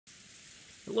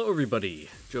Hello everybody,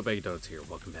 Joe Baggy Donuts here.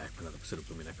 Welcome back for another episode of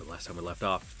Umineko. Last time we left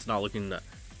off, it's not looking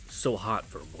so hot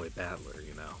for a boy battler,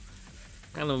 you know.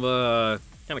 Kind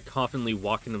of confidently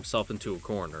walking himself into a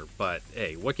corner, but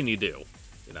hey, what can you do?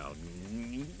 You know,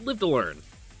 live to learn.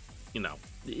 You know,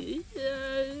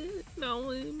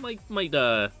 might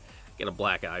get a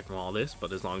black eye from all this,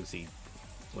 but as long as he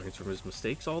learns from his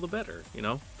mistakes, all the better, you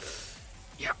know?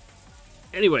 Yeah.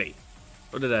 Anyway,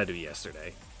 what did I do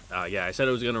yesterday? Yeah, I said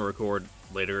I was going to record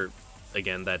later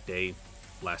again that day,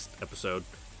 last episode.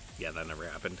 Yeah, that never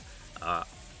happened. I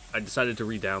decided to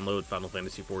re-download Final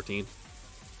Fantasy XIV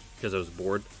because I was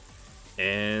bored.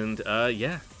 And,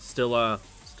 yeah, still a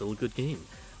good game.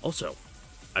 Also,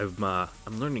 I'm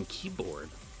learning keyboard.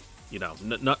 You know,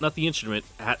 not the instrument,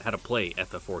 how to play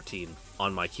FF14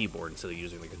 on my keyboard instead of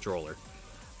using the controller.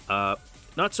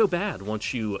 Not so bad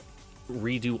once you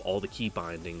redo all the key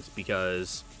bindings,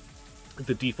 because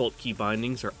the default key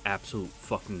bindings are absolute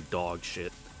fucking dog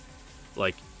shit.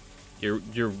 Like,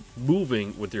 you're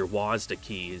moving with your WASD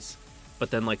keys, but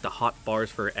then like the hot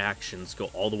bars for actions go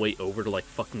all the way over to like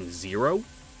fucking 0,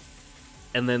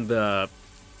 and then the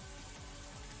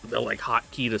like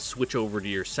hotkey to switch over to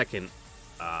your second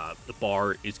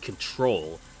bar is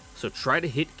control. So try to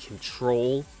hit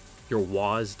control, your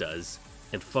WASD does,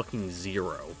 and fucking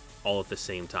 0 all at the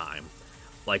same time.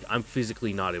 Like, I'm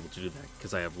physically not able to do that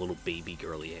because I have little baby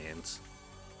girly hands.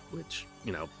 Which,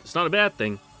 you know, it's not a bad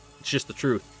thing. It's just the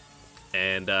truth.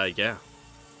 And, yeah.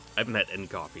 I haven't had any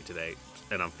coffee today,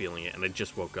 and I'm feeling it. And I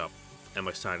just woke up, and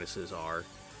my sinuses are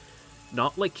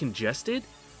not, like, congested,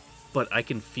 but I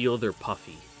can feel they're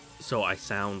puffy. So I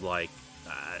sound like,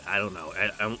 I don't know.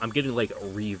 I'm getting, like, a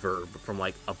reverb from,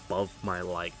 like, above my,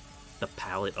 like, the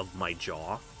palate of my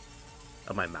jaw,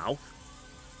 of my mouth.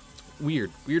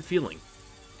 Weird feeling.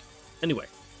 Anyway,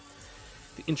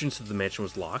 the entrance to the mansion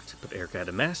was locked, but Erica had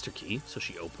a master key, so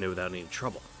she opened it without any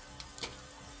trouble.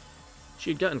 She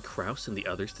had gotten Kraus and the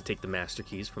others to take the master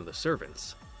keys from the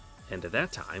servants, and at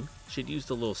that time, she had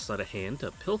used a little sleight of hand to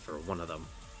pilfer one of them.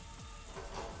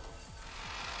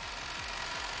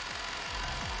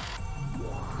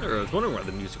 I was wondering why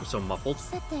the music was so muffled.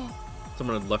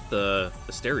 Someone had left the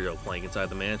stereo playing inside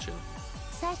the mansion.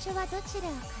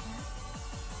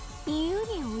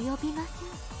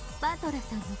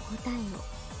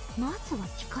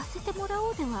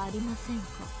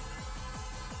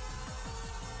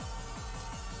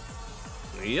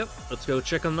 Yep, let's go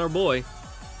check on our boy.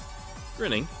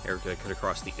 Grinning, Erica cut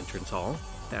across the entrance hall,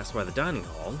 passed by the dining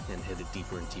hall, and headed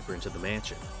deeper and deeper into the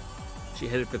mansion. She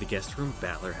headed for the guest room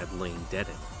Battler had lain dead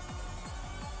in.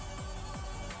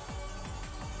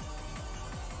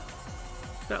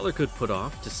 Battler could put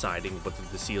off deciding whether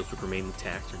the seals would remain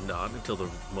intact or not until the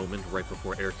moment right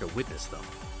before Erica witnessed them.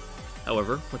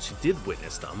 However, once she did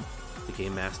witness them, the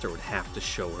Game Master would have to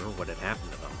show her what had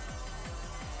happened to them.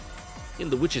 In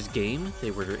the witch's game they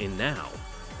were in now,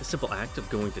 the simple act of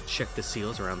going to check the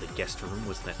seals around the guest room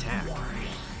was an attack.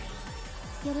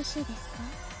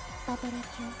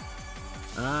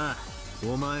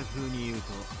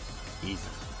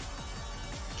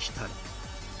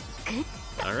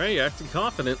 Alright, you're acting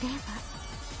confident. Yeah,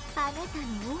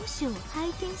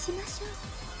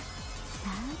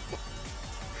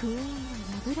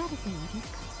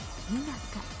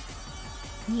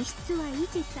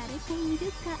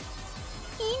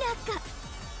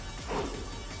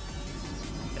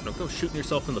 don't go shooting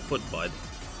yourself in the foot, bud.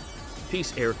 The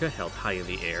piece Erica held high in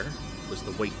the air was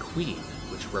the White Queen,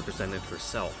 which represented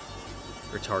herself.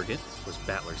 Her target was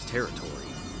Battler's territory.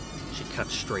 She cut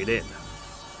straight in.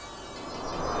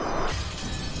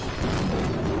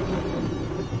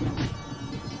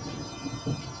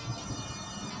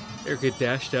 Erica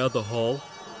dashed out the hall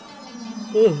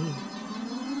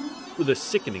with a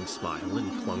sickening smile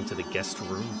and clung to the guest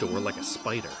room door like a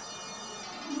spider.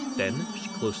 Then she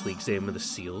closely examined the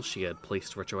seals she had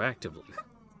placed retroactively.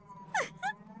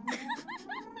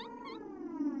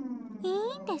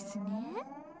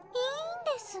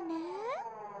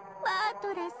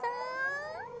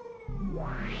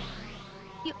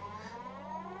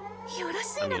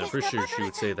 I mean, I'm pretty sure she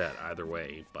would say that either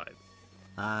way, but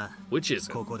which is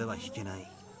it?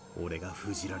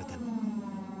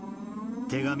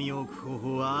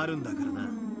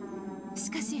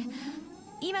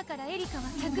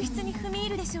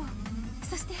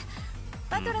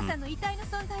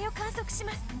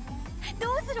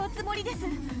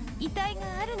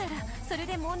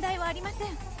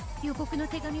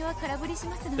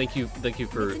 Thank you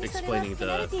for explaining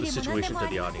the situation to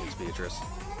the audience, Beatrice.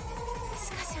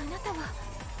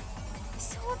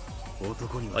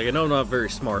 Like, I know I'm not very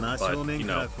smart, but, you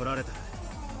know,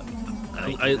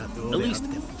 I at least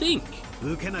think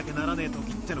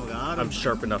I'm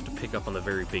sharp enough to pick up on the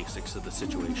very basics of the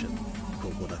situation.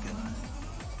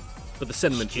 But the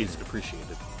sentiment is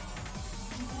appreciated.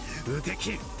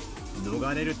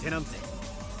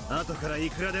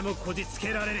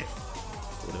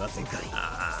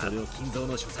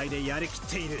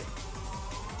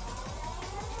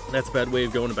 That's a bad way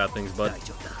of going about things, bud.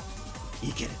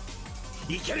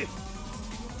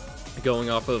 Going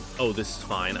off of, oh, this is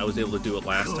fine, I was able to do it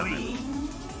last time,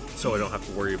 so I don't have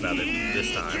to worry about it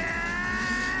this time.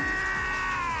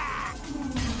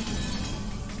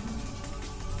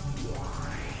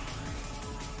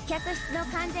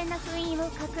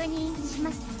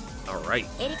 Alright.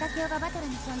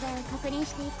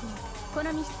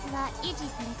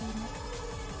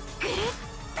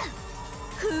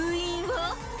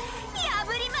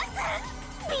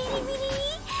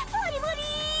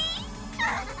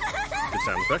 Good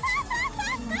sound effects.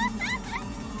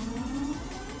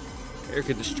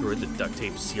 Erica destroyed the duct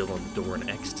tape seal on the door in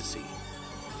ecstasy.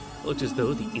 It looked as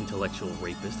though the intellectual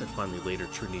rapist had finally laid her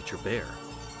true nature bare.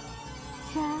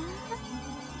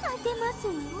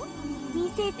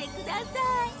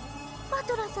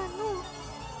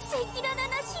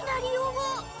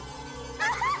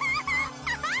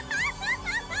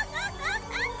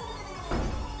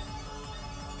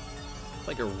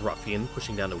 Like a ruffian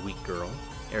pushing down a weak girl,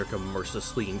 Erica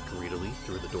mercilessly and greedily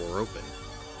threw the door open.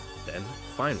 Then,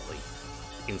 finally,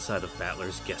 inside of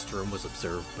Battler's guest room was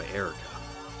observed by Erica.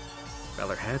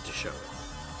 Battler had to show her.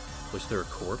 Was there a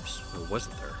corpse, or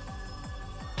wasn't there?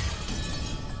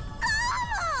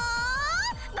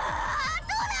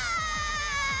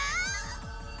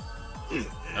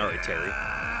 Alright, Terry.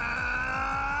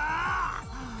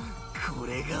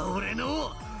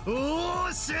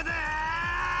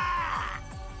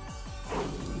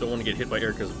 Don't want to get hit by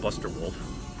Erica's Buster Wolf.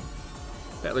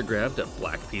 Battler grabbed a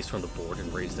black piece from the board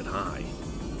and raised it high.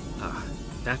 Ah,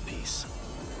 that piece.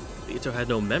 Beato had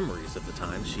no memories of the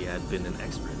time she had been an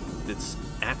expert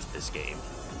at this game,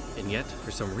 and yet,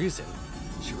 for some reason,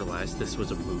 she realized this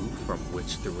was a move from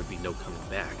which there would be no coming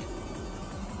back.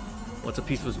 Once a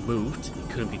piece was moved, it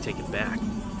couldn't be taken back.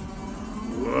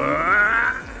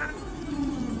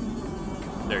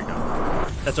 There you go.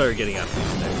 That's all you're getting out of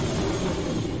this thing.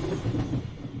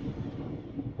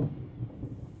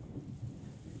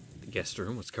 The guest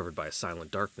room was covered by a silent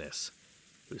darkness.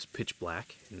 It was pitch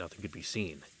black and nothing could be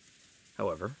seen.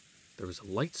 However, there was a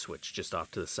light switch just off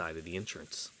to the side of the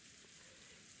entrance.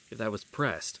 If that was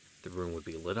pressed, the room would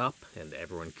be lit up and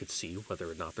everyone could see whether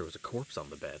or not there was a corpse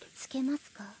on the bed.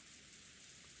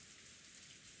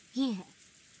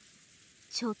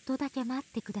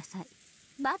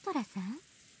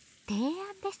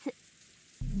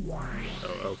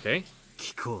 Oh, okay.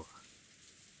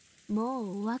 Must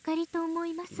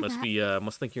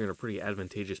think you're in a pretty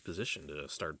advantageous position to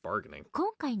start bargaining.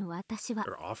 Or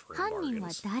offering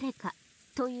bargains.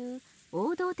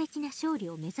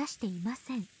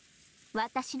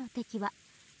 私の敵は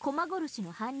駒殺し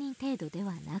の犯人程度で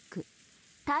はなく、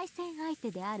対戦相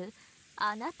手である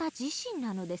あなた自身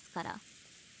なのですから。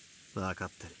分か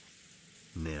ってる。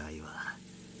狙いは。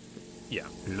Yeah.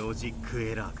 ロジック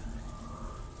エラーか。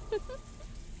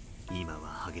今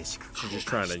は激しく。She's just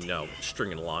trying to,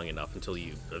 string it along enough until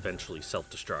you eventually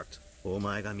self-destruct. お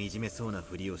前が惨めそうな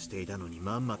ふりをしていたのに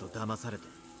まんまと騙されて、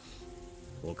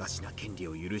おかしな権利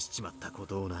を許しちまったこ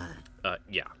とをな。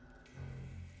Yeah.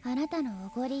 あなたのお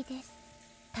ごりです。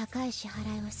高い支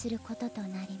払いをすることと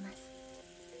なります。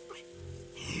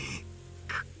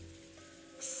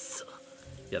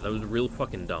Yeah, that was real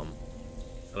fucking dumb.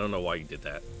 I don't know why you did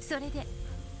that. それで、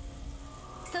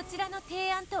そちらの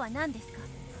提案とは何ですか?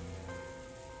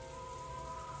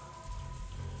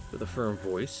 With a firm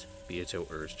voice, Beato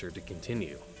urged her to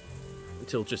continue.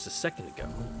 Until just a second ago,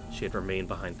 she had remained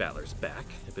behind Battler's back,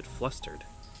 a bit flustered.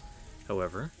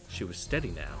 However, she was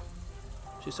steady now.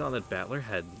 She saw that Battler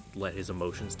had let his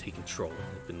emotions take control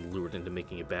and had been lured into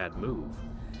making a bad move,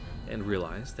 and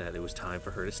realized that it was time for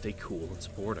her to stay cool and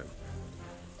support him.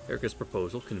 Erica's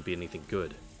proposal couldn't be anything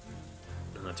good.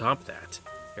 And on top of that,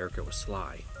 Erica was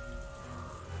sly.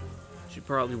 She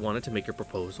probably wanted to make a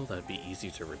proposal that would be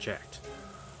easy to reject.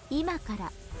 今か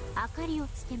ら明かりを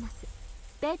つけます。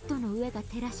ベッドの上が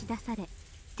照らし出され、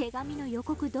手紙の予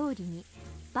告通りに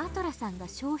バトラさんが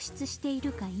消失してい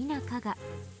るか否かが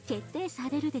決定さ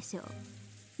れるでしょう。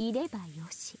いればよ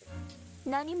し。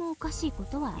何もおかしいこ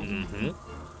とはありません。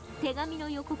手紙の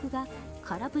予告が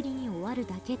空振りに終わる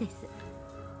だけです。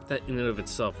That in and of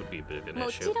itself would be a bit of an issue.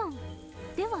 もちろん。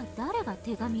では誰が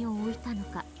手紙を置いたの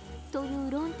かとい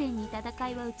う論点に戦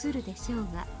いは移るでしょ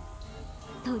うが、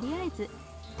とりあえず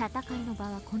戦いの場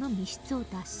はこの密室を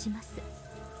脱します。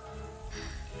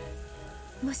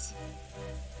もし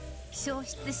消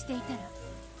失していたら。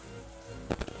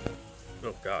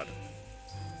 Oh god.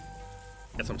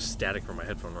 Got some static from my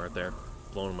headphone right there,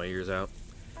 blowing my ears out.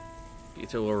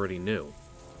 Ito already knew.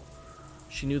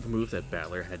 She knew the move that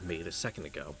Battler had made a second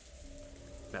ago.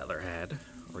 Battler had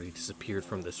already disappeared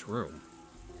from this room.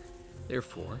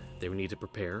 Therefore, they would need to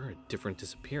prepare a different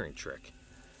disappearing trick.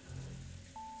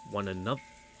 One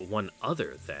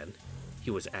other than he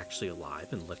was actually alive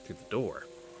and left through the door.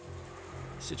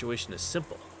 The situation is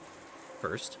simple.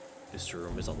 First, this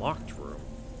room is a locked room.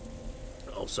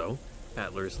 Also,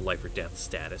 Battler's life or death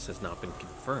status has not been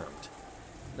confirmed.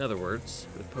 In other words,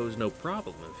 it would pose no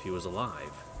problem if he was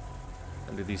alive.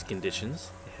 Under these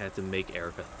conditions, they had to make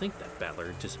Erica think that Battler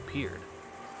had disappeared.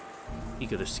 He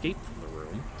could escape from the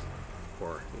room,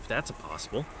 or if that's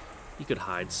impossible, he could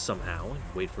hide somehow and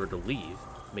wait for her to leave,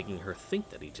 making her think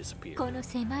that he disappeared. この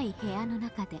狭い部屋の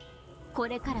中で、こ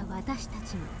れから私た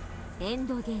ちのエン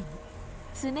ドゲーム、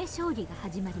詰将棋が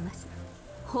始まります。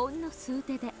ほんの数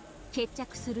手で決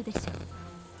着するでしょう。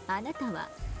あなたは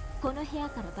この部屋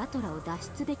からバトラを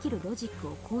脱出できるロジック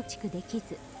を構築でき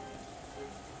ず、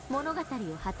物語を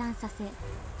破綻させ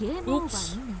ゲームオーバ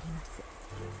ーになります。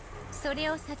それ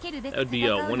を避けるべく That would be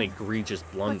戦うの one は egregious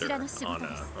blunder こちらの仕 on 事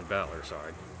です。 on Battler's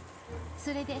side.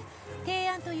 それで提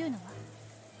案というのは。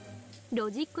ロ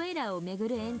ジックエラーをめぐ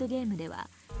るエンドゲームでは、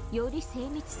より精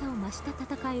密さを増した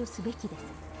戦いをすべきで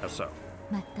す。How so?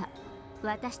 また、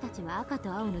私たちは赤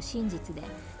と青の真実で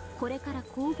これから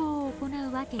攻防を行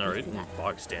うわけで Alright, すが、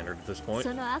 bog standard at this point.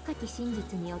 その赤き真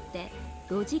実によって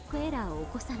ロジックエラーを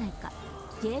起こさないか、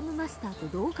ゲームマスターと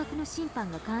同格の審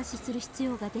判が監視する必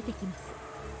要が出てきます。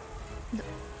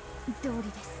道理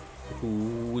です。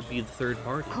 Who would be the third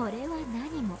party? これは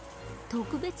何も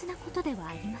特別なことでは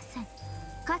ありません。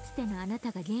かつてのあな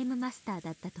たがゲームマスター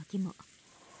だった時も、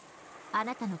あ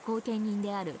なたの後見人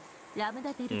であるラム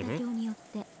ダデルタ教によっ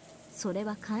てそれ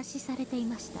は監視されてい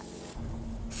ました。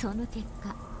その結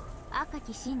果、赤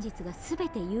き真実が全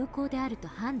て有効であると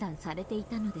判断されてい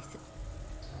たのです。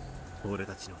俺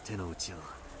たちの手の内を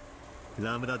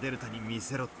ラムダデルタに見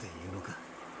せろっていうのか。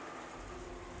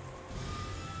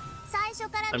最初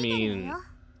から I 見てるの mean, よ。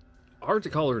 hard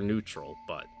to call her neutral,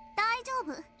 but 大丈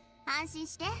夫、安心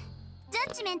して。ジャ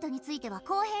ッジメントについては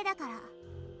公平だから。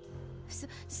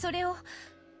それを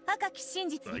赤き真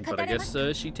実に語 but I れま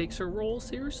guess す。she takes her role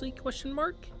seriously? Question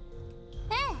mark.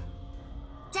 ええ、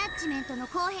ジャッジメントの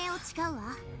公平を誓うわ。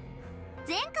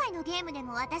前回のゲームで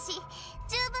も私十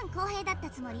分公平だった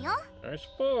つもりよ。 I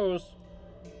suppose.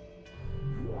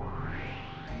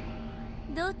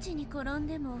 どっちに転ん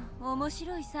でも面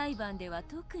白い裁判では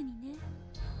特にね。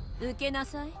受けな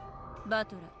さいバ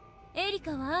トラ。エリ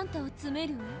カはあんたを詰め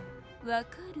るわ。わ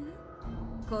かる？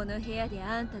この部屋で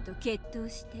あんたと決闘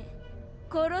して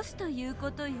殺すというこ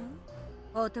とよ。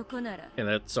男なら And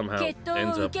that somehow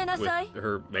ends up with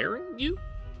her marrying you?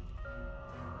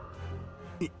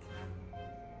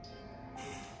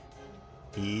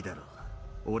 いいだろう。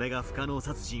俺が不可能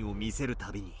殺人を見せる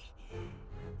たびに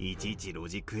いちいちロ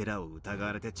ジックエラーを疑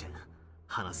われてっちゃ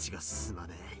話が進ま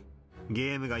ねえ。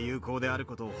ゲームが有効である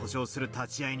ことを保証する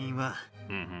立会人は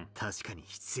確かに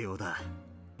必要だ。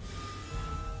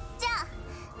じゃあ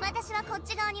私はこっ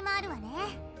ち側に回るわね。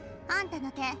あんた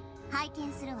の手拝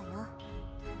見するわよ。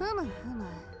ふむふむ。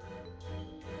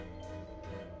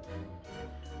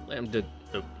 Lamb did.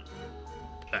 Oh,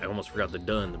 I almost forgot the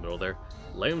duh in the middle there.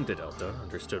 Lamb de Delta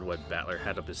understood what Battler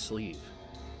had up his sleeve,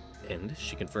 and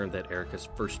she confirmed that Erica's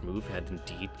first move had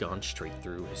indeed gone straight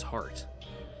through his heart.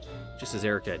 Just as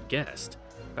Erica had guessed,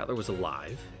 Battler was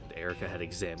alive, and Erica had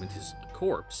examined his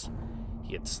corpse.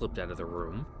 He had slipped out of the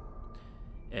room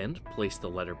and placed the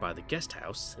letter by the guest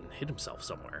house and hid himself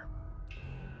somewhere.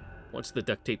 Once the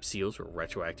duct tape seals were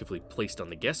retroactively placed on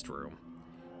the guest room,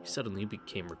 he suddenly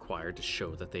became required to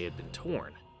show that they had been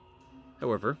torn.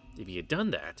 However, if he had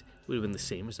done that, it would have been the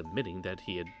same as admitting that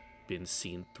he had been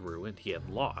seen through and he had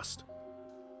lost.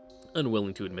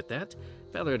 Unwilling to admit that,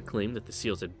 Battler had claimed that the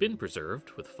seals had been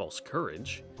preserved with false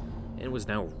courage, and was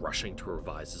now rushing to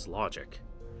revise his logic.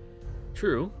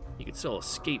 True, he could still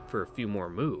escape for a few more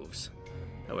moves.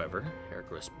 However,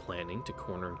 Erica was planning to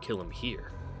corner and kill him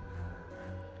here.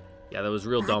 Yeah, that was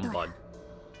real dumb, bud.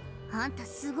 あんた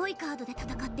すごいカードで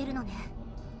戦ってるのね。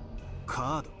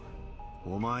カード？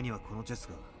お前にはこのチェス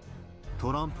が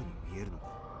トランプに見えるのか？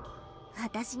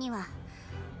私には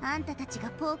あんたたちが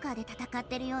ポーカーで戦っ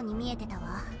てるように見えてた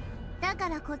わ。だか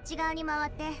らこっち側に回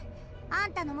ってあ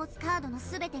んたの持つカードの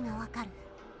全てがわかる。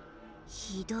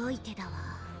ひどい手だわ。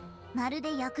まる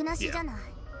で役なしじゃない。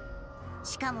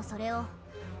しかもそれを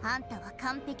あんたは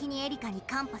完璧にエリカに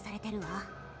カンパされてるわ。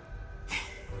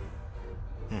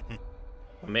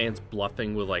man's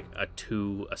bluffing with like a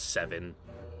 2, a 7,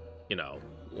 you know,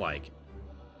 like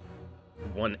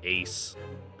one ace,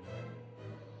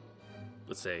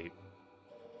 let's say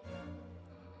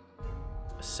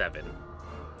a 7,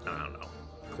 I don't know,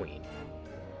 queen.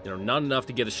 You know, not enough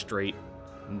to get a straight,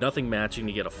 nothing matching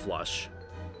to get a flush,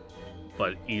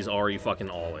 but he's already fucking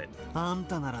all in. あん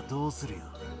たならどうするよ。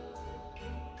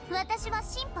私は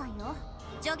審判よ。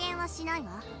助言はしない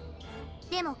わ。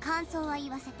でも感想は言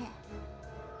わせて。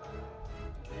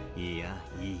いや、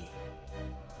いい。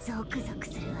ゾクゾク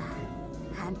するわ。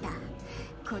あんた、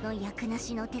この役な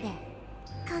しの手で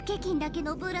掛け金だけ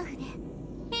のブラフで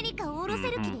エリカを下ろせ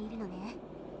る気でいるのね。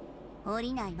降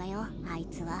りないわよ、あい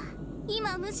つは。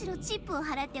今むしろチップを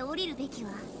払って降りるべき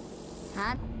わ。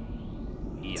あん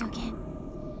助言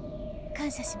感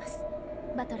謝します。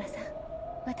バトラさん、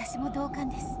私も同感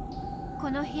です。こ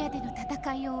の部屋での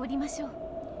戦いを降りましょう。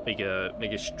Make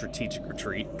a strategic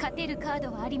retreat. 勝てるカー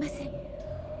ドはありません。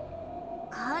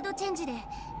カードチェンジで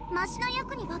マシな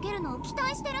役に化けるのを期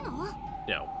待してるの？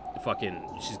 You know, fucking,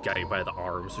 she's got you by the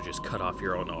arms, so just cut off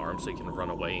your own arm so you can run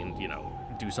away and, you know,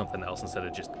 do something else instead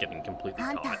of just getting completely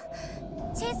あんた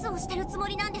caught. チェスをしてるつも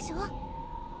りなんでしょ？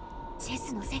チェ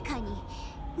スの世界に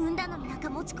産んだのになんか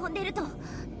持ち込んでると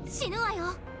死ぬわよ。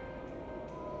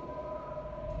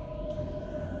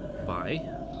By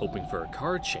hoping for a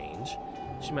card change,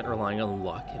 she meant relying on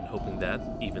luck and hoping that,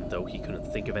 even though he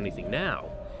couldn't think of anything now,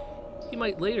 he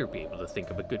might later be able to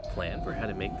think of a good plan for how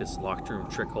to make this locked room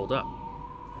trick hold up.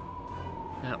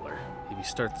 Adler, if you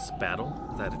start this battle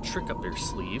without a trick up your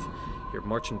sleeve, you're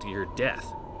marching to your death.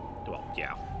 Well,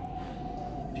 yeah.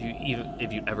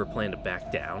 If you ever plan to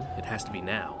back down, it has to be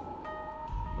now.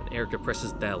 When Erica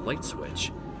presses that light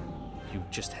switch, you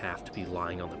just have to be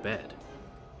lying on the bed.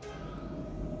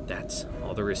 That's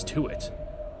all there is to it.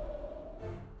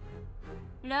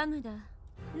 ラムダ、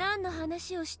何の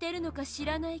話をしてるのか知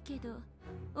らないけど、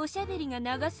おしゃべりが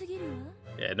長すぎるわ。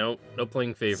Yeah, no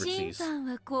playing 審 favorites. 判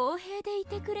は公平でい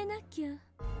てくれなきゃ。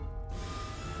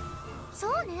そ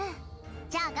うね。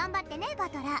じゃあ頑張ってね、バ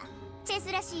トラ。チェ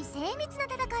スらしい精密な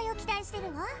戦いを期待して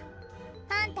るわ。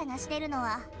あんたがしてるの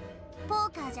はポ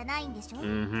ーカーじゃないんでしょ？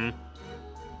 Mm-hmm.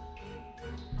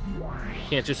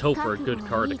 Can't just hope for a good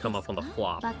card to come up on the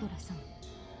flop. バトラさん。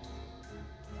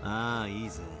ああ、いい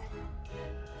ぜ。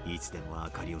いつでも明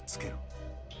かりをつけろ。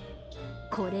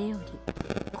これより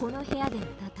この部屋での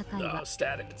戦いは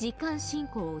Static. 時間進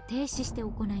行を停止して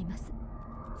行います。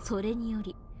それによ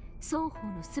り双方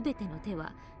のすべての手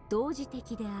は同時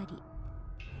的であり、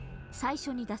最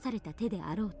初に出された手で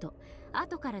あろうと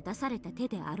後から出された手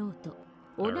であろうと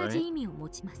同じ意味を持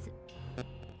ちます。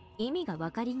意味が分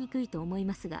かりにくいと思い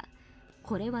ますが、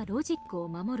これはロジックを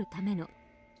守るための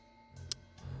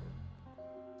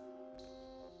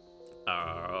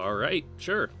Alright,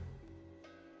 sure.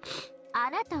 あ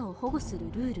なたを保護す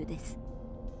るルールです。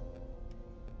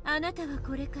あなたは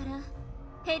これから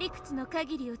へりくつの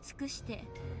限りを尽くして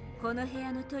この部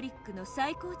屋のトリックの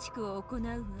再構築を行う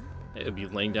わ。It'll be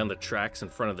laying down the tracks in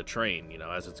front of the train, you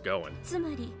know, as it's going. つま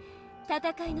り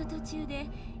戦いの途中で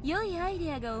良いアイ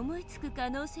デアが思いつく可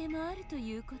能性もあると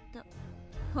いうこと。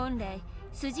本来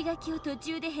筋書きを途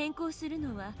中で変更する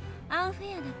のはアンフ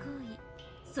ェアな行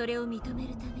為。それを認める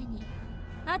ために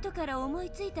後から思い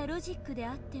ついたロジックで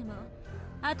あっても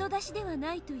後出しでは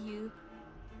ないという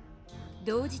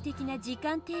同時的な時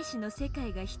間停止の世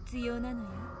界が必要なのよ。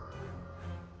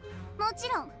もち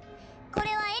ろんこれ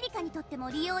はエリカにとっても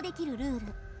利用できるルー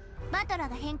ル。バトラ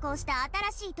が変更した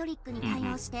新しいトリックに対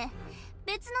応して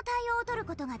別の対応を取る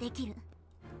ことができる。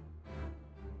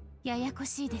ややこ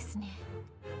しいですね。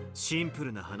シンプ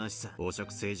ルな話さ。汚職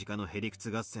政治家のへりくつ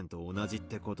合戦と同じっ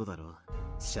てことだろ。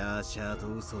シャーシャー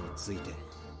と嘘をついて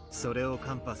それを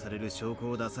カンパされる証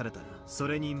拠を出されたらそ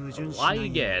れに矛盾しない。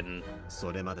 Why again?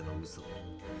 それまでの嘘、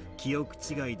記憶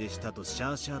違いでしたとシ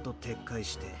ャーシャーと撤回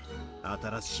して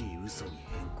新しい嘘に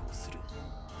変更する。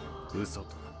嘘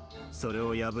とそれ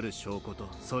を破る証拠と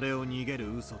それを逃げ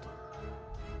る嘘と、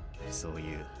そう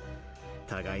いう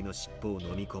互いの尻尾を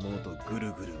飲み込もうとぐ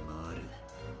るぐる回る。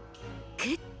グ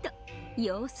ッと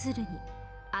要するに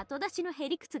後出しのへ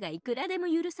りくつがいくらでも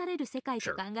許される世界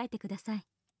と考えてください。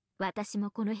私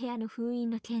もこの部屋の封印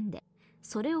の件で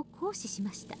それを行使し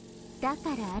ました。だ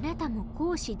からあなたも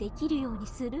行使できるように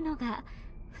するのが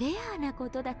フェアなこ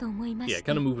とだと思いまし Yeah,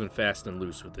 た。 kind of moving fast and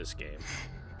loose with this game. よ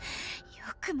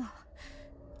くも。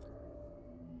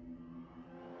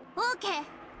オーケー。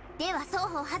では双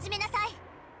方始めなさい。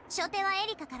初手はエ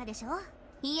リカからでしょ？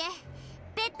いえ、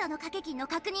ベッドの掛け金の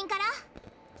確認か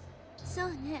ら。そう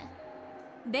ね。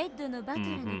ベッドのバトラ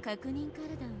の確認から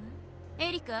だわ。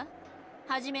エリカ、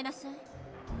始めなさい。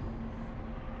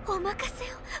お任せ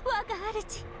を我が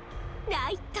主ラ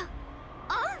イトオン。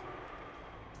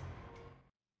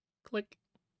 Click.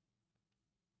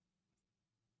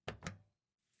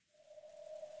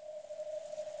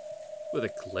 With a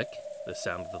click, the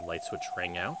sound of the light switch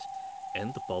rang out,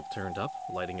 and the bulb turned up,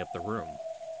 lighting up the room.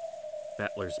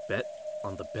 Battler's bet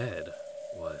on the bed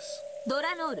was... ド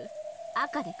ラノール、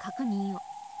赤で確認を。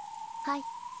はい、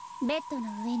ベッド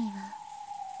の上には。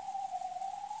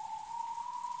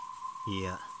い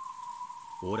や、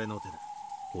俺の手だ。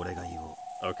俺が言おう。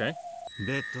 Okay.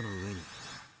 ベッドの上に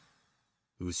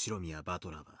後ろ宮バト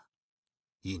ラーは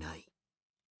いない。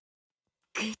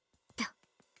グッと。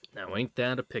 Now ain't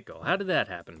that a pickle? How did that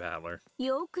happen, Battler?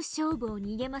 よく勝負を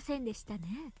逃げませんでした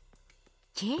ね。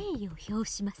敬意を表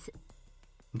します。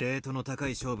レートの高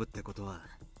い勝負ってことは、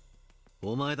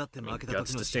お前だって負けた guts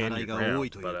時 to の支 stand 払 your いが ground, 多い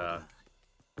ということ but だ。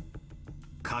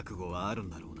覚悟はあるん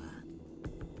だろうな。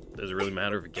Does it really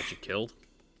matter if it gets you killed?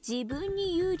 自分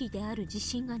に有利である自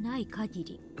信がない限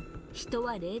り、人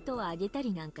はレートを上げた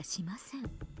りなんかしません。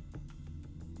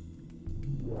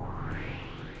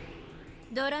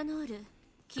ドラノール、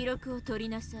記録を取り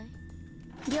なさい。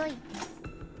良い。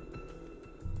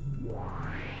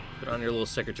 Put on your little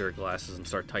secretary glasses and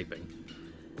start typing.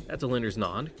 At the Linder's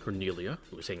nod, Cornelia,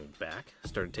 who was hanging back,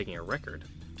 started taking a record.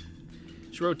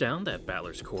 She wrote down that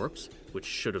Battler's corpse, which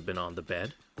should have been on the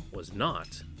bed, was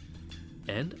not,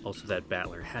 and also that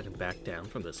Battler hadn't backed down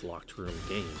from this locked room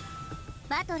game.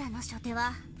 バトラの初手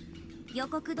は予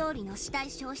告通りの死体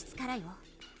消失からよ。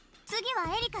次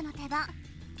はエリカの手番。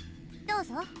どう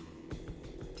ぞ。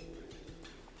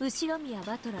後ろ宮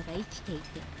バトラが生きてい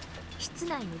て、室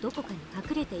内のどこかに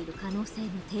隠れている可能性の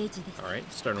提示です。 Alright,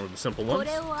 starting with the simple こ ones.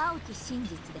 れを青き真実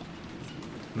で。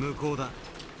向こうだ。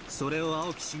それを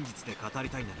青き真実で語り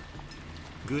たいなら、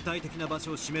具体的な場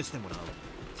所を示してもらおう。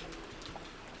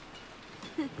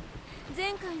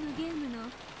前回のゲームの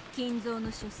金蔵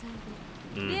の書斎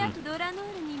で、レアとドラノ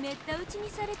ールにめった打ちに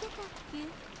されてたっけ。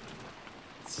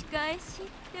仕返しっ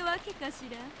てわけかし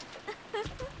ら。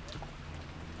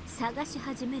探し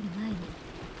始める前に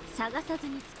探さず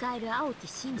に使える青き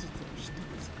真実を一つ。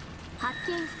発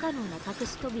見不可能な隠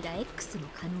し扉 X の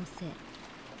可能性。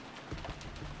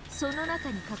その中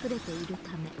に隠れている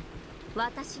ため、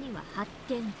私には発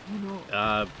見不能。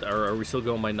Are we still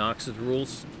going by Nox's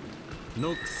rules?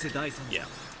 ノックス第三 Yeah.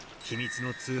 秘密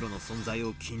の通路の存在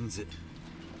を禁ず。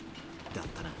だっ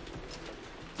たな。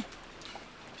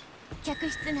客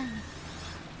室内に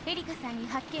エリカさんに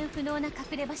発見不能な隠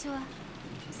れ場所は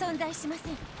存在しませ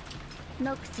ん。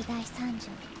ノックス第3条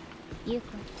有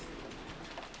効です。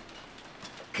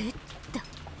グッと。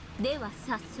では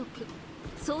早速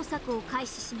捜索を開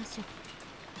始しましょ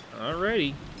う。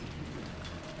 Alrighty.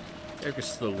 Erica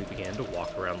slowly began to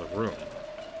walk around the room.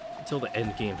 Until the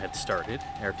endgame had started,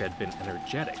 Erica had been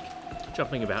energetic,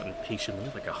 jumping about impatiently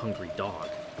like a hungry dog.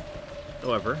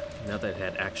 However, now that it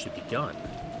had actually begun,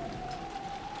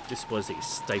 this was a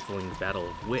stifling battle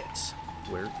of wits,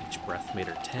 where each breath made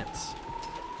her tense.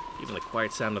 Even the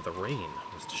quiet sound of the rain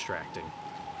was distracting.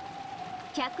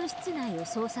 客室内を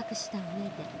捜索した上で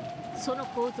その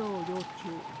構造を要求。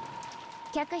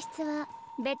客室は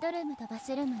ベッドルームとバ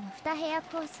スルームの2部屋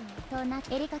構想となっ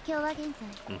てエリカ卿は現在、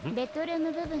ベッドルー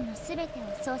ム部分の全てを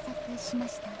捜索しま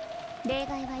した。例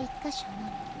外は1箇所の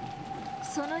み。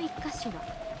その1箇所は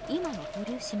今も保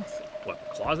留します。 What,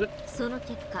 the closet? その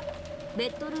結果、ベ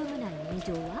ッドルーム内に異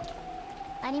常は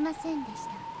ありませんでし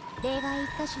た。例外1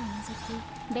箇所を除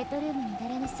きベッドルームに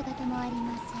誰の姿もあり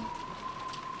ません。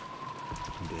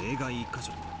例外一箇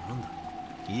所ってなんだ。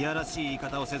いやらしい言い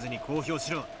方をせずに公表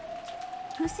しろ。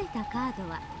伏せたカード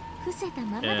は伏せた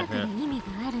ままだから意味が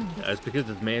あるんで It's す。 because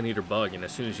it's man-eater bug, and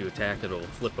as soon as you attack, it'll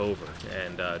flip over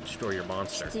and destroy your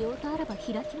monster. 必要とあれば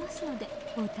開きますので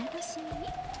お楽しみに。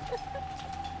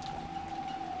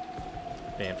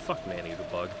 Man, fuck man-eater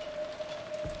bug.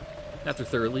 After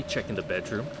thoroughly checking the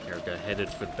bedroom, Erica headed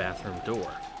for the bathroom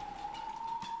door.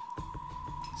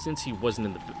 Since he wasn't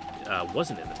in the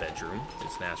bedroom,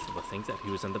 it's natural to think that he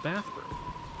was in the bathroom.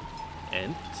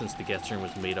 And since the guest room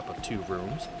was made up of 2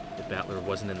 rooms, the Battler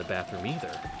wasn't in the bathroom either.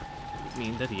 It would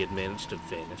mean that he had managed to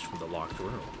vanish from the locked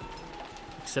room,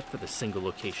 except for the single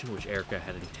location which Erica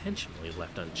had intentionally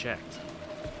left unchecked.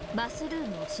 バスルー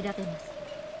ムを調べます。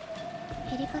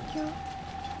エリカ卿、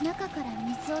中から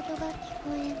水音が聞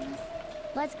こえます。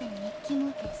わずかな熱気も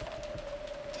です。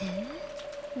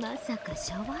まさか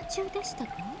シャワー中でした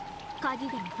か？鍵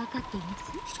でもかかっていま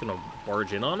す？ Just gonna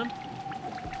barge in on him?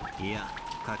 いや、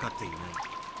かかっていない。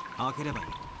開ければいい。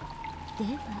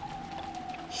では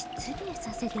失礼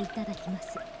させていただきま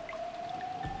す。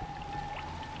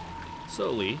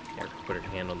 Slowly, Erica put her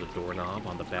hand on the doorknob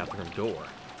on the bathroom door.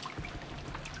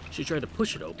 She tried to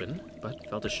push it open, but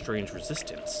felt a strange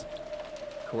resistance.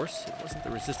 Of course, it wasn't the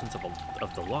resistance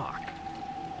of the lock.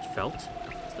 It felt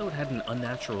as though it had an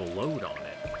unnatural load on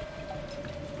it.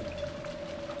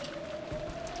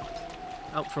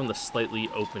 Out from the slightly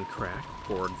open crack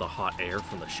poured the hot air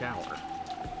from the shower.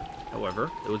 However,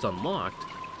 it was unlocked,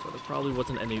 so there probably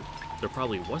wasn't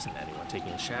anyone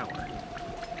taking a shower.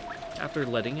 After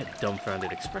letting a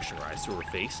dumbfounded expression rise to her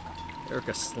face,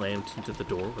 Erica slammed into the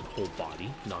door with whole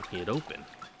body, knocking it open.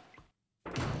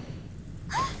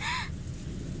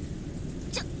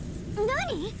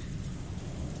 Nani?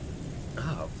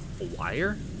 Oh, a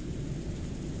wire?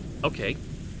 Okay.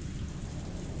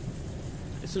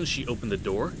 As soon as she opened the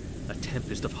door, a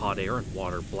tempest of hot air and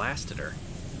water blasted her.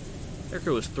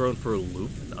 Erica was thrown for a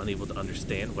loop and unable to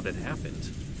understand what had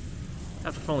happened.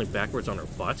 After falling backwards on her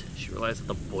butt, she realized that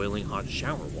the boiling hot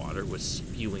shower water was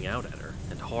spewing out at her,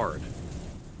 and hard.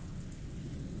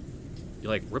 You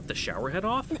like ripped the shower head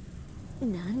off?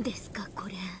 何ですかこ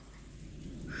れ。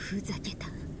ふざけた。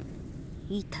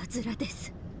いたずらで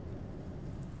す。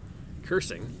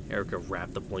 Cursing, Erica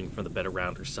wrapped the blanket from the bed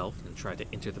around herself and tried to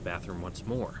enter the bathroom once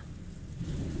more.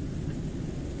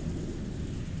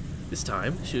 This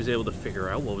time, she was able to figure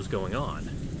out what was going on.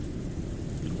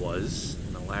 It was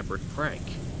an elaborate prank.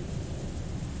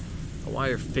 A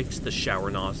wire fixed the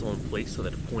shower nozzle in place so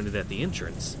that it pointed at the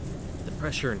entrance. The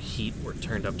pressure and heat were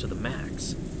turned up to the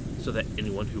max, so that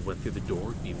anyone who went through the door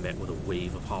would be met with a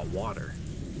wave of hot water.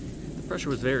 The pressure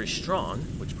was very strong,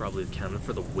 which probably accounted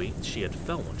for the weight she had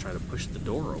felt when trying to push the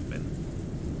door open.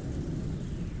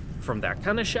 From that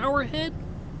kind of shower head?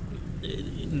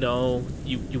 No,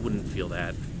 you wouldn't feel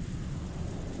that.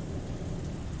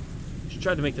 She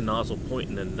tried to make the nozzle point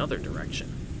in another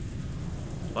direction.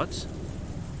 But,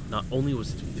 not only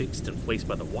was it fixed in place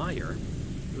by the wire,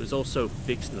 it was also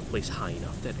fixed in a place high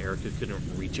enough that Erica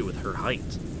couldn't reach it with her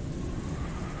height.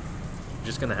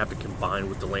 Just gonna have to combine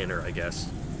with the lantern, I guess.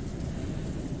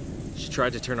 She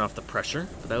tried to turn off the pressure,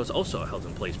 but that was also held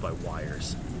in place by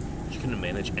wires. She couldn't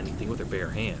manage anything with her bare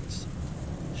hands.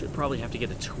 She would probably have to get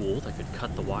a tool that could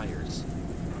cut the wires.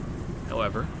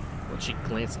 However, when she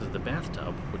glanced into the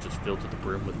bathtub, which was filled to the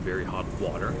brim with very hot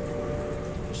water,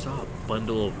 she saw a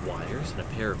bundle of wires and a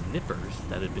pair of nippers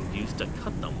that had been used to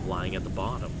cut them lying at the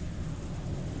bottom.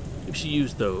 If she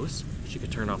used those, she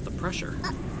could turn off the pressure.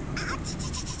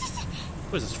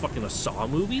 What is this, fucking a Saw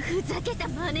movie?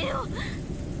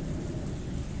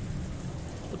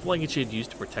 The blanket she had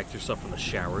used to protect herself from the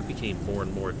shower became more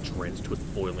and more drenched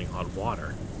with boiling hot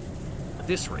water. At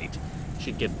this rate,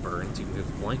 she'd get burned even through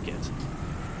the blanket.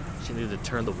 She needed to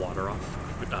turn the water off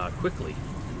quickly.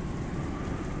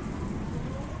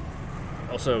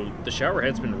 Also, the shower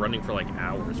head's been running for like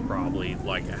hours, probably.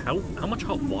 Like, how much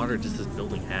hot water does this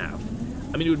building have?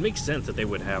 I mean, it would make sense that they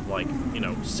would have, like, you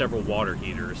know, several water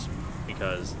heaters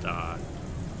because,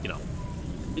 you know,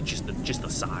 just the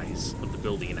size of the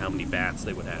building and how many baths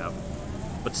they would have.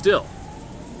 But still,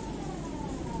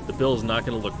 the bill's not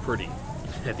going to look pretty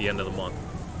at the end of the month.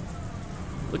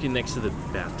 Looking next to the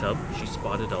bathtub, she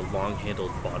spotted a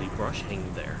long-handled body brush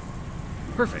hanging there.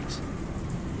 Perfect.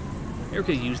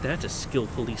 Erica used that to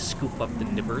skillfully scoop up the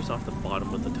nippers off the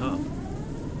bottom of the tub.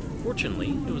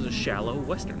 Fortunately, it was a shallow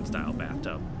Western-style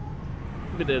bathtub.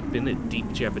 If it had been a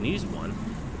deep Japanese one,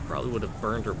 it probably would have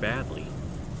burned her badly.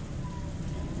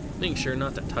 Making sure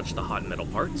not to touch the hot metal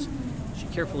parts, she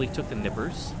carefully took the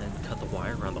nippers and cut the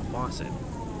wire around the faucet.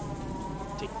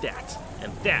 Take that,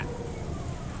 and that.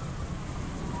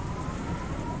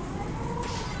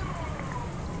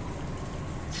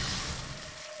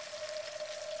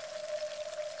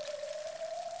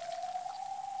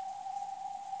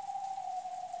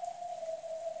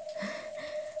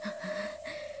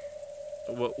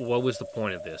 What was the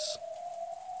point of this?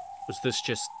 Was this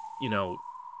just, you know,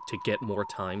 to get more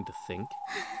time to think?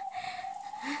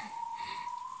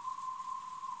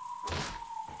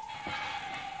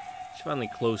 She finally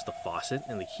closed the faucet,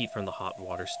 and the heat from the hot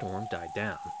water storm died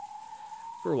down.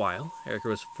 For a while, Erica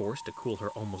was forced to cool her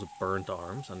almost burned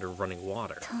arms under running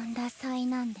water. とんだ災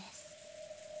難です。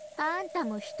あんた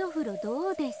も一風呂ど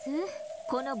うです？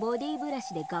このボディブラ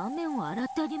シで顔面を洗っ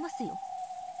てあげますよ。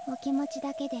お気持ち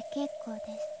だけで結構で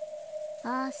す。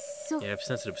あ、そう。Yeah, I have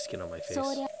sensitive skin on my face.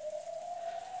 そりゃ。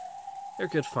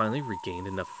Erica had finally regained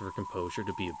enough of her composure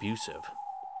to be abusive.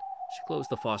 She closed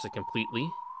the faucet completely,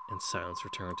 and silence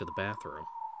returned to the bathroom.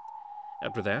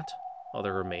 After that, all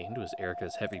there remained was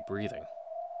Erica's heavy breathing.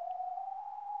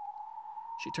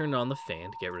 She turned on the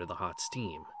fan to get rid of the hot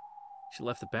steam. She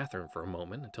left the bathroom for a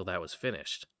moment until that was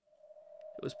finished.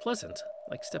 It was pleasant,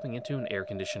 like stepping into an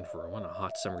air-conditioned room on a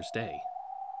hot summer's day.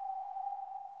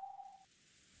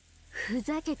 ふ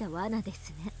ざけた罠です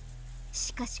ね。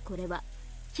しかしこれは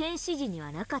剣士時に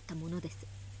はなかったものです。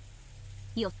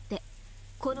よって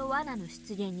この罠の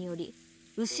出現により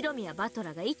後宮バト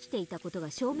ラが生きていたこと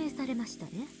が証明されました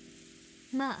ね。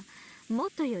まあも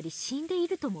とより死んでい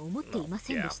るとも思っていま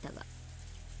せんでしたが、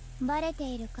バレて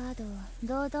いるカードを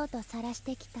堂々と晒し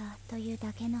てきたという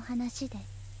だけの話で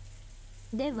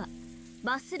す。では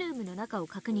バスルームの中を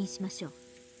確認しましょう。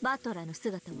バトラの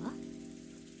姿は？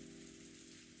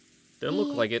 Didn't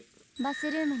look like it. バ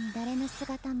スルームに誰の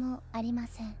姿もありま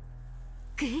せん。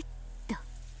グッと。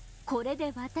これ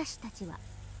で私たちは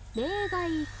例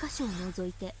外一箇所を除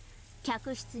いて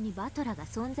客室にバトラが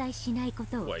存在しないこ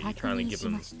とを What, you 確 trying to 認 give し him,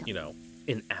 ました。you know,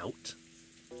 an out?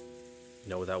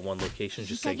 You know, that one location, い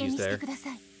just い加 say 減 he's にして there. くだ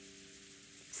さい。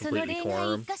その Completely 例 corner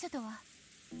外 him. 一箇所とは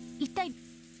一体？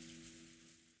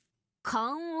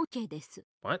棺桶です。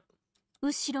 What?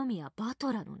 後宮バ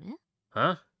トラのね。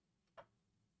Huh?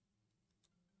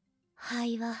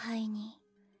 灰は灰に、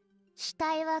死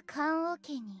体は棺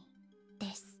桶に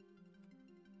です。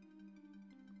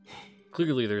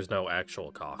Clearly, there's no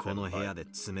actual こ coffin. の部 But... 屋で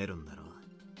詰めるんだろ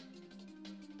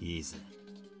う。いいぜ。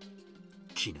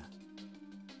キナ。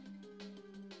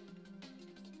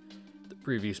The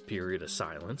previous period of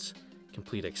silence,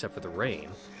 complete except for the rain,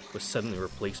 was suddenly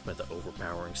replaced by the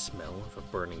overpowering smell of a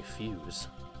burning fuse.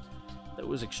 Though it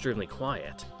was extremely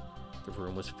quiet, the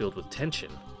room was filled with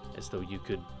tension, as though you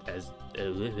could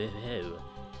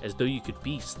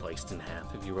be sliced in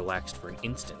half if you relaxed for an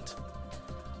instant.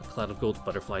 A cloud of gold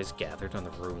butterflies gathered on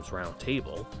the room's round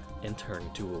table and turned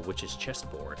into a witch's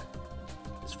chessboard.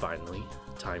 It was finally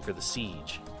time for the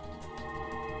siege.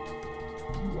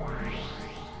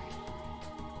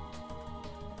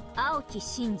 青き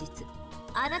真実。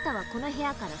あなたはこの部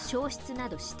屋から消失な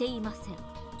どしていません。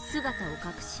姿を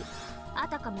隠し、あ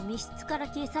たかも密室から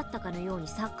消え去ったかのように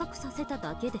錯覚させた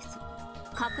だけです。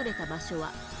隠れた場所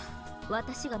は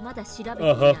私がまだ調べてい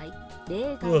ない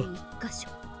例外一箇所。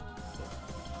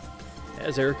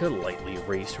As Erica lightly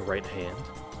raised her right hand,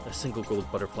 a single gold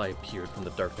butterfly appeared from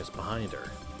the darkness behind her,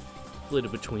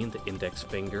 flitted between the index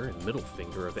finger and middle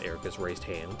finger of Erica's raised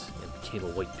hand, and became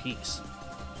a white piece.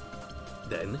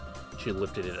 Then, she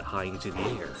lifted it high into the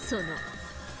air. その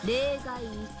例外一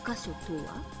箇所と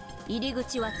は、入り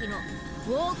口脇の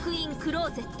ウォークインクロ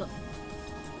ーゼット。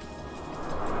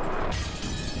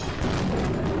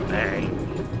Bang!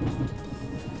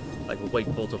 Like a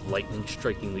white bolt of lightning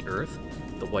striking the earth,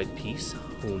 the white piece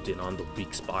honed in on the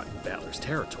weak spot in Valor's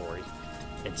territory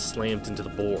and slammed into the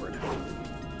board.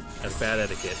 As bad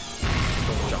etiquette,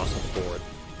 don't jostle the board.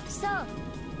 そう、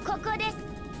ここです。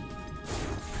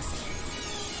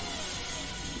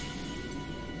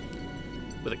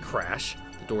With a crash,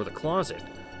 the door of the closet,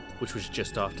 which was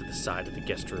just off to the side of the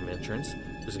guest room entrance,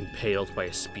 was impaled by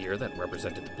a spear that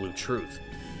represented the blue truth.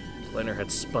 Leonard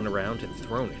had spun around and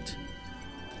thrown it.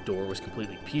 The door was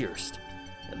completely pierced,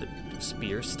 and the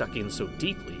spear stuck in so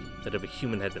deeply that if a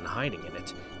human had been hiding in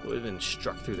it, it would have been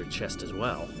struck through their chest as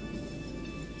well.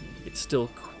 Its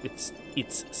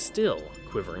still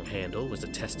quivering handle was a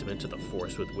testament to the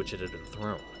force with which it had been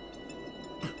thrown.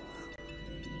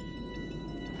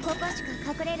 ここしか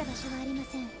隠れる場所はありま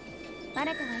せん。あ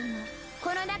なたは今こ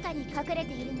の中に隠れ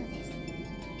ているのです。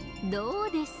ど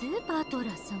うですバトラ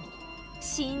さん。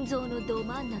心臓のど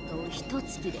真ん中を一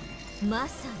突きでま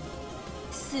さに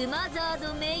スマザー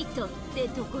ドメイトって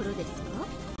ところですか？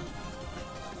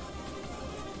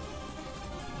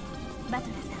バト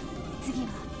ラさん、次は？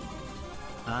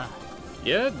ああ。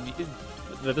 Yeah,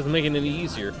 that doesn't make it any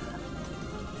easier.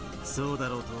 そうだ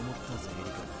ろうと思ったぜ、エリ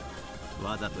カ。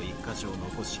わざと一箇所を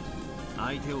残し、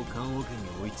相手を棺桶に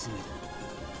追い詰める。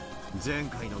前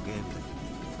回のゲームで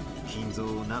金蔵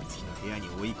を夏日の部屋に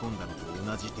追い込んだのと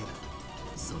同じ手だ。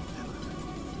その手は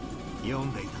読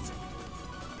んでいたぜ。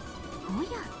おや、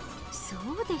そ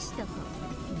うでしたか。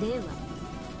では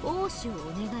欧州をお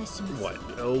願いします。 What?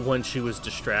 Oh, when she was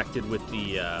distracted with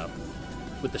the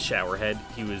shower head,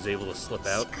 he was able to slip し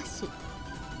out. かし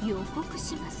予告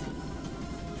します。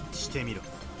してみろ。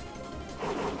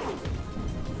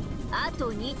あ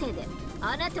と2手で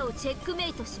あなたをチェックメ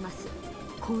イトします。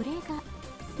これが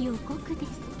予告で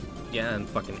す。 Yeah, and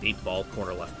fucking 8-ball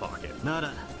corner left pocket. な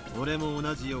ら、俺も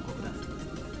同じ予告だ。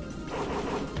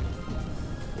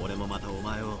俺もまたお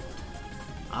前を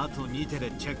あと2手で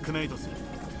チェックメイトする。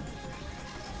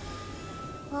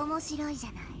面白いじ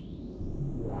ゃない。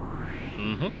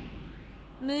Mm-hmm.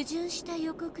 矛盾した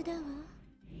予告だわ。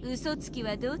嘘つき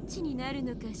はどっちになる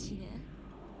のかしら。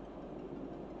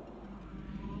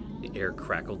 The air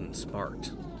crackled and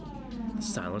sparked. The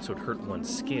silence would hurt one's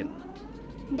skin.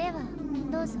 では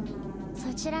どうぞ、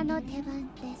そちらの手番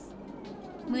です。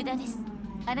無駄です。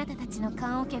あなたたちの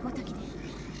棺桶ごときで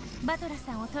バトラ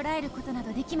さんを捕らえることな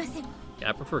どできません。 Yeah,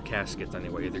 I prefer caskets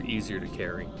anyway. They're easier to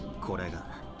carry. これが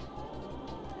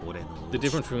俺の The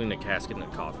difference between a casket and a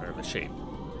coffin are the shape.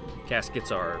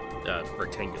 Caskets are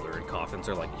rectangular, and coffins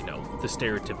are like, you know, the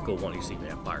stereotypical one you see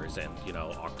vampires in, you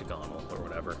know, octagonal or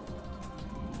whatever.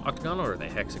 Octagonal or are they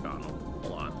hexagonal?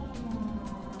 Hold on.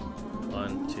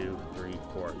 1, 2, 3,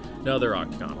 4. No, they're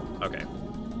octagonal. Okay.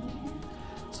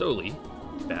 Slowly,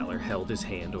 Balor held his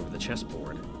hand over the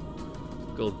chessboard.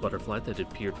 A gold butterfly that had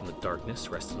appeared from the darkness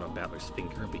rested on Balor's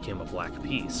finger and became a black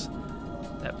piece.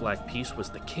 That black piece was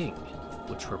the king,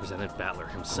 which represented Balor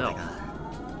これ himself. が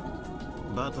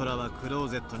バトラはクロー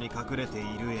ゼットに隠れてい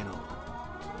るへの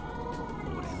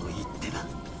俺の一手だ。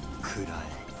くら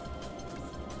え。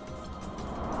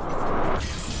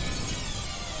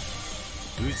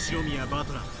後ろ宮バ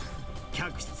トラ、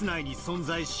客室内に存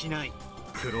在しない。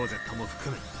クローゼットも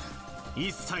含め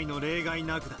一切の例外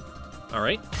なくだ。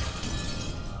Alright.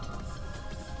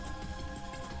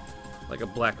 Like a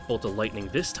black bolt of lightning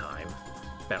this time,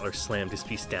 Balor slammed his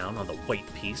piece down on the white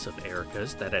piece of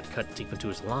Erica's that had cut deep into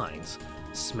his lines,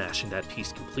 smashing that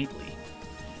piece completely.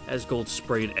 As gold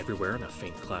sprayed everywhere and a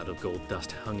faint cloud of gold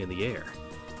dust hung in the air,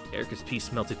 Erica's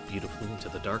piece melted beautifully into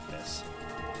the darkness.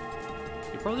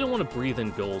 You probably don't want to breathe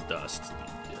in gold dust.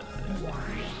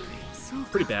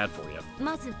 Pretty bad for you.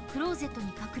 まずクローゼットに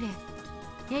隠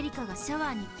れ、エリカがシャワ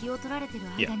ーに気を取られてる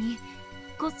間に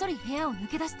こっそり部屋を抜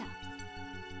け出した。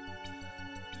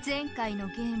前回の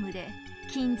ゲームで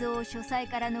金蔵を書斎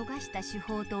から逃した手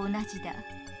法と同じだ。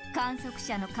観測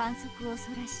者の観測をそ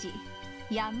らし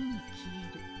闇に消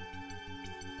える。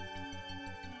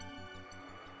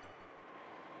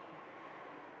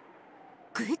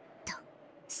グッと。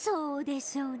そうで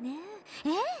しょうね。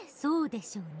そうで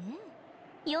しょうね。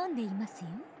読んでいますよ、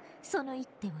その一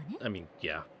手はね。I mean,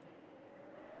 yeah.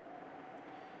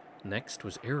 Next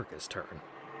was Erica's turn.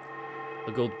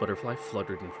 A gold butterfly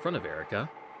fluttered in front of Erica,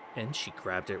 and she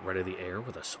grabbed it right out of the air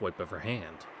with a swipe of her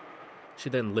hand.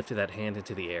 She then lifted that hand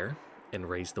into the air and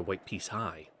raised the white piece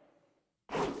high.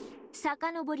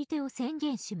 遡り手を宣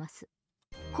言します。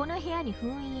この部屋に封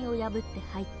印を破って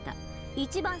入った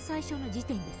一番最初の時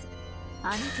点です。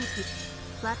あの時、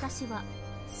私は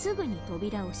すぐに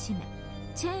扉を閉め、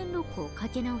チェーンロックをか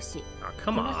け直し、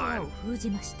この部屋を封じ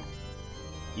ました。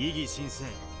異議申請。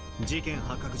事件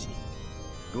発覚時に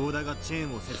ゴーダがチェ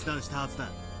ーンを切断したはずだ。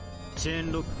チェー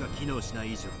ンロックが機能しな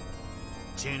い以上、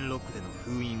チェーンロックでの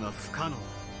封印は不可能だ。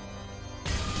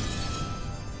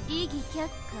異議却下。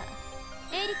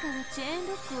エリカはチェーン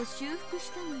ロックを修復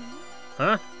したの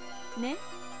よ。Huh? ね。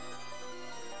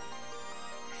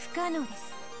不可能で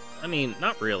す。I mean,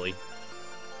 not really.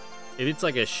 If it's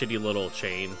like a shitty little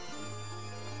chain,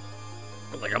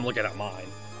 like I'm looking at mine,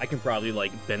 I can probably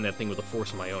like bend that thing with the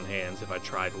force of my own hands if I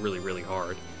tried really, really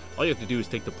hard. All you have to do is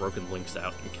take the broken links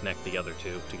out and connect the other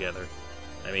two together.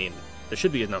 I mean, there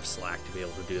should be enough slack to be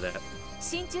able to do that.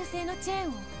 真鍮製のチェーン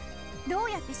をどう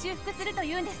やって修復すると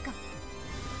いうんですか？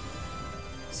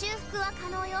修復は可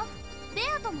能よ。ベ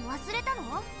アとも忘れた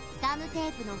の？ガムテ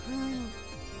ープの封印。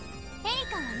エ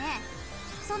リカはね、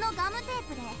そのガムテー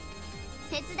プで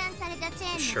切断されたチェ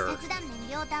ーンの切断面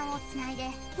両端をつないで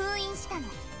封印したの。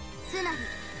つまり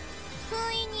封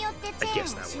印によってチェ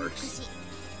ーンを修復し、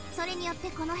それによっ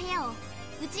てこの部屋を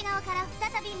内側から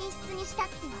再び密室にしたっ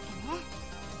てわ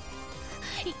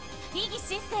けね。異議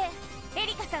申請。エ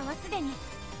リカさんはすでに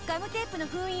ガムテープの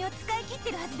封印を使い切っ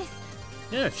てるはずです。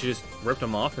Yeah, she just ripped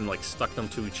them off and like stuck them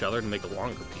to each other to make a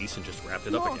longer piece and just wrapped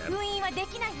it up もう again. 封印はで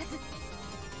きないはず。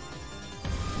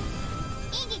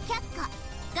異議却下。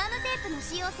ガムテープの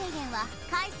使用制限は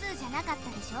回数じゃなかっ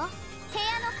たでしょ。部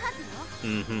屋の数よ。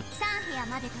3部屋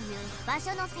までという場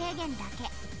所の制限だけ。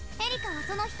エリカは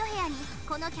その一部屋に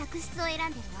この客室を選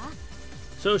んでるわ。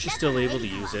 So she's still able to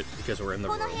use it because we're in the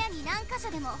こ room. の部屋に何箇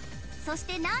所でも、そし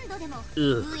て何度でも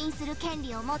封印する権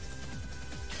利を持つ。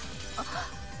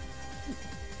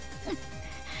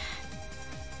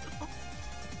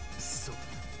そう、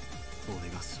俺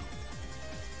がそ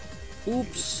う。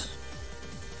Oops.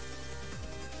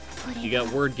 You got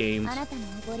word games. あなたの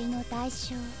おごりの代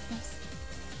償です。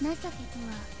情けと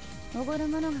はおごる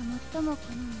者が最も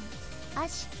好む悪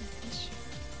しき手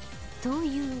種。と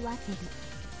いうわけで、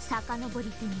遡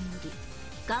り手により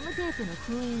ガムテープの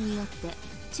封印によって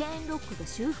チェーンロックが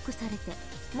修復されて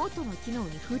元の機能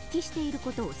に復帰している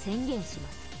ことを宣言し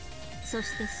ます。そ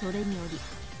してそれにより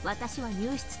私は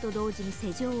入室と同時に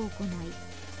施錠を行い、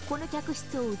この客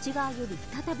室を内側より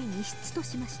再び密室と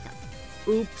しました。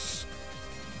 Oops.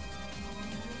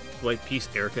 The white piece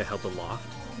Erica held aloft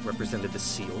represented the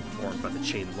seal formed by the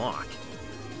chain lock.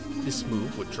 This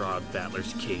move would draw out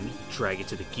Battler's king, drag it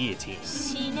to the guillotine.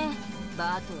 死ね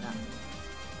バトラー。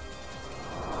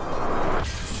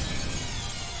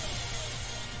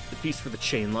 The piece for the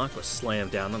chain lock was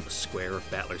slammed down on the square of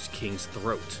Battler's king's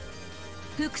throat.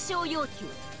 副将要求。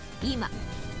今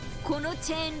この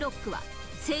チェーンロックは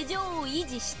施錠を維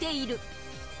持している。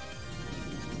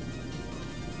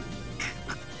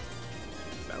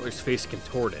 Battler's face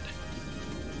contorted.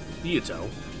 Miyuto,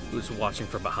 who was watching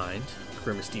from behind,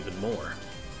 grimaced even more.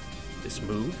 This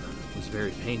move was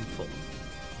very painful.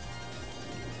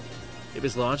 If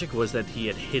his logic was that he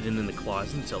had hidden in the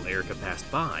closet until Erika passed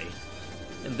by,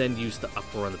 and then used the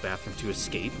uproar in the bathroom to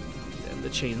escape, then the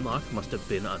chain lock must have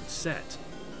been unset.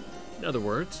 In other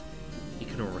words, he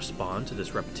couldn't respond to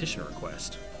this repetition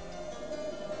request.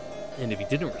 And if he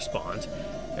didn't respond,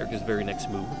 Erika's very next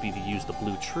move would be to use the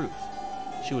blue truth.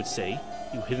 She would say,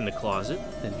 "You hid in the closet,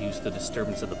 then used the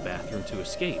disturbance of the bathroom to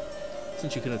escape.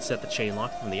 Since you couldn't set the chain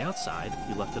lock from the outside,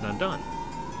 you left it undone."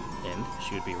 And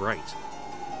she would be right.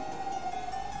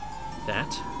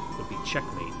 That would be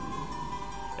checkmate.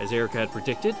 As Erika had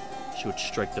predicted, she would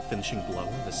strike the finishing blow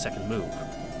in the second move.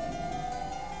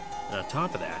 And on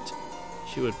top of that,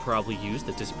 she would probably use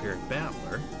the disappearing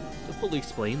battler to fully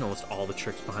explain almost all the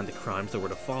tricks behind the crimes that were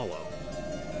to follow.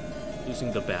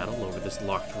 Losing the battle over this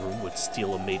locked room would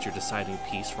steal a major deciding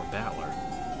piece from Battler.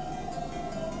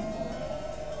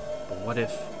 But what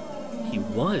if he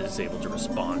was able to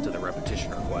respond to the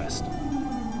repetition request?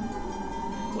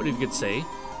 What if you could say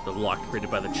the lock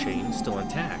created by the chain is still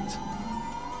intact?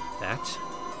 That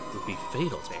would be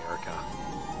fatal to Erika.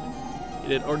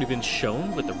 It had already been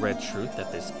shown with the red truth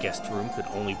that this guest room could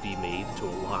only be made into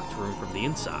a locked room from the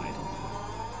inside.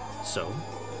 So,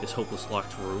 this hopeless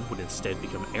locked room would instead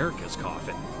become Erika's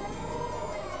coffin.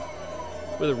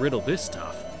 With a riddle this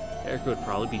tough, Erika would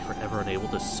probably be forever unable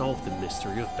to solve the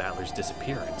mystery of Battler's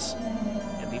disappearance.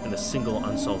 And even a single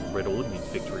unsolved riddle would mean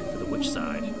victory for the witch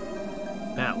side.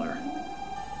 Battler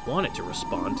wanted to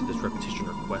respond to this repetition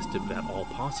request if at all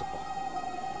possible.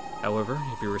 However,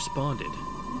 if he responded,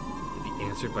 if he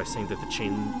answered by saying that the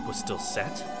chain was still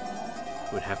set,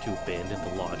 he would have to abandon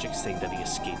the logic saying that he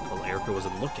escaped while Erika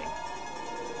wasn't looking.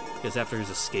 Because after his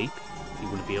escape, he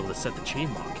wouldn't be able to set the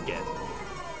chain lock again.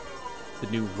 The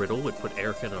new riddle would put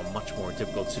Erika in a much more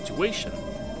difficult situation,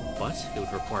 but it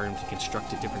would require him to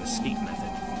construct a different escape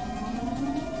method.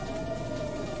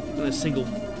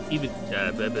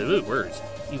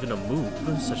 Even a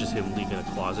move, such as him leaving the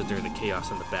closet during the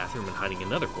chaos in the bathroom and hiding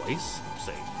another place,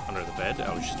 say, under the bed,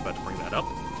 I was just about to bring that up,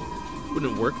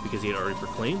 wouldn't work because he had already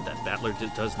proclaimed that Battler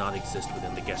does not exist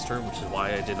within the guest room, which is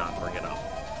why I did not bring it up.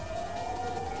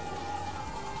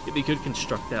 If he could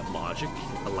construct that logic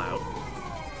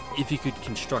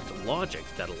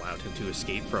that allowed him to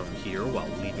escape from here while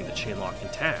leaving the chain lock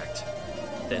intact,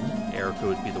 then Erika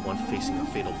would be the one facing a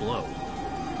fatal blow.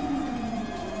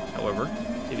 However,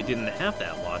 if he didn't have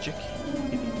that logic,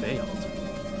 if he failed,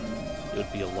 it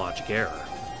would be a logic error.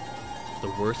 The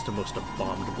worst and most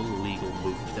abominable illegal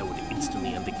move that would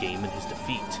instantly end the game in his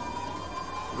defeat.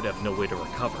 He would have no way to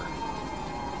recover.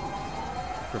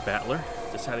 For Battler,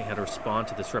 deciding how to respond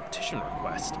to this repetition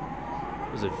request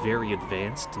was a very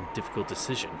advanced and difficult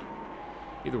decision.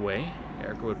 Either way,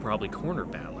 Erika would probably corner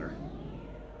Battler.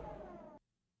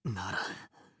 なら、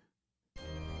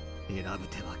選ぶ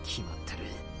手は決まってる。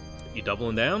 You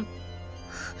doubling down?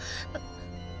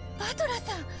 バトラ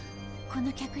さん、こ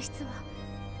の客室は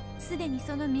すでに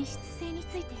その密室性に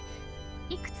ついて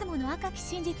いくつもの赤き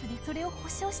真実でそれを保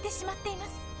証してしまっていま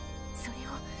す。それ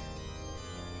を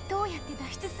どうやって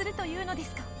脱出するというので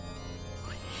すか？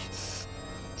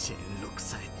チェーンロック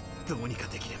さえどうにか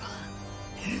できれば。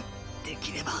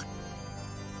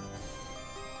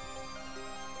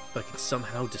 If I can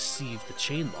somehow deceive the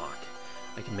chain lock,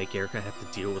 I can make Erika have to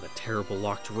deal with a terrible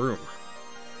locked room.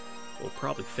 We'll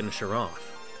probably finish her off.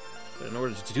 But in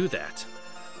order to do that,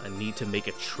 I need to make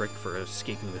a trick for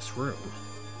escaping this room,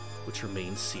 which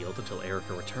remains sealed until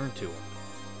Erika returned to him,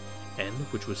 and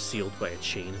which was sealed by a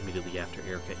chain immediately after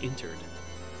Erika entered.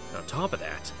 And on top of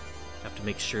that, I have to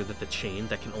make sure that the chain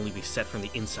that can only be set from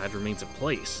the inside remains in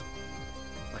place.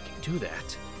 If I can do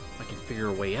that, I can figure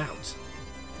a way out.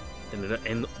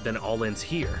 Then it all ends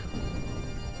here.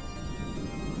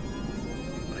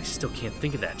 But I still can't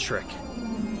think of that trick.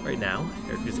 Right now,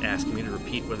 Erika's asking me to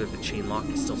repeat whether the chain lock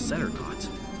is still set or not.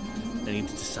 I need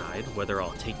to decide whether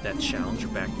I'll take that challenge or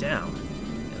back down,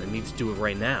 and I need to do it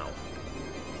right now.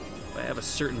 If I have a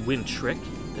certain win trick,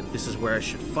 then this is where I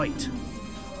should fight.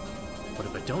 But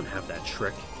if I don't have that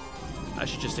trick, I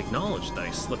should just acknowledge that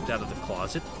I slipped out of the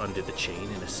closet, undid the chain,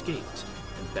 and escaped,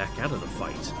 and back out of the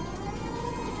fight.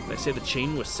 If I say the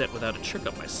chain was set without a trick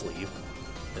up my sleeve,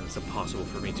 then it's impossible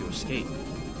for me to escape.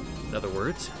 In other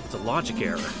words, it's a logic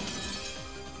error.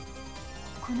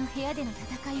 この部屋での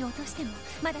戦いを落としても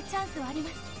まだチャンスはありま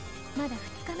す。まだ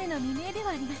2日目の未明では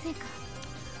ありませんか。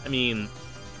I mean,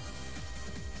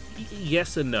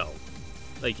 yes and no.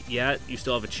 Like, yeah, you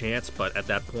still have a chance, but at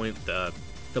that point,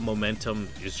 the momentum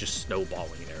is just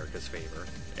snowballing in Erica's favor,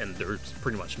 and there's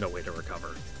pretty much no way to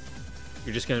recover.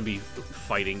 You're just going to be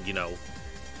fighting, you know,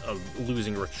 a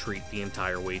losing retreat the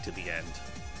entire way to the end.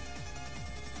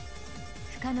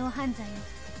 不可能犯罪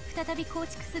を再び構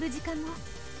築する時間も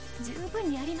十分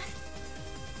にあります。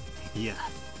いや、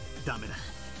ダメだ。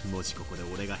もしここで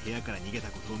俺が部屋から逃げた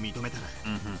ことを認めたら、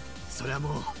それは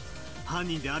もう犯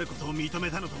人であることを認め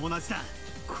たのと同じだ。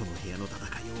この部屋の戦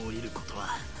いを降りること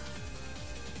は、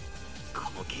こ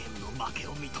のゲームの負け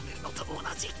を認めるのと同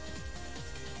じ。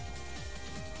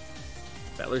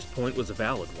Battler's point was a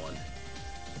valid one.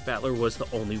 Battler was the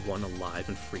only one alive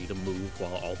and free to move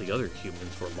while all the other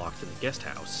humans were locked in the guest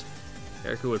house.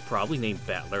 Erica would probably name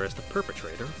Battler as the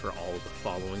perpetrator for all of the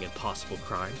following impossible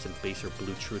crimes and base her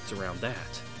blue truths around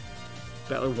that.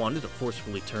 Battler wanted to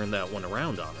forcefully turn that one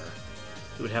around on her.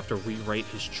 He would have to rewrite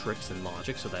his tricks and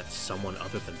logic so that someone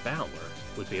other than Battler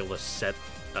would be able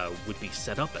to be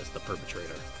set up as the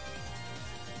perpetrator.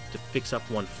 To fix up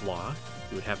one flaw,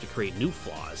 he would have to create new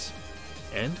flaws,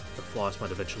 and the flaws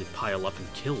might eventually pile up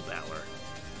and kill Battler.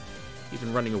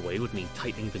 Even running away would mean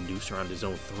tightening the noose around his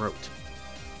own throat.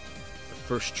 The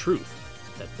first truth,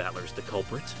 that Battler's the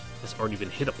culprit, has already been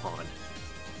hit upon.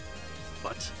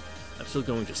 But I'm still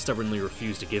going to stubbornly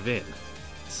refuse to give in.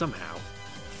 Somehow,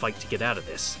 fight to get out of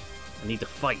this. I need to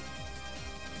fight.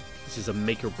 This is a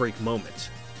make-or-break moment.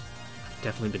 I've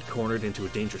definitely been cornered into a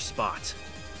dangerous spot.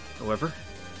 However,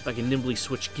 if I can nimbly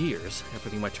switch gears,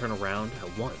 everything might turn around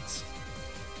at once.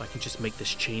 If I can just make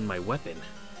this chain my weapon,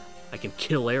 I can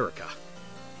kill Erica.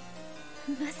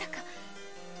 まさか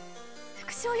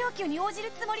復讐要求に応じ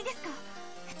るつもりですか。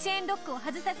チェーンロックを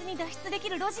外さずに脱出でき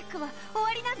るロジックは終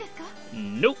わりなんですか。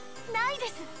 Nope. ないで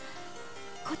す。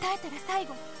答えたら最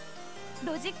後。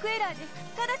ロジックエラーで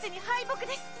直ちに敗北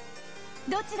です。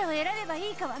どちらを選べば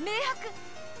いいかは明白。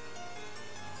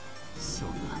そう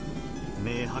だ、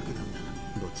明白なんだ。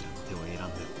どちらの手を選んでも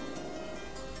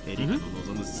エリカの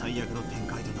望む最悪の展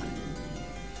開となる。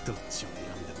どっちを選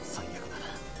んでも最悪なら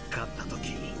勝った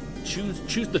時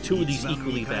choose the two of these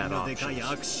equally bad でかい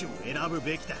options. 握手を選ぶ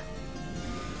べきだ。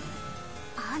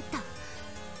あんた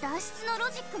脱出の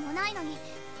ロジックもないのに、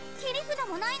切り札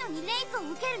もないのにレイズ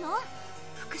を受けるの？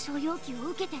復讐要求を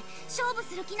受けて勝負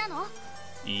する気なの？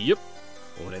 Yep.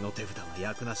 俺の手札は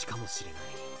役なしかもしれない。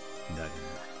だがな、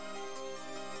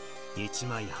1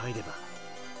枚入れば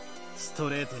スト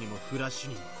レートにもフラッシュ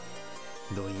にも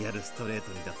ロイヤルストレー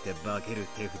トにだって化ける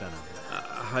手札なんだ。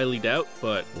Highly doubt,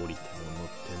 but 降りても乗っ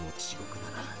ても地獄だ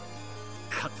な。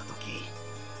勝った時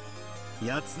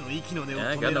奴の息の根を yeah,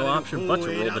 I 止 got められ no る option 方 but を to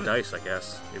選 roll the ぶ。 dice, I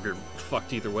guess, if you're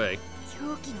fucked either way.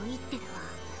 狂気の一手では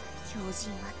狂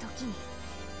人は時に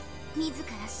自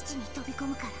ら死地に飛び込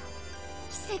むから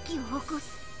奇跡を起こ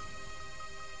す。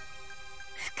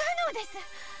不可能です。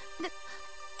どう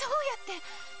やって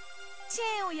チ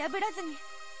ェーンを破らずに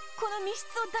この密室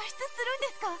を脱出するん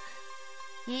ですか。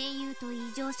英雄と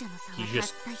異常者の差 He は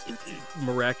just たった一つ。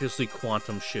 miraculously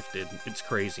quantum shifted. It's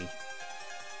crazy.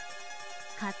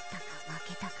 勝ったか負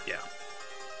けたか。 Yeah.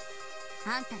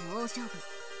 あんたの大勝負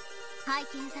拝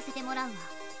見させてもらうわ。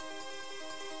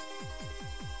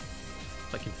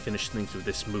 I can finish things with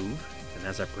this move, and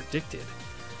as I predicted,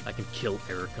 I can kill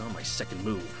Erica on my second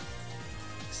move.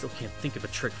 I still can't think of a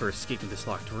trick for escaping this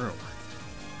locked room.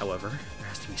 However, there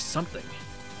has to be something.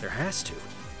 There has to.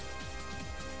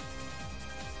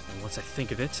 And once I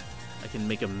think of it, I can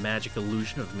make a magic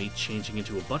illusion of me changing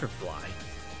into a butterfly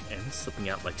and slipping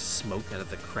out like smoke out of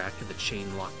the crack of the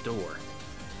chain-locked door.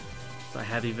 If I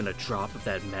have even a drop of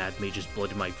that mad mage's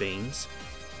blood in my veins,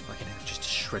 if I can have just a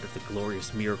shred of the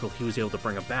glorious miracle he was able to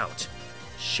bring about,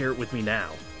 share it with me now.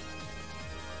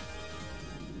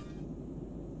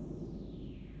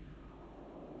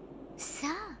 さ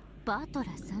あバトラ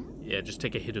さん、 Yeah, just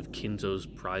take a hit of Kinzo's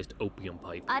prized opium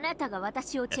pipe. あなたが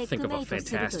私をチェックメイト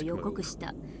すると予告し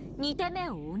た2手目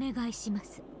をお願いしま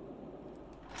す。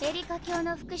エリカ卿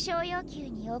の復讐要求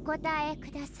にお答え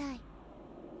ください。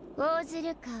応ず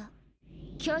るか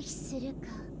拒否するか。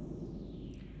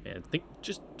 And I think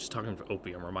just talking about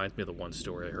opium reminds me of the one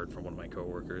story I heard from one of my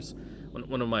coworkers.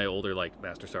 One of my older, like,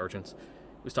 master sergeants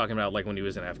was talking about, like, when he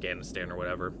was in Afghanistan or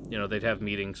whatever. You know, they'd have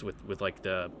meetings with like,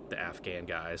 the Afghan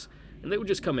guys. And they would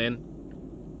just come in,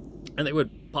 and they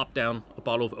would pop down a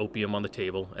bottle of opium on the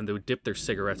table, and they would dip their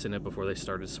cigarettes in it before they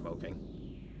started smoking.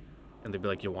 And they'd be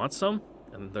like, you want some?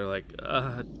 And they're like,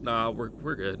 nah,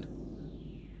 we're good.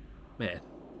 Man,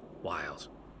 wild.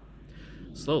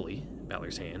 Slowly,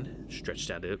 Balor's hand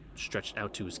stretched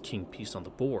out to his king piece on the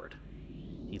board.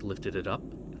 He lifted it up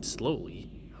and slowly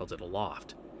held it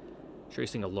aloft,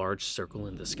 tracing a large circle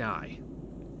in the sky.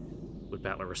 Would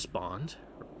Balor respond,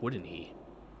 or wouldn't he?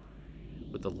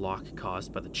 Would the lock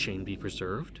caused by the chain be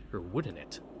preserved, or wouldn't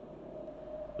it?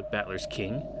 Would Balor's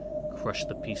king crush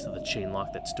the piece of the chain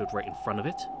lock that stood right in front of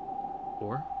it?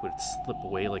 Or would it slip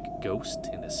away like a ghost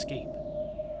and escape?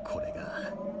 これ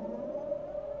が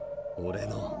俺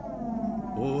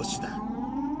の王子だ。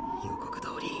予告通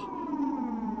り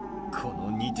こ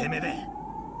の2手目で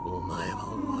お前は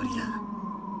終わりだ。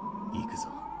行くぞ。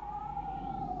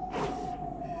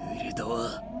ウルド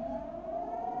ア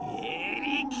エ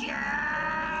リカ。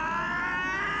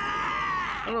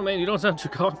 I don't know, man, you don't sound too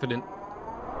confident.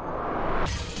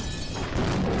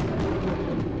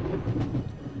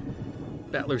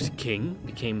 Balor's king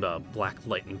became a black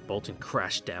lightning bolt and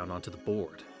crashed down onto the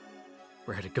board.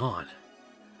 Where had it gone?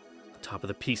 On top of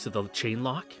the piece of the chain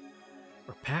lock?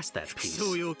 Or past that piece?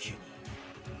 副要求に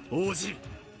応じる。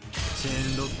チェ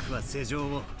ーンロックは施錠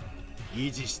を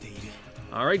維持している。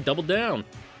 Alright, double down.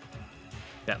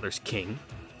 Balor's king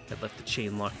had left the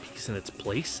chain lock piece in its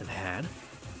place and had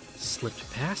slipped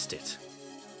past it.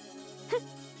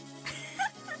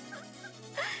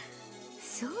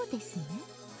 そうですね。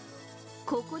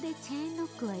ここでチェーンロッ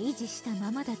クは維持した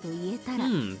ままだと言えたら、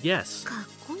yes. かっ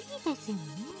こいいですよね。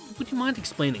Would you mind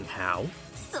explaining how?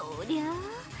 そりゃあ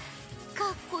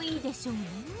かっこいいでしょうね。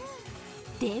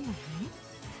でもね、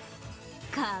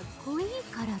かっこいい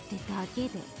からってだけ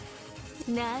で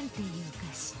なんていうか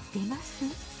知ってます？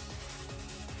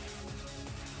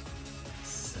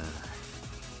さあ、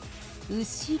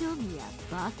後ろ宮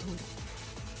バトル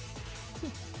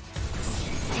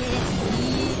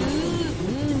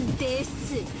で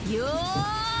すよ。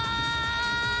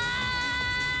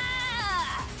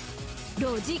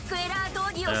ロジックエラー道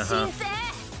義を申請。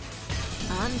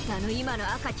あんたの今の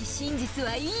赤き真実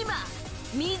は今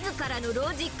自らの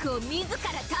ロジックを自ら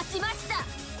断ちました。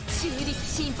中立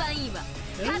審判員は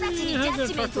直ちにジャッ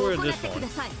ジメントを行ってくだ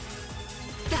さい。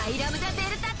大ラムダデ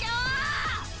ルタ卿。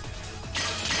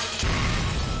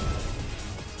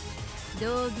道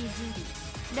義ジュリ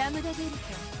ーラムダデル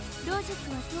タ、ロジッ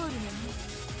クは通るのね。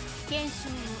検証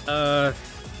を。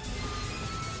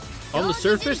On the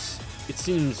surface, it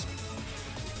seems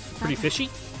pretty fishy.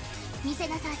 見せ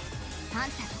なさい、あ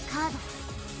んたのカード。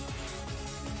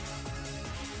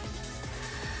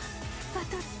バ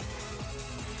トルさ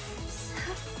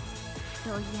あ、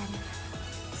ロイヤル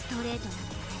ストレートなのよ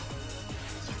ね。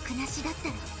役なしだった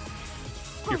ら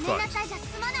ごめんなさいじゃ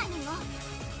済まないのよ。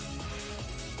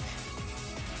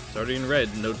 Starting in red,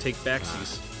 no take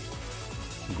backsies.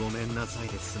 ごめんなさい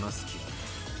で済ます気。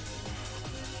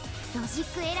ロジッ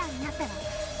クエラーになったら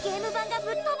ゲーム版が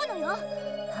ぶっ飛ぶのよ。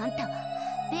あんたは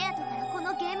ベアトからこ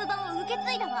のゲーム版を受け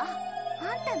継いだわ。あ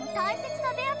んたの大切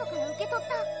なベアトから受け取っ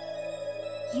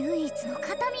た唯一の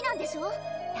形見なんでしょ。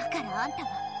だからあんた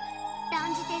は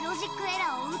断じてロジックエ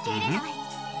ラーを受け入れない。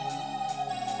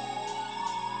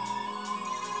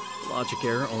Logic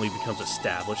error only becomes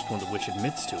established when the witch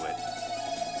admits to it.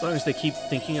 As long as they keep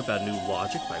thinking about new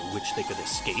logic by which they could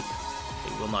escape,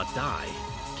 they will not die,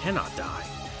 cannot die.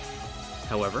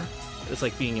 However, it's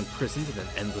like being imprisoned in an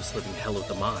endless living hell of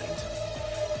the mind.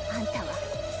 あんたは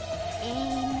永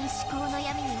遠に思考の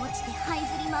闇に落ちて這い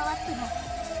ずり回っても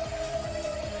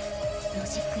ロ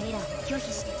ジックエラーを拒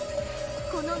否して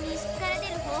この密室から出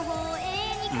る方法を永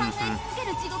遠に考え続け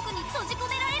る地獄に閉じ込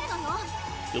められるのよ。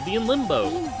 You'll be in limbo.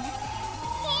 いいのね、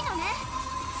いいのね。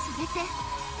それって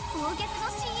暴虐の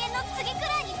深淵の次く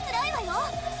らいに辛いわよ。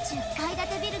10階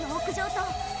建てビルの屋上と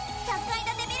100階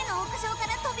建てビルの屋上か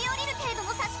ら飛び降りる程度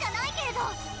の差しかないけれど。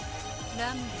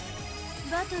ラム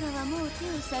ダ、バトラはもう手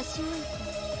を差し置いた。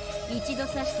一度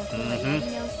刺した手はやり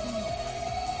直さない。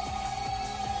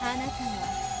あなた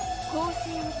は公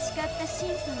正を誓った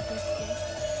審判として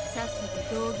さっさと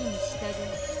道義に従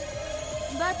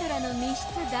う。バトラの密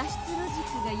室脱出ロジ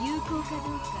ックが有効か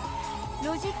どうか、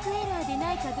ロジックエラーで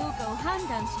ないかどうかを判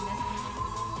断しなさい。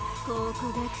考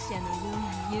古学者のよ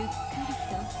うにゆっくり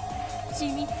と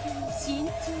緻密に慎重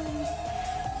に。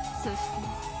そして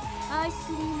アイス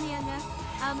クリーム屋が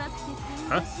甘くて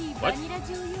香ばしいバニラ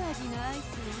醤油味のアイス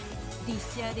をディッ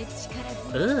シャーで力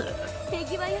強く手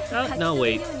際よくかき込む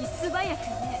ように素早く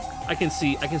ね。I can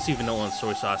see vanilla and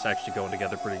soy sauce actually going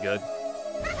together pretty good.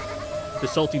 The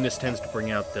saltiness tends to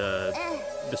bring out the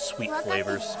sweet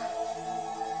flavors.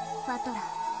 バトラ、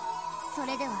そ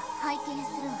れでは拝見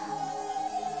するわ。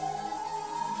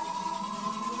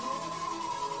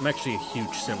I'm actually a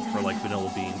huge simp for like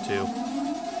vanilla bean too.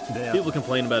 で People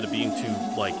complain about it being too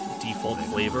like default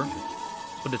flavor,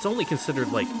 but it's only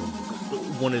considered like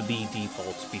one of the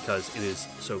defaults because it is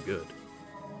so good.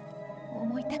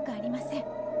 思いたくありません。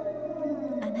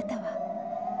あなたは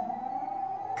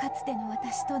かつての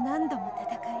私と何度も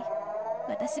戦い、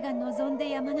私が望ん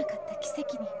でやまなかった奇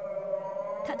跡に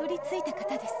たどり着いた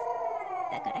方です。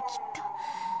だからきっと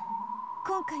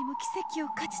今回も奇跡を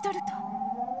勝ち取ると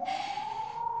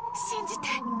信じて。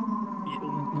 You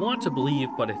want to believe,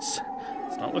 but it's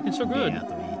not looking so ベ good. ア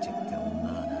とイーチェって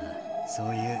女はな、そ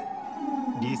ういう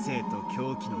理性と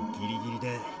狂気のギリギリ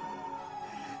で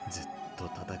ずっと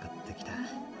戦ってきた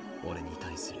俺に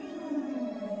対する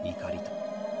怒りと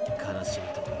悲しみ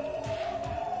と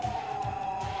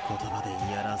言葉で言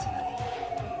い表せな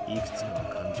いいくつもの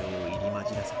感情を入り混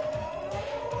じらせた。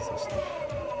そして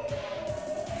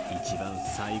一番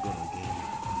最後のゲーム、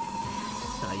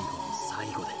最後の最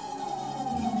後で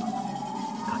見事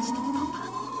勝ち取ったんだ。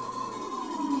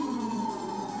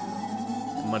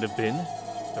 It might have been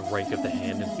the rank of the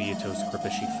hand in Byaoto's grip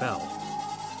as she fell.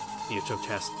 Byaoto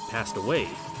passed away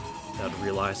without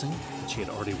realizing that she had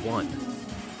already won.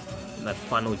 In that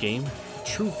final game, the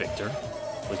true victor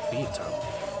was Byaoto.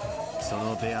 そ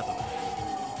のベアと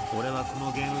俺はこ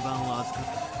のゲーム版を預かっ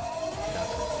た。だか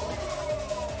ら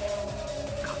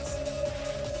勝つ。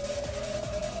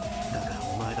だから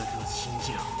お前だけは信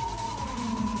じろ。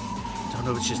 Don't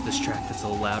know if it's just this track that's a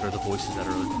little loud or the voices that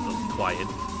are a little quiet.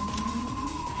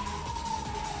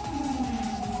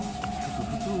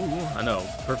 I know,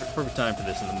 perfect time for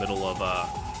this in the middle of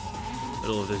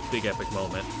this big epic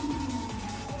moment.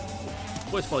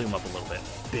 Voice volume up a little bit.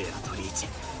 ベアとリーチェ。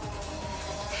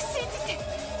信じて。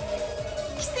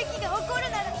奇跡が起こる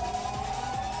なら。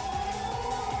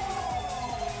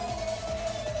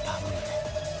頼む。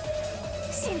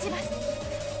信じます。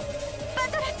バ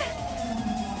トラさん。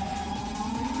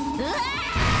うわ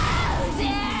ー、うぜ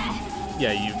ー。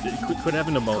 Yeah, you could have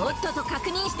in a と moment. っとと確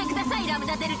認してください、ラム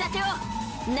ダデルタテを。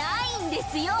ないんで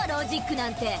すよ、ロジックな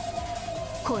んて。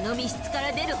この密室か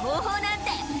ら出る方法なんて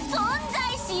存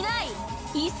在しない。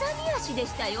勇み足で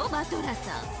したよ、バトラ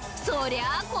さん。そりゃ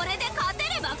あこれで勝て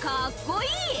ればかっこいい。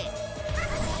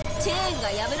チェーンが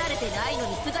破られてないの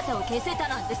に姿を消せた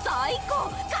なんて最高。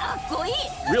かっこいい。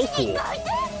 Real うちに cool. 書いて。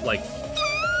 Like.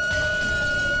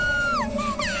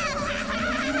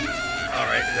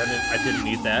 Alright, I didn't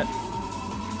need that.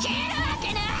 切るわ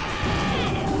けね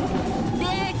え。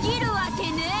できるわけ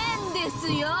ねえんで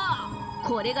すよ。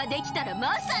これができたら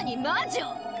まさに魔女。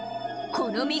こ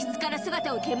の密室から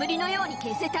姿を煙のように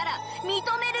消せたら認める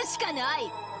しかない。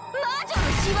魔女の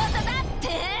仕業だっ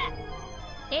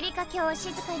て。エリカ卿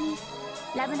静かに。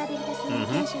ラブナデルタ卿の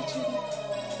検証中で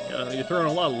す。You're throwing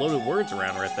a lot of loaded words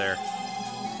around right there.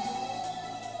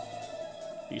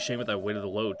 Be ashamed if that weight of the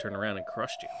load turned around and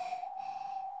crushed you.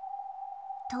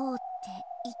 通って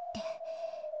行って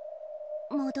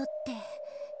戻って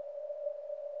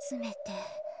詰めて。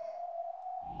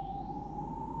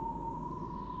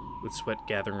 With sweat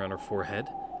gathering on her forehead,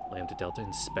 Lambda Delta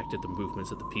inspected the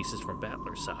movements of the pieces from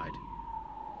Battler's side.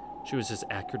 She was as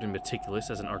accurate and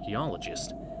meticulous as an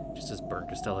archaeologist, just as Burn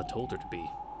Castell had told her to be.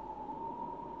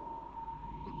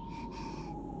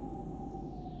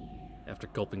 After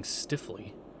gulping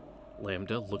stiffly,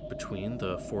 Lambda looked between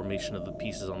the formation of the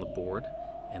pieces on the board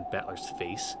and Battler's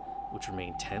face, which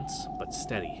remained tense but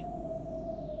steady.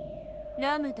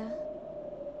 ラムダ。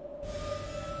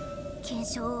検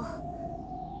証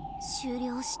終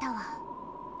了したわ。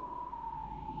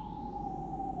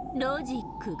ロジ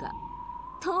ックが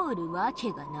通るわ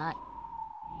けがない。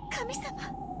神様。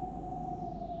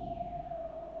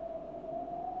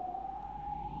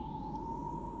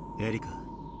エリカ。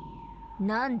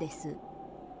なんです。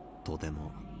とて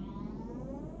も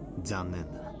残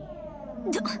念だ。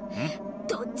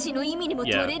どっちの意味にも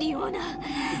取れるような。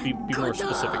Be more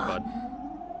specific, bud.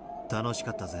 楽し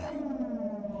かったぜ。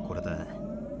これで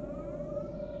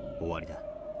終わりだ。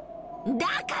だ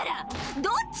からど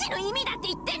っちの意味だって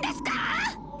言ってんですか。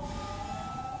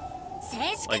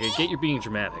正式 Like, I に get you're being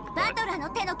dramatic, バ but トラの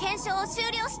手の検証を終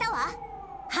了したわ。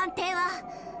判定は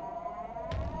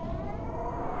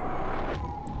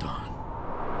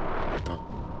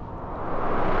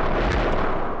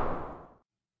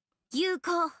有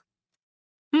効。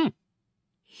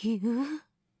有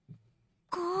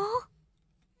効？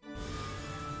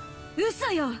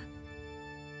嘘よ。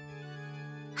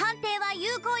判定は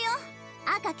有効よ。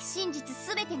赤き真実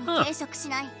すべてに抵触し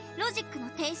ないロジックの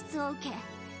提出を受け、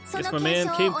その Guess my 検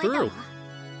man 証 came を終えた through. わ。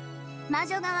魔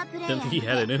女側プレイヤ Didn't ー think he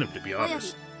had it in him, to be および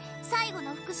honest. 最後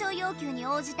の復唱要求に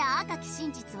応じた赤き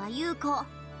真実は有効。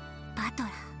バトラ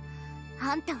ー、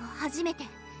あんたを初めて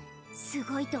す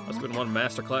ごいと思っ Must た。 have been one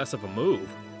masterclass of a move.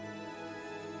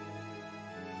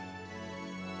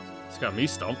 It's got me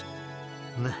stumped.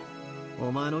 な、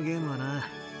お前のゲームはな、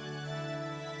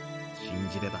信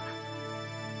じれば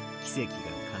奇跡が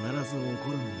必ず起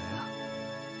こるんだよ。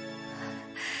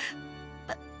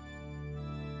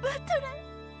バトラ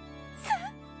さん、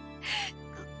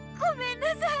ごめんな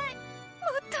さい。も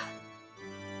っと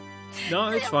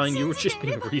No, it's fine. You were just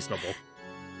being reasonable.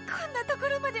 こんなとこ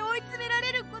ろまで追い詰めら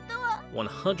れることは。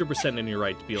 100% in your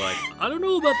right to be like, I don't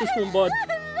know about this one, bud.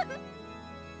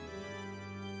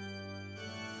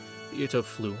 Yuto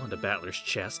flew onto Battler's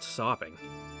chest, sobbing.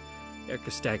 Erica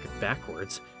staggered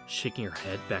backwards, shaking her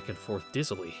head back and forth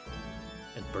dizzily.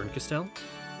 And Berncastel?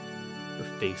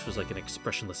 Her face was like an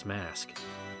expressionless mask.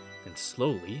 Then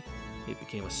slowly, it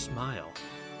became a smile.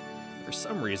 For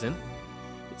some reason,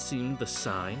 it seemed the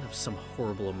sign of some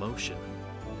horrible emotion.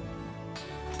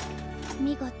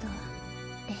 見事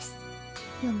です。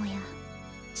よもや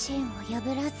チェーンを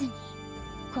破らずに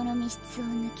この密室を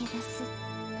抜け出すとは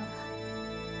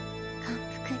感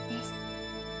服です。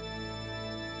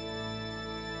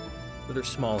 With her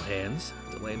small hands,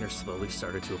 Delander slowly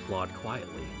started to applaud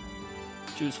quietly.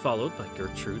 She was followed by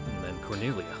Gertrude and then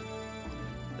Cornelia,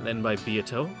 and then by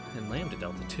Beato and Lambda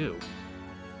Delta too.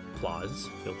 Applause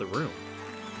filled the room.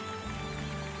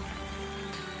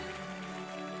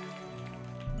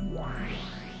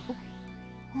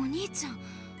 お兄ちゃん、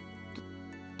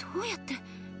どうやって。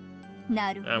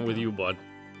なるほど。 I'm with you, bud.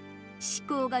 思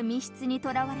考が密室に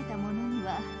とらわれた者に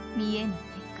は見えぬ手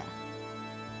か。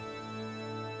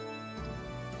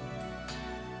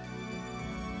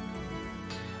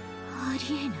あ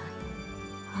りえない。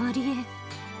ありえない。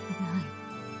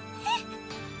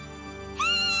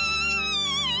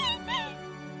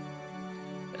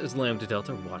 As Lambda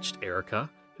Delta watched Erica,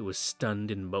 who was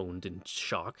stunned and moaned in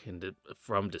shock and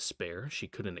from despair she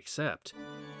couldn't accept,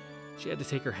 she had to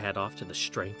take her hat off to the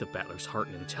strength of Battler's heart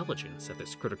and intelligence at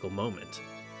this critical moment,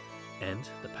 and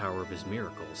the power of his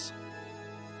miracles.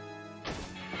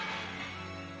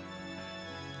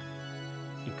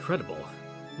 Incredible,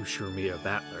 Ushurmiya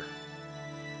Battler.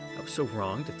 I was so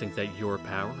wrong to think that your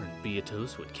power and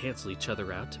Beato's would cancel each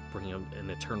other out to bring an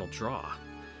eternal draw.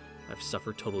 I've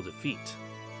suffered total defeat.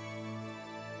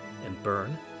 And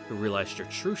Byrne, who realized your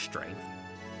true strength,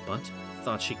 but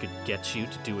thought she could get you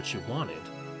to do what you wanted,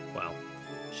 well,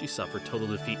 she suffered total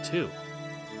defeat too.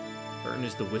 Byrne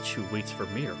is the witch who waits for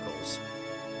miracles.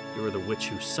 You are the witch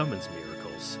who summons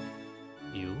miracles.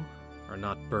 You are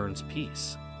not Byrne's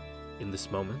piece. In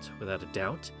this moment, without a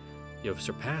doubt, you have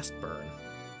surpassed Byrne.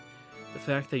 The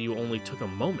fact that you only took a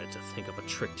moment to think up a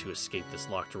trick to escape this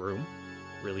locked room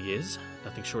really is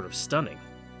nothing short of stunning.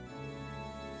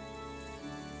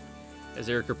 As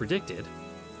Erica predicted,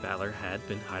 Battler had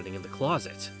been hiding in the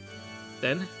closet.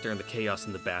 Then, during the chaos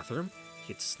in the bathroom,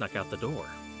 he had snuck out the door.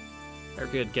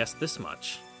 Erica had guessed this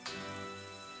much.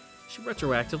 She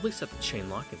retroactively set the chain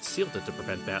lock and sealed it to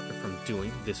prevent Battler from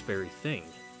doing this very thing.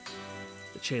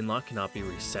 The chain lock cannot be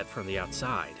reset from the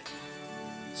outside,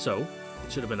 so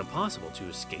it should have been impossible to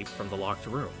escape from the locked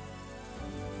room.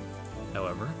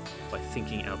 However, by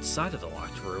thinking outside of the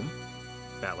locked room,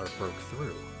 Battler broke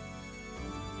through.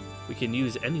 We can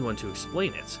use anyone to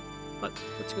explain it, but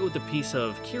let's go with the piece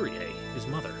of Kyrie, his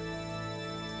mother.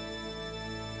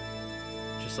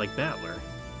 Just like Battler,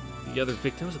 the other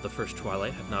victims of the first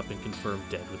Twilight have not been confirmed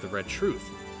dead with the Red Truth.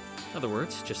 In other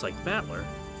words, just like Battler,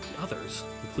 the others,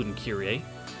 including Kyrie,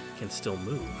 can still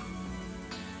move.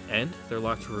 And their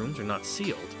locked rooms are not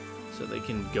sealed, so they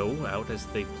can go out as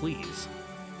they please.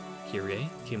 Kyrie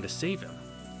came to save him.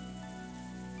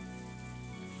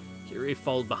 Kyrie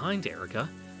followed behind Erica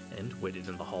and waited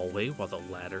in the hallway while the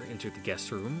latter entered the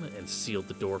guest room and sealed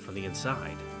the door from the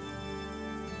inside.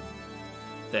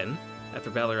 Then, after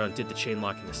Battler undid the chain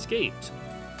lock and escaped,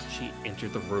 she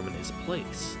entered the room in his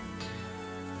place.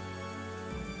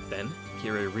 Then,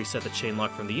 Kyrie reset the chain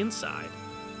lock from the inside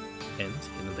and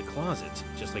into the closet,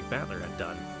 just like Battler had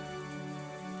done.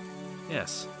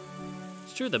 Yes,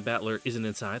 it's true that Battler isn't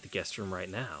inside the guest room right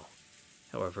now.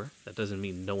 However, that doesn't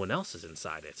mean no one else is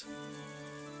inside it.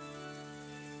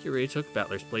 Kyrie took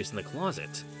Battler's place in the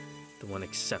closet, the one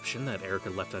exception that Erica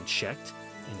left unchecked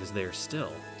and is there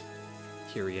still.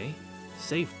 Kyrie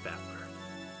saved Battler.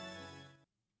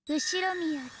 後ろ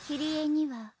宮キリエに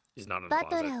は He's not in the バ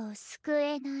ト closet. ラーを救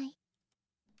えない。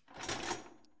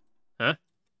 Huh?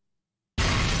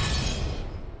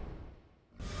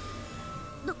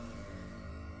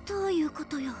 どういうこ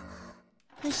とよ。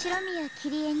後ろ宮キ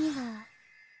リエには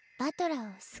バトラー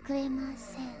を救えま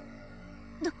せん。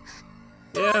どう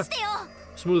Yeah, してよ。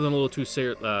 smooth and a little too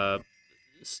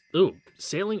Ooh,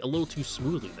 sailing a little too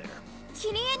smoothly there.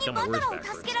 キリエにバトラを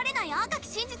助けられない赤き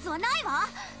真実はないわ。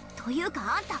という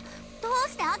かあんた、どう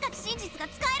して赤き真実が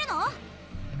使えるの？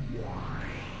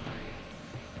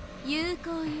有効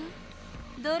よ。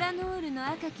ドラノールの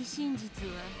赤き真実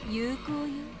は有効よ。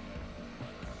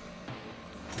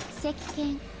石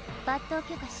剣抜刀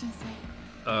許可申請。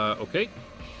Okay.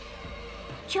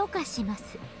 許可しま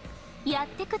す。やっ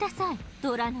てください、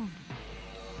ドラノール。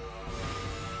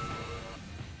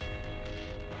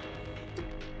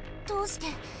どうして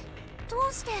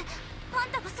あ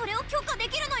んたがそれを許可で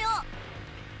きるのよ。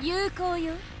有効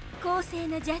よ。公正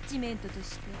なジャッジメントと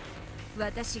して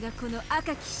私がこの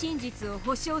赤き真実を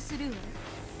保証するわ。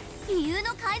理由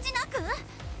の開示なく？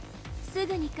す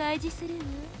ぐに開示する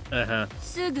わ。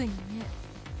すぐにね。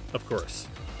 Of course.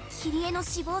 キリエの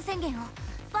死亡宣言を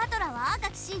バトラーは赤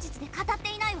き真実で語っ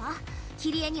ていないわ。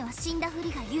キリエには死んだふ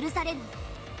りが許される。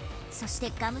そし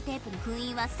てガムテープの封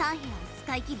印は3部屋を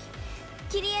使い切り、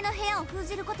キリエの部屋を封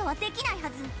じることはできないは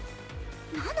ず。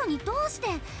なのにどうして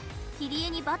キリエ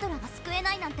にバトラーが救え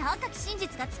ないなんて赤き真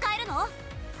実が使えるの？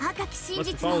赤き真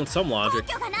実の根拠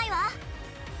がないわ。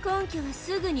根拠は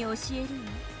すぐに教えるわ。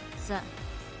さあ、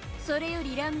それよ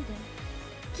りラムダ、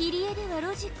キリエでは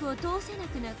ロジックを通せな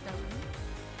くなったわ。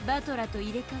バトラと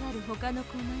入れ替わる他の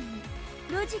駒に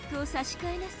ロジックを差し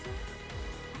替えなさ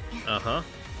い。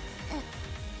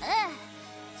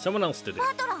Someone else did it.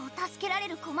 バトラーを助けられ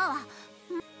る駒は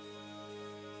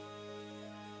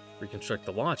Reconstruct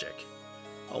the logic.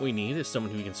 All we need is someone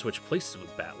who can switch places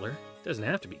with Battler. Doesn't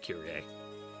have to be Kyrie.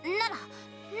 なら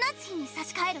夏日に差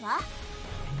し替えるわ。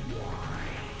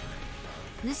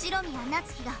後ろ宮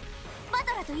夏日がバ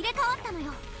トラと入れ替わったの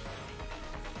よ。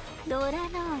ドラノ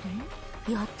ー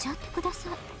ル、やっちゃってくださ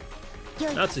い。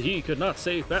 Natsuhi could not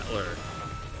save Battler.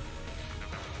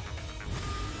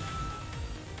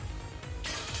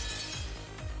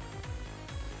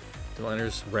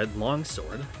 Liner's red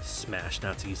longsword smashed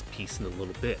Natsuhi's piece into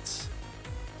little bits.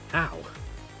 How?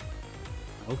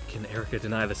 How can Erica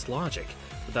deny this logic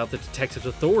without the detective's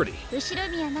authority? 後ろ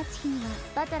宮夏日には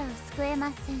バトラを救え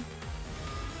ません。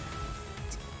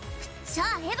じゃ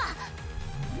あエヴァ、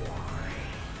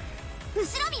後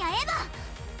ろ宮エヴァ。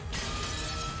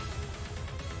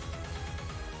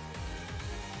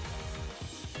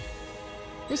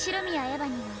後ろ宮エヴァ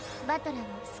にはバトラを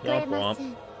救えませ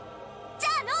ん。じゃ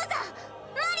あローザ、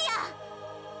マ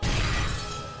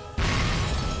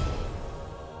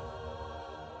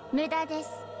リア。無駄です。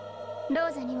ロ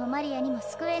ーザにもマリアにも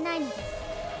救えないのです。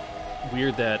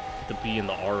 Weird that the B and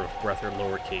the R of breath are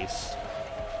lowercase.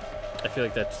 I feel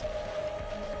like that's...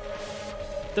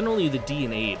 Then only the D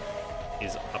and A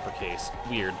is uppercase.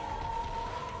 Weird.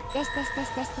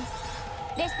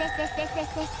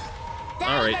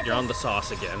 Alright, you're on the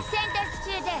sauce again.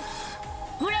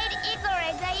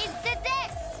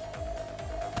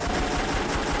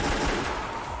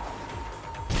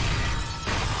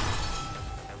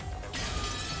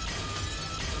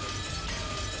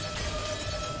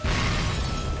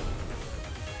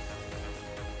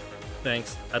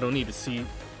 Thanks. I don't need to see.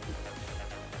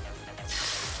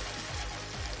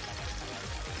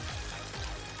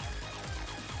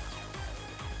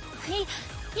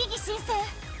 異議申請。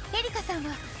エリカさん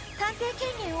は探偵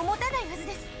権限を持たないはず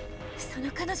です。そ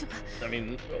の彼女が I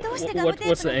mean, どうしてガムテー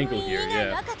what's プ the の angle 封印以 here? 外の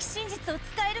Yeah. 赤き真実を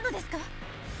使えるのですか？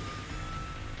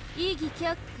異議却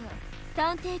下。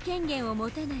探偵権限を持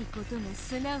たないことが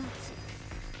すなわ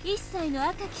ち一切の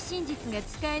赤き真実が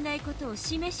使えないことを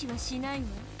示しはしないわ。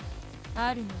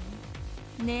ある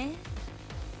のね。ね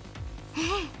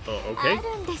え。Oh, あ okay.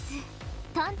 るんです。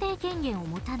探偵権限を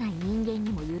持たない人間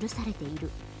にも許されている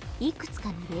いくつか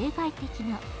の例外的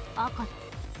な赤。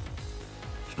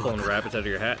 Pulling rabbits out of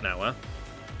your hat now, huh?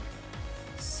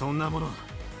 そんなもの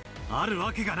ある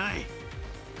わけがない。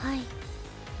はい、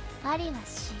ありは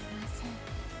しません。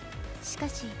しか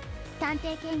し探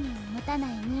偵権限を持たない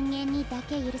人間にだ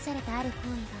け許されたある行為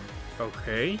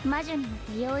Okay. が魔女によっ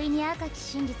て容易に赤き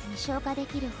真実に昇華で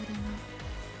きるほど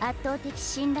の圧倒的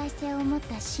信頼性を持っ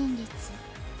た真実。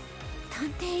探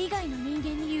偵以外の人間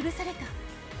に許された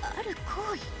ある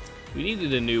行為。 We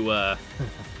needed a new, a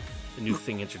new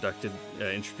thing introduced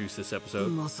this episode.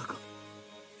 まさか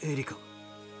エリカ、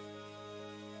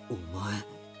お前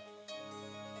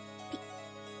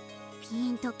ピ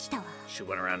ーンときたわ。 She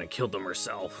went around and killed them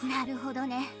herself. なるほど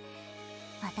ね。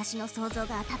私の想像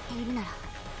が当たっているなら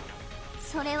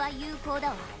それは有効だ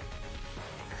わ。わ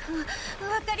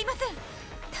かりません。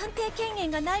探偵権限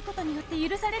がないことによって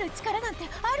許される力なんて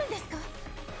あるんですか？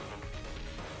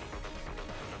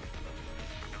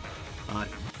あ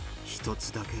る。一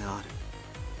つだけあ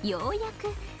る。ようや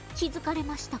く気づかれ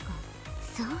ましたか。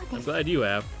そそうで I'm す。 glad you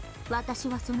have. 私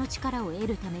はその力を得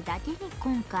るためだけに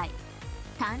今回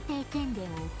探偵権限を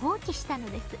放棄したの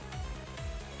です。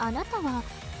あなたは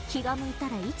気が向いた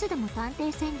らいつでも探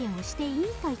偵宣言をしていい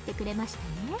と言ってくれました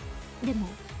ね。でも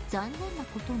残念な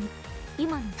ことに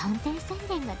今の探偵宣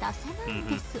言が出せないん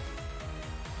です。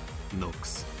ノック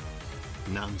ス、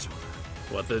何条だ。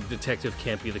 What, the detective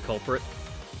can't be the culprit?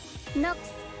 ノック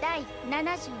ス第7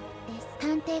条です。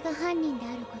探偵が犯人で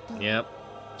あることを Yep.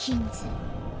 禁ず。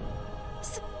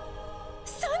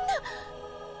そんな。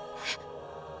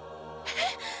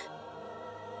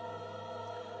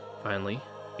 Finally,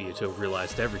 Beato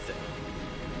realized everything.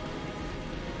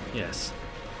 Yes,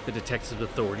 the detective's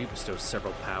authority bestows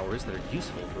several powers that are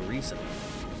useful for reasoning,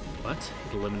 but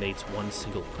it eliminates one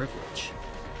single privilege.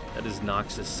 That is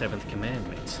Nox's seventh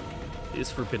commandment. It is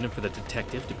forbidden for the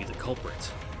detective to be the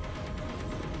culprit.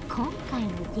 今回の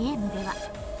ゲームでは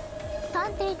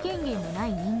探偵権限のな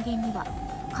い人間には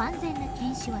完全な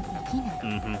検視はできな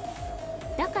い、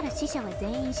だから死者は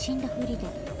全員死んだふりで、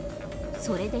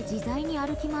それで自在に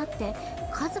歩き回って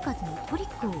数々のトリッ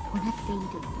クを行っている。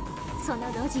その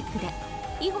ロジックで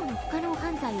以後の不可能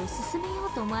犯罪を進めよ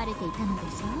うと思われていたの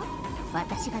でしょう。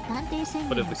私が探偵宣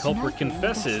But 言 if を the しない culprit と言い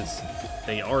出した confesses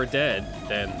they are dead,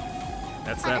 then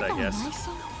that's あ that, な I たは guess. 内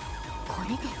心これ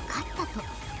で勝った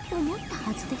と思った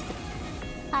はずです。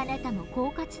あなたも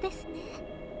狡猾ですね。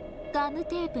ガム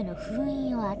テープの封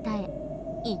印を与え、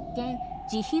一見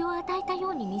慈悲を与えたよ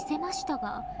うに見せました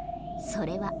が、そ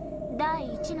れは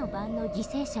第一の番の犠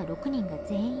牲者6人が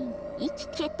全員意気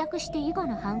結託して以後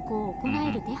の犯行を行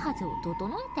える手はずを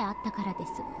整えてあったからで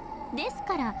す。です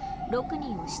から6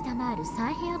人を下回る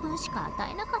3部屋分しか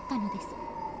与えなかったのです。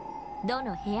ど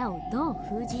の部屋をどう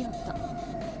封じようと、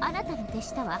あなたの手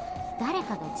下は誰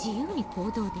かが自由に行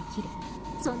動できる。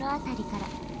そのあたりから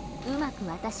うまく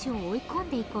私を追い込ん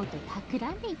でいこうと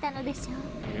企んでいたのでしょう。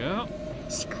 Yeah.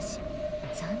 しかし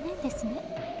残念ですね。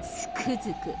つく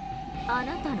づくあ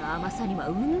なたの甘さには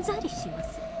うんざりしま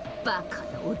す。バカ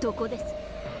な男です。認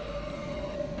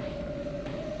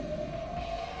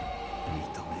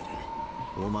め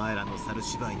る。お前らの猿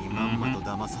芝居にまんまと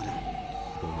騙され、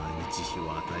お前に慈悲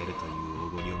を与えるというお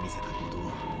ごりを見せたこと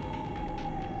を。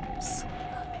そんな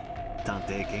探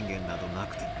偵権限などな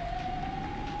くても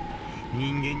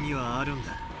人間にはあるん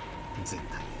だ。絶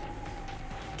対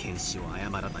検視を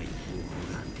誤らない方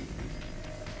法が。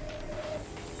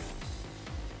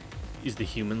 Is the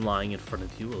human lying in front of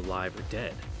you alive or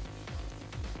dead?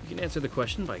 You can answer the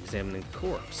question by examining the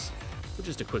corpse. With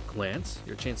just a quick glance,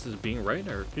 your chances of being right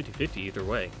are 50-50 either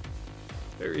way.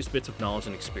 Various bits of knowledge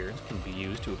and experience can be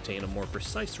used to obtain a more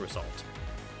precise result.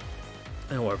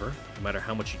 However, no matter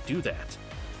how much you do that,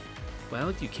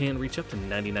 while you can reach up to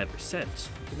 99%,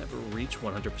 you can never reach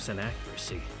 100%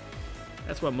 accuracy.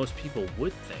 That's what most people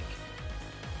would think.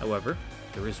 However,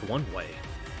 there is one way.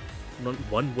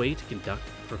 One way to conduct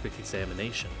a perfect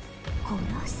examination.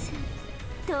 殺す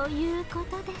というこ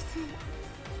とです。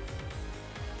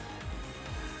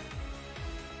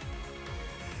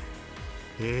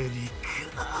エリ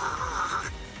カ。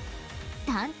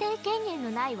探偵権限の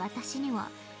ない私には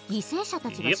犠牲者た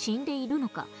ちが死んでいるの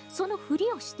か、そのふ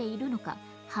りをしているのか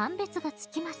判別がつ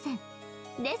きません。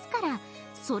ですから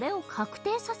それを確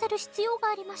定させる必要が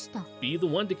ありました。 Be the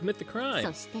one to commit the crime.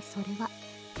 そしてそれは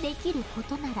できるこ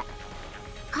となら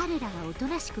彼らがおと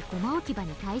なしく駒置き場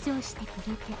に退場してく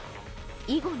れて、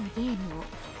以後のゲーム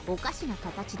をおかしな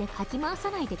形でかき回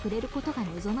さないでくれることが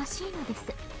望ましいのです。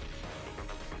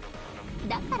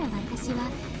だから私は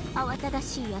慌ただ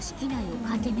しい屋敷内を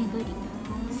駆け巡り、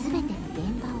全ての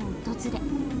現場を訪れ、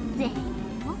全員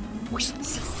をしっか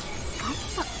り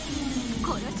と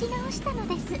殺し直したの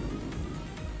です。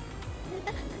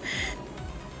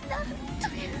なんと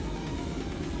いう。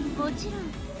もちろん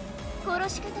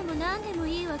殺し方も何でも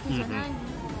いいわけじゃないの。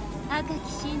赤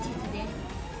き真実で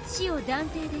死を断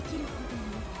定できるほどに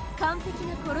完璧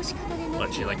な殺し方でな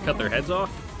What, く she ては like な cut ら their ない。 heads off?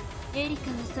 エリ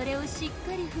カはそれをしっ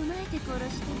かり踏まえて殺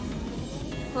し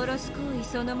た。殺す行為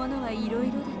そのものはいろいろだけ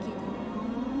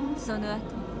ど、その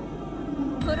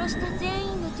後殺した全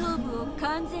員の頭部を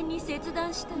完全に切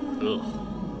断したの。 Ugh.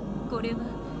 これは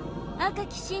赤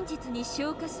き真実に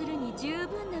昇華するに十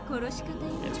分な殺し方よ。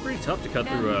 It's pretty tough to cut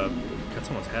through, cut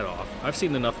someone's head off. I've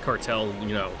seen enough cartel,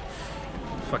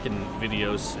 fucking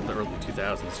videos in the early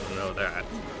 2000s to know that.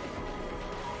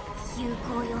 有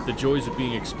効よ。 The joys of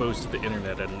being exposed to the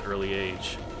internet at an early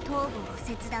age. 頭部を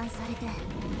切断されて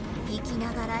生き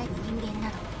ながらえる人間な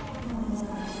ど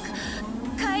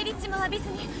返り血も浴びず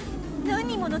に何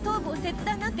人もの頭部を切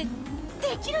断なんてで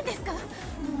きるんですか？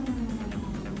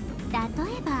例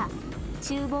えば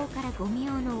厨房からゴミ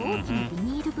用の大きなビ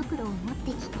ニール袋を持っ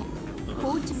てきて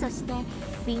包丁、そして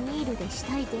ビニールで死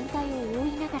体全体を覆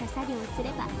いながら作業すれ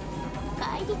ば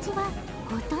返り血は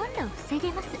ほとんど防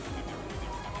げます。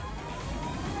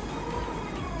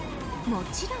も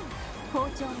ちろん包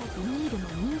丁もビニールも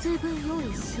人数分用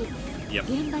意し、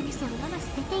現場にそのまま捨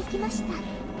てていきました。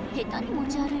下手に持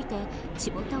ち歩いて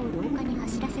血ボタを廊下に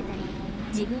走らせたり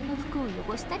自分の服を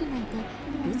汚したりなんて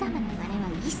無様な真似は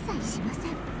一切しませ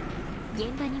ん。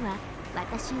現場には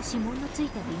私の指紋のつい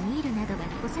たビニールなどが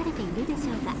残されているでし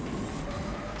ょうが、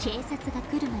警察が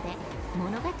来るまで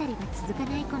物語が続か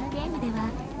ないこのゲームでは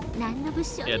何の物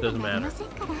証にもなりません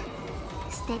から、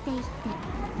捨てていって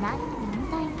何の問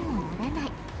題にもならな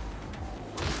い。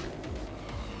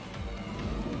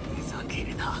ふざけ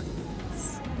るな。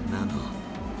そんなの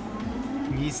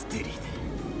ミステリ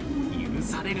ーで許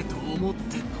されると思っ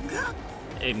てんのか。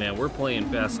Hey man, we're playing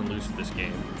fast and loose with this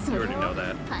game. You already know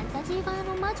that. ファンタジー側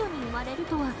の魔女に生まれる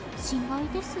とは心外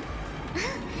です。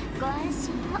ご安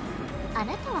心を。あ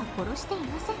なたは殺してい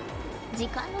ません。時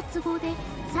間の都合で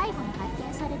最後に発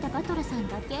見されたバトラさん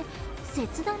だけ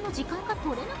切断の時間が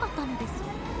取れなかったのです。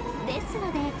です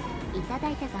のでいただ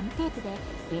いたガムテープで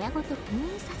部屋ごと封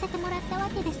印させてもらったわ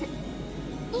けです。い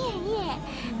えいえ、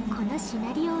このシ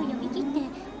ナリオを読み切って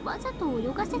わざと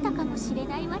泳がせたかもしれ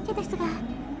ないわけですが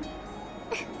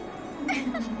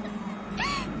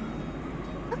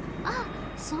あ、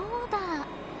そうだ。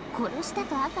殺した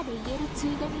と赤で言えるつい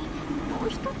でにもう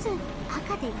一つ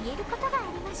赤で言えることがあ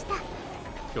りました。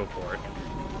 Go for it.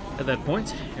 At that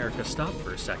point, Erica stopped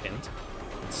for a second.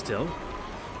 But still,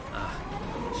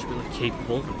 she's really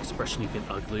capable of an expression even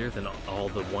uglier than all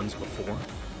the ones before.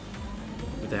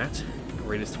 With that,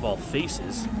 greatest of all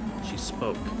faces, she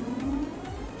spoke.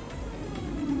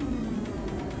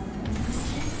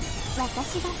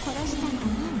 私が殺した5人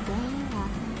全員は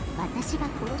私が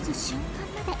殺す瞬間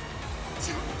までち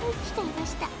ゃんと生きていま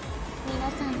した。皆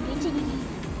さん律儀に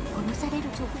殺される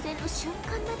直前の瞬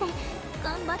間まで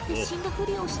頑張って死んだふ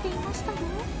りをしていましたよ。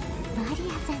マリ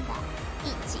アさんが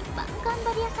一番頑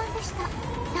張り屋さんでした。だっ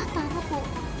てあの子同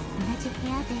じ部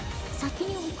屋で先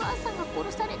にお母さんが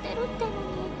殺されてるっての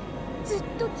にずっ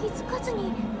と気づかず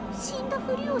に死んだ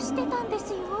ふりをしてたんで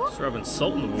すよ。 Just rubbing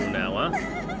salt in the wound now, huh?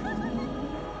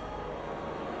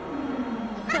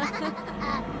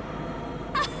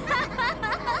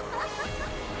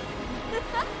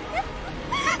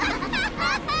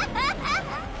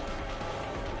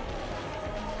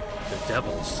 The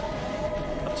devils.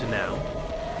 Up to now,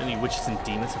 many witches and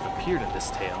demons have appeared in this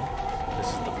tale. This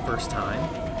is the first time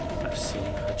I've seen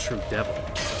a true devil.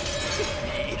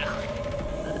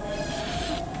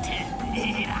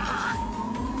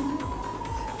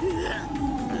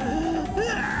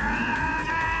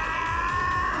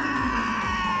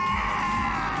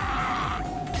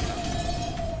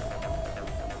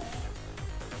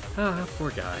 Ah, poor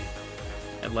guy.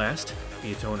 At last,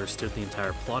 Beato understood the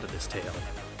entire plot of this tale.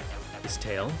 This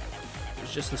tale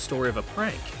was just the story of a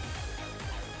prank.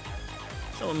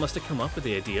 Someone must have come up with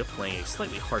the idea of playing a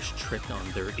slightly harsh trick on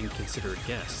their inconsiderate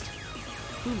guest,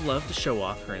 who loved to show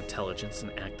off her intelligence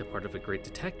and act the part of a great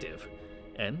detective,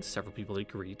 and several people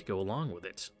agreed to go along with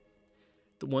it.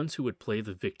 The ones who would play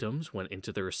the victims went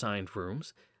into their assigned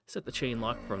rooms, set the chain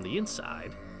lock from the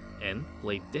inside, and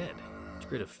played dead to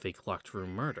create a fake locked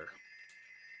room murder.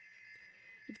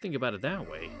 If you think about it that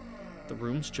way, the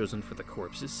rooms chosen for the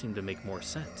corpses seem to make more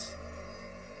sense.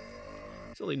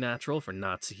 It's only natural for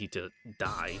Natsuki to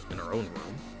die in her own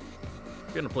room.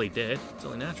 If you're gonna play dead, it's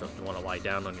only natural to want to lie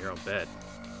down on your own bed.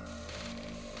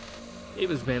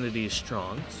 Ava's vanity is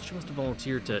strong, so she must have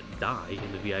volunteered to die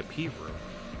in the VIP room.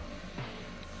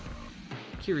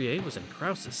 Kyrie was in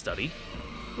Krause's study,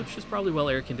 which was probably well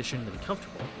air-conditioned and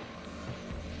comfortable.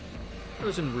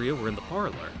 Rose and Maria were in the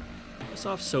parlor. A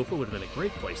soft sofa would have been a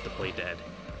great place to play dead.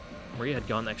 Maria had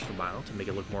gone the extra mile to make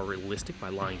it look more realistic by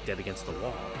lying dead against the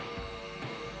wall.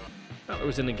 Butler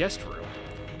was in the guest room.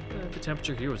 The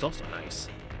temperature here was also nice.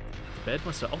 The bed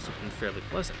must have also been fairly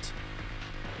pleasant.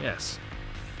 Yes.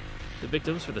 The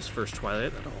victims for this first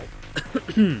twilight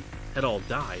had all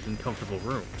died in comfortable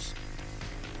rooms.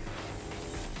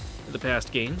 In the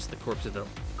past games, the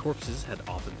corpses had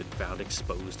often been found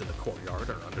exposed in the courtyard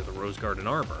or under the rose garden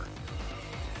arbor,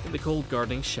 in the cold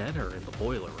gardening shed or in the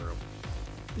boiler room.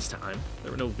 This time,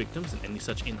 there were no victims in any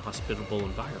such inhospitable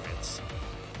environments.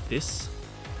 This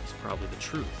is probably the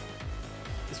truth.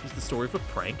 This was the story of a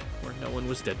prank where no one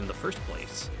was dead in the first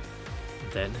place.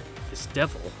 And then, this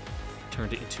devil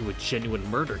turned it into a genuine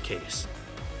murder case.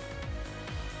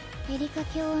 エリカ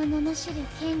卿を罵る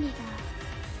権利が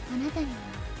あなたには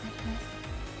ありま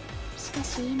す。しか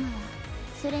し今は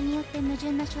それによって矛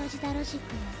盾の生じたロジッ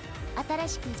クや新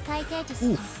しく再提示す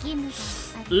る義務が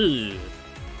ある。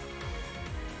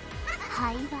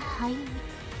肺は肺に、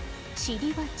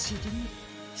塵は塵に、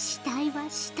死体は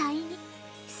死体に。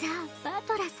さあバ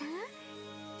トラさん、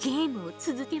ゲームを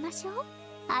続けましょう。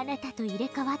あなたと入れ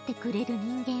替わってくれる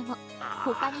人間を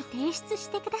他に提出し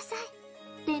てくださ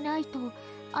い。でないと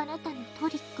あなたのト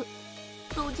リック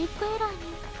ロジックエラー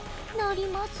にな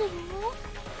りますよ。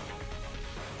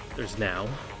 There's now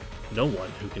no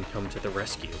one who can come to the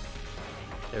rescue.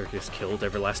 Erika's killed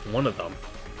every last one of them.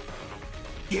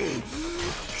 く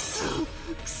そ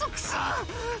くそくそくそ。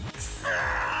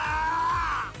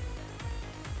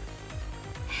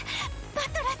バ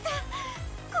トラさん、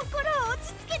心を落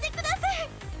ち着けてくださ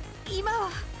い。今は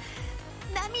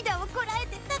涙をこらえ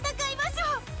て戦いまし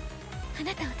ょう。あ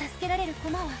なたを助けられる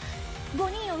駒は5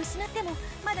人を失っても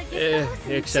まだゲストハウス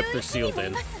にexcept they're 11 sealed 人もい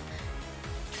in. ます。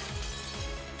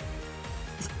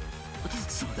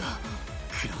そうだ、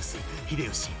クラウス、秀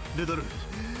吉、ルドルフ、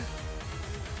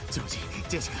ジョージ、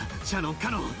ジェシカ、シャノン、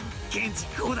カノン、ケンジ、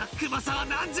コーダ、熊沢、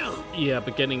南條。 Yeah,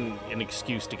 but getting an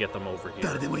excuse to get them over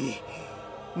誰 here. でもいい。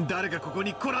誰がここ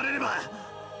に来られれば、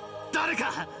誰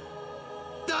か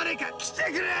来て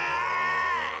くれ。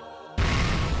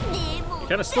 You're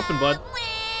kind of slipping, bud.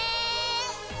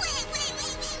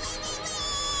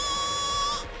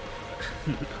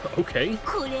 Okay.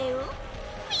 これを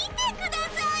見てくださ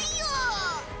いよ。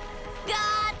ガー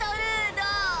トルード、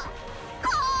コ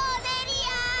ーネリ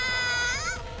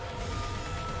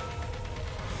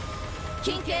ア。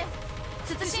金系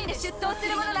慎んで出頭す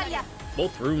るものなりや。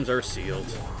 Both rooms are sealed. わ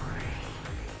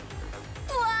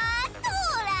ト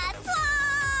ラさ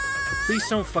Please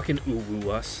don't fucking ooh-woo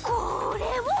us. ん、これ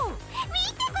を見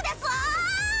てくださ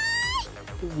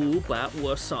い。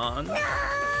 Ooh-bat-wa-san. なんだ。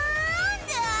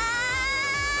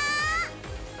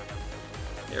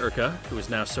 Erika, who was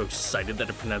now so excited that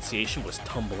her pronunciation was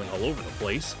tumbling all over the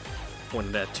place,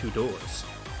 pointed at two doors.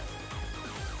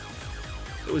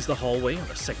 It was the hallway on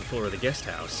the second floor of the guest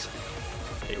house.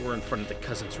 They were in front of the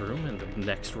cousin's room and the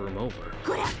next room over.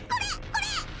 これ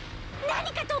何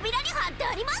か扉に貼って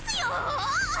ありますよ。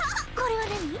これは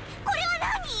何？これは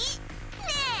何？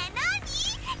ねえ何？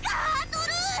ガート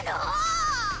ルード。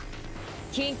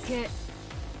金系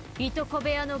いとこ部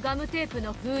屋のガムテープ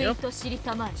の封印と知り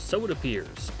たまえ。 So it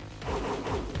appears. Oh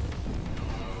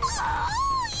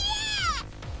yeah!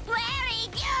 Very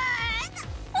good!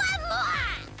 One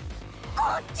more! こ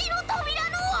っちの扉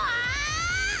のは？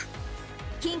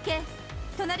金系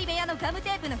隣部屋のガムテ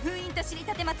ープの封印と知り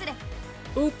たてまつれ。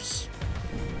 Oops.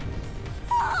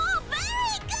 Oh, very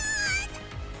good!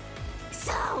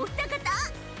 さあお二方、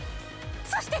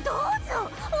そしてどうぞ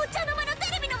お茶の間の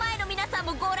テレビの前の皆さん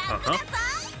もご覧ください。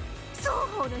双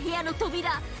方の部屋の扉、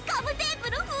ガムテー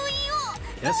プの封印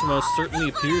を Yes, most certainly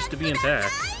appears to be intact.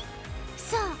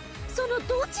 さあ、その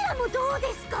どちらもどう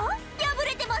ですか？破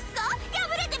れてますか？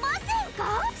破れてませんか？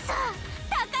さあ、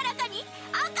高らかに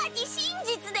赤き真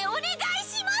実でお願い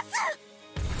します。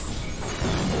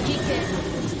金系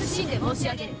慎んで申し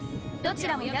上げる。どち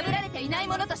らも破られていない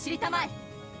ものと知りたまえ。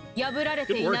破られ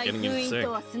ていない封印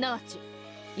とはすなわち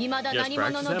未だ何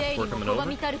者の出入りも拒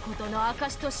みたることの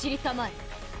証と知りたまえ。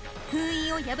封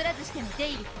印を破らずしての出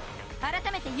入り、改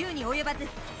めて言うに及ばず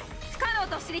不可能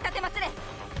と知りたてまつれ。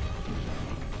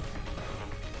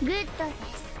グッドで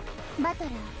す。バトラ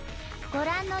ー、ご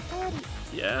覧の通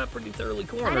り、 Yeah, pretty thoroughly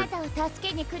あな cornered. たを助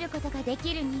けに来ることがで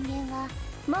きる人間は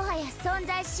もはや存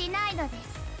在しないので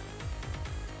す。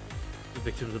 The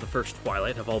victims of the first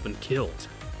Twilight have all been killed,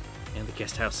 and the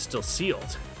guest house is still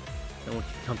sealed. No one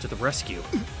can come to the rescue.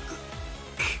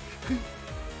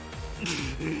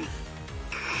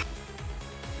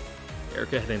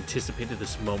 Erika had anticipated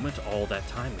this moment all that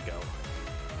time ago,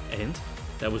 and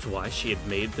that was why she had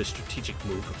made the strategic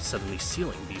move of suddenly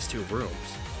sealing these two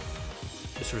rooms.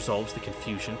 This resolves the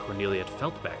confusion Cornelia had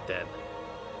felt back then.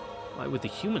 Why would the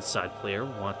human side player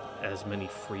want as many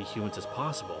free humans as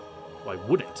possible? Why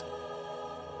wouldn't?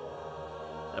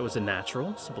 That was a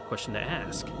natural, simple question to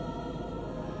ask.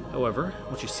 However,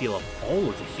 once you seal up all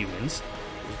of the humans,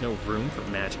 there's no room for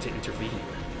magic to intervene.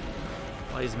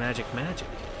 Why is magic magic?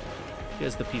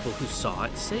 Because the people who saw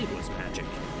it say it was magic.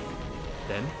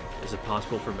 Then, is it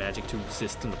possible for magic to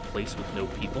exist in a place with no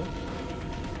people?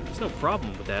 There's no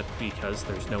problem with that because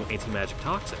there's no anti-magic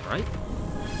toxin, right?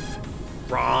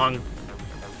 Wrong!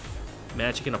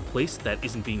 Magic in a place that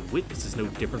isn't being witnessed is no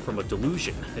different from a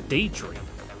delusion, a daydream.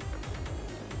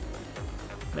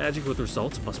 Magic with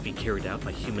results must be carried out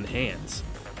by human hands.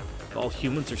 If all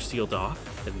humans are sealed off,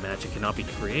 then magic cannot be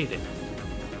created.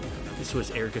 This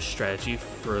was Erika's strategy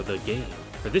for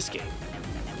this game.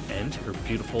 and her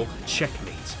beautiful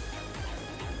checkmate.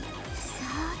 さ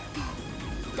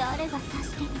て誰が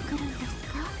助けに来るんです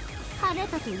か。あな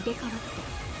たと入れ替わっ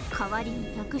て代わり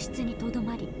に客室にとど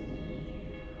まり、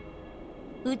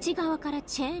内側から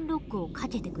チェーンロックをか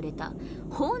けてくれた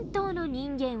本当の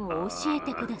人間を教え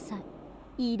てくださ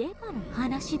い。いればの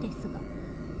話ですが。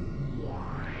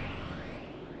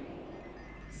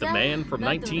The man from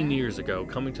 19 years ago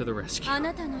coming to the rescue. あ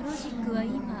なたのロジックは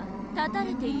今断た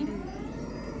れている。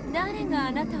誰が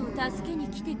あなたを助けに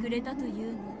来てくれたとい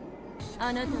うの。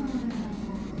あなたは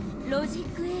今ロジ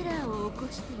ックエラーを起こ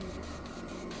してい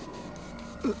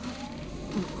る。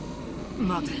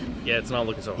待て。 Yeah, it's not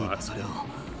looking so 今 hot. それを考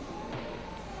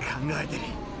えてる。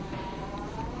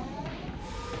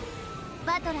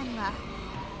バトラには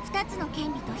2つの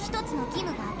権利と1つの義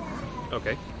務があるわ。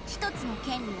 Okay. 1つの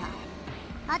権利は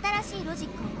新しいロジッ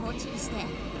クを構築して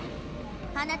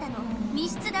あなたの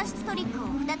密室脱出トリックを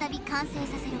再び完成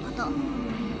させること。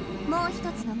もう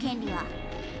1つの権利は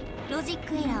ロジッ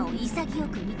クエラーを潔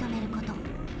く認めること。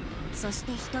そし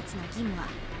て1つの義務は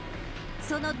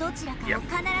そのどちらかを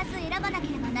必ず選ばなけ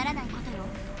ればならないことよ。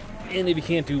 And if you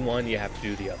can't do one, you have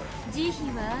to do the other. 慈悲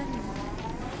はある。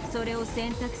それを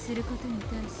選択することに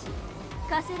対し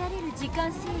課せられる時間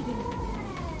制限。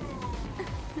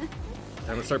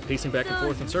 Time to start pacing back and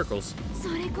forth in circles. そ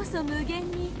れこそ無限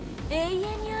に永遠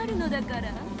にあるのだから。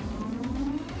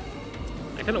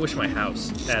 I kind of wish my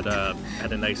house had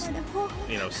a nice,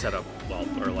 setup, well,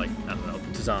 or like I don't know,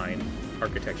 design,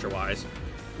 architecture-wise,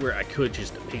 where I could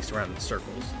just pace around in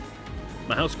circles.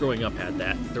 My house growing up had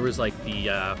that. There was like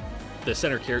the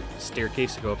center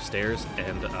staircase to go upstairs,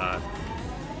 and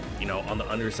on the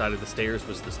underside of the stairs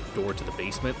was this door to the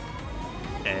basement,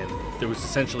 and there was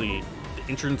essentially the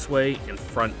entranceway in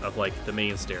front of like the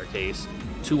main staircase,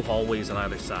 2 hallways on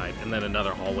either side, and then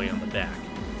another hallway on the back.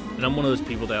 And I'm one of those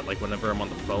people that, like, whenever I'm on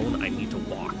the phone, I need to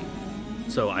walk.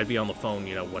 So I'd be on the phone,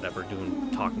 whatever,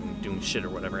 doing shit or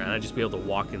whatever, and I'd just be able to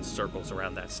walk in circles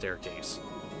around that staircase.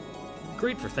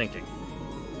 Great for thinking.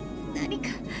 何か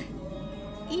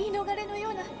言い逃れのよ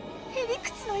うなへり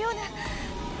くつのような。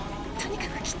とにか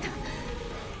くきっと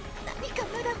何か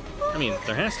まだ。 I mean,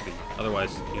 there has to be.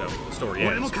 Otherwise, the story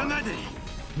俺も ends. 考えてる。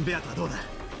ベアトはどうだ。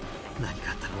何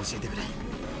かあったら教えてくれ。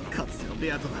かつての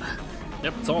ベアトなら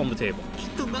Yep, it's all on the table. きっ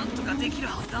となんとかできる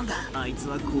はずなんだ。あいつ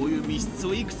はこういう密室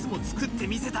をいくつも作って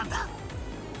みせたんだ。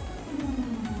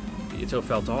 Byato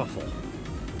felt awful.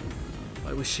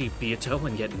 Why was she Byato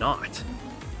and yet not?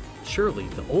 Surely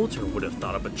the older would have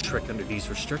thought of a trick under these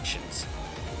restrictions.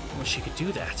 Well, she could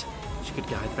do that. She could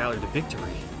guide Valor to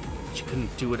victory. She couldn't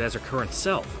do it as her current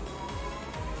self.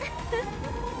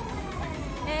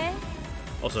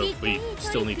 Also, we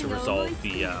still need to resolve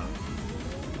the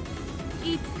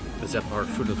Zephar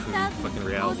Furufu fucking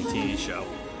reality TV show.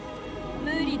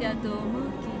 無理だと思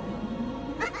う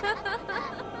けど。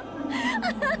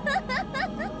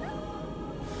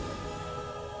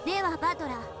ではバト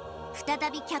ラー、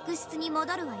再び客室に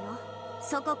戻るわよ。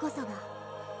そここそが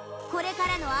これか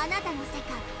らのあなたの世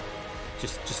界。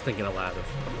 Just thinking aloud of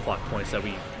plot points that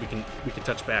we can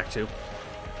touch back to.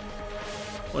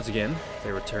 Once again,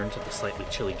 they returned to the slightly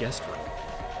chilly guest room.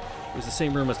 It was the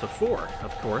same room as before,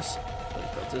 of course, but it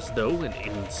felt as though an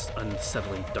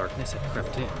unsettling darkness had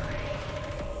crept in.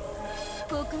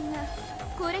 ここが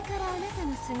これからあなた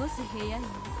の過ごす部屋よ。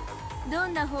ど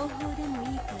んな方法でも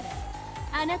いいか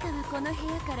らあなたはこの部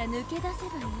屋から抜け出せば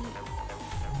い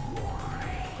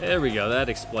い。 There we go, that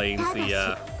explains ただ the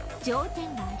し条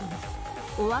件があります。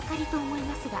お分かりと思い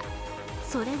ますが、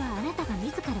それはあなたが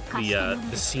自ら貸したもの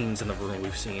the です。 scenes in the room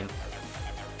we've seen.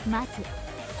 まず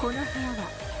この部屋は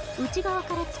内側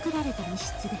から作られた密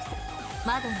室です。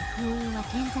窓の封印は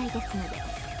健在ですので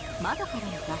窓から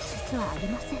の脱出はあり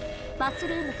ません。バス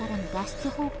ルームからの脱出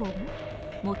方法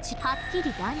もはっき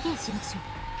り断言しましょう。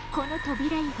この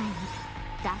扉以外に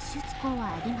脱出口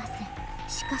はありません。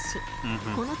しかし、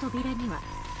この扉には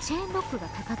チェーンロックが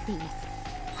かかっています。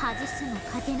外すも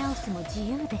かけ直すも自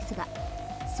由ですが、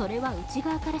それは内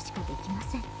側からしかできま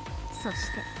せん。そ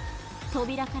して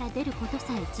扉から出ること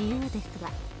さえ自由ですが、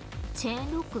チェー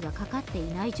ンロックがかかって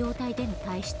いない状態での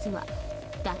退出は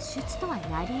脱出とは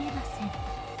なり得ません。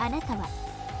あなたは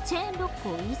チェーンロック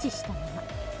を維持したまま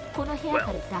この部屋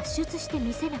から脱出して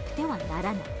みせなくてはな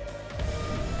らない。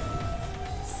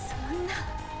そんな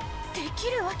でき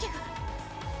るわけが。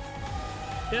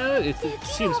 Yeah, it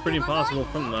seems pretty impossible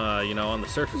from, on the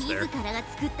surface 自 there. らが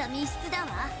作った密室だ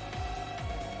わ。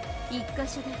一箇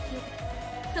所だけ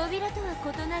扉とは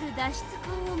異なる脱出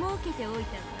口を設けておい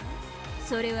たが、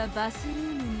それはバスルー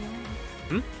ムに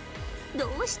ある。ど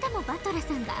うしてもバトラ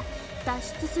さんが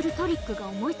脱出するトリックが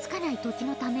思いつかない時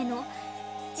のための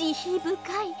慈悲深い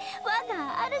我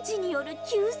が主による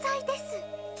救済です。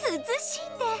慎ん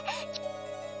で。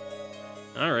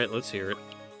 Alright, let's hear it.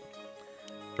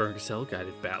 Burgesell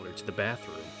guided Battler to the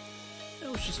bathroom. It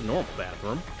was just a normal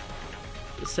bathroom.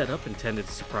 The setup intended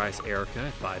to surprise Erica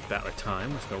and buy Battler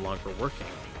time was no longer working.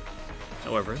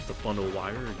 However, the bundle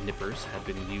wire nippers had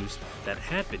been used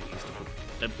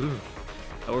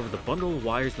However, the bundle of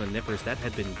wires and the nippers that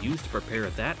had been used to prepare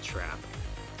that trap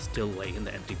still lay in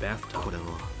the empty bathtub. これは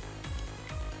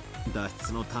脱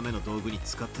出のための道具に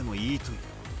使ってもいいという。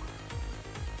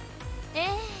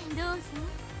どうぞ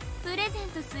プレゼン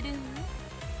トするわ。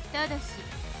ただし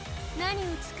何を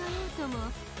使おうとも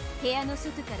部屋の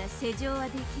外から施錠は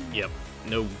できない。 Yep,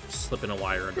 no slipping a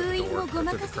wire under 封 the 印 door も or ご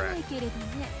ま through か the さない crack. けれど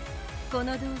ね。こ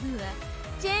の道具は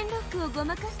チェーンロックをご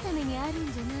まかすためにある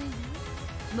んじゃない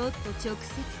の。もっと直接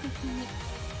的に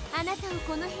あなたを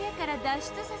この部屋から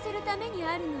脱出させるために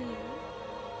あるのよ。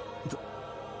ど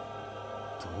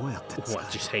うやって使う？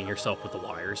 What, just hang yourself with the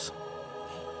wires?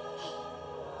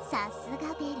 さす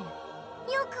がベル、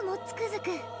よくもつくづく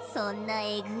そんな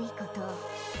えぐいこと。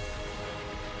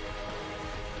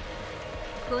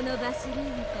このバスルー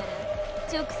ムか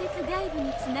ら直接外部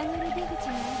につながる出口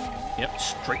がある。 Yep,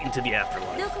 straight into the ど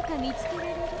afterlife. こか見つけられ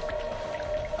る？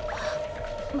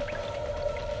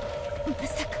ま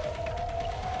さか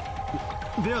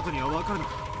ベアトには分かるの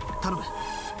か？頼む、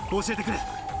教えてくれ。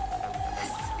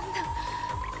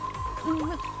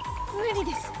無理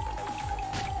です。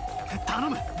頼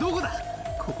む、どこだ？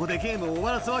ここでゲームを終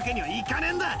わらすわけにはいかね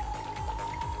えんだ。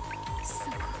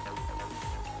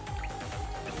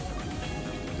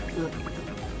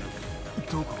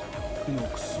どこ？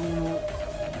浴槽の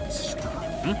下？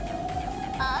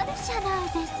あるじゃない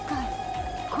ですか。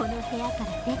この部屋から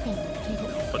出ていける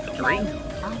But the drain?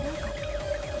 穴が。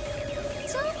ち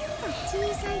ょっと小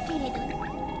さいけれど。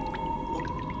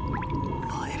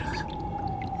マイラ。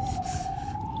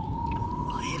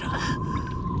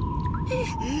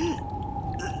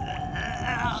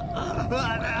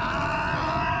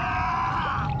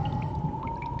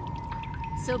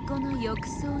そこの浴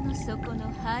槽の底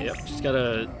の排 Yep, 水 just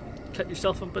gotta cut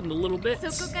yourself up into little そ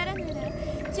bits. こからなら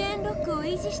チェーンロックを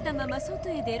維持したまま外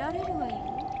へ出られるわよ。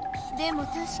でも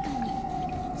確かに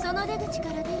その出口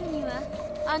から出るには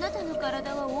あなたの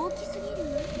体は大きすぎる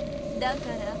わ。だか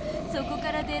らそこ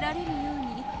から出られるよう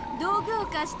に道具を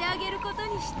貸してあげること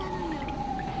にしたのよ。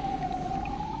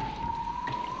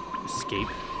 Escape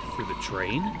through the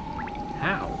drain?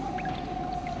 How?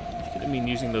 Could have been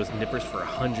using those nippers for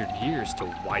 100 years to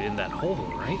widen that hole,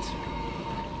 right?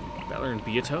 Battler and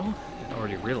Beato had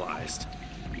already realized.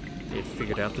 They had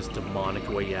figured out this demonic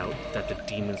way out that the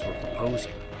demons were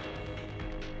proposing.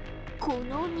 こ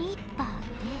のニッパーで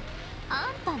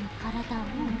あんたの体を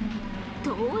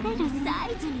通れるサ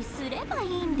イズにすればい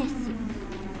いんです。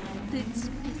プチ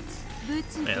プチブ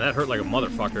チ Man, that hurt like a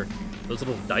motherfucker. Those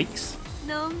little dikes?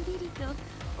 のんびりと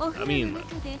お風 I 呂 mean, の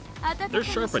中で温か they're なシ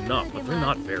ャ sharp ワ enough, ーで but も they're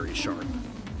あ not る very sharp.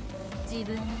 自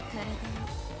分の体を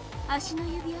足の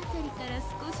指あたりから少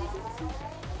しず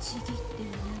つちぎって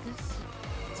は流し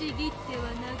ちぎっては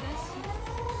流し、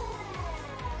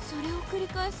それを繰り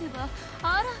返せば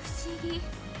あら不思議、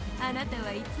あなた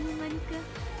はいつの間にか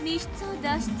密室を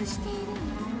脱出しているの。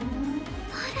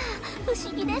あら不思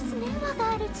議ですね我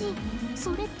が主。そ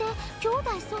れって兄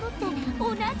弟揃って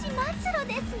同じ末路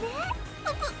ですね。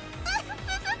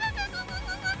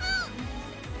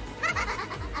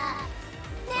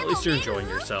At least you're enjoying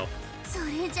yourself. そ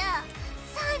れじゃあ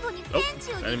最後にペン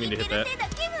チを I didn't mean 握 to って hit る that. 手だ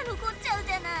けが残っちゃう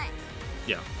じゃない。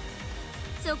 Yeah.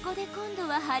 そこで今度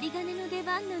は針金の出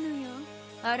番なのよ。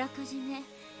あらかじめ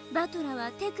バトラ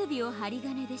は手首を針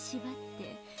金で縛っ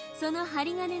て、その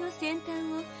針金の先端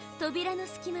を扉の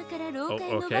隙間から廊下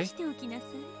へ伸ばしておきなさい。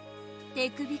手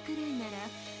首くらいなら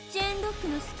チェーンロック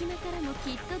の隙間からも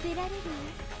きっと出られるわ。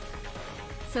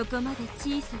そこまで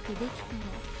小さくでき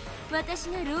たら私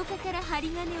が廊下から針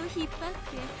金を引っ張って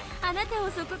あなたを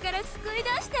そこから救い出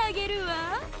してあげるわ。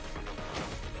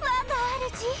我が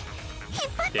主、引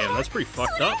っ張って Damn, that's pretty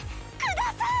fucked up. く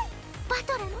ださい。バ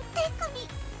トラの手首。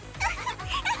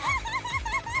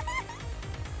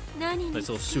何に Nice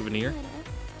little souvenir.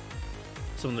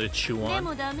 Something to chew で on.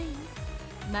 もダメよ。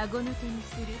孫の手に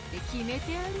するって決め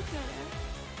てあるか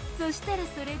ら。そしたら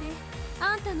それで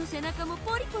あんたの背中も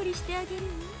ポリポリしてあげるわ。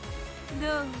ど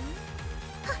う？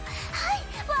はい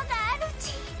我が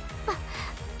主。バ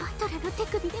トラの手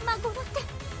首で孫の手。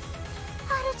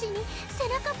主に背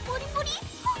中ポリポリ。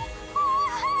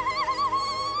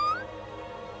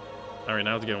Alright,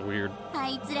 now it's getting weird. あ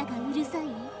いつらがうるさい？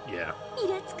 Yeah. イ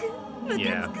ラつく？ムカ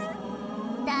Yeah. つく？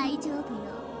大丈夫よ。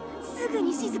すぐ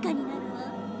に静かになるわ。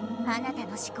あなたの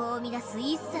思考を生み出す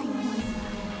一切のノイズは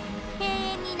永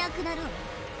遠になくなるわ。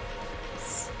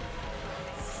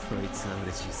そいつは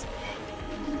嬉しいぜ。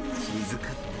静かに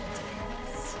なって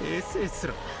せいせいす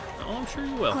ら。Oh, I'm sure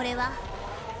you will. これは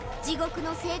地獄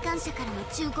の生還者からの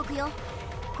忠告よ。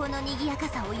この賑やか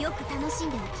さをよく楽しん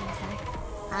でおきなさい。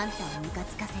あんたをムカ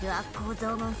つかせる悪行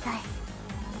増言さ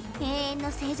え永遠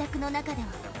の静寂の中では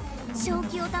正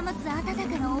気を保つ温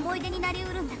かな思い出になり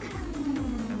うるんだから。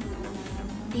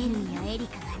ベルンやエリ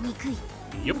カが憎い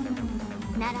Yep.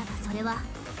 ならばそれは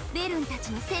ベルンたち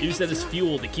の選 Use that 別 as よ。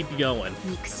 fuel to keep you going.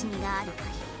 憎しみがある限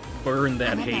り Burn あ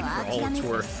that なた hate は for all 諦め it's ずに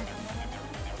worth. する。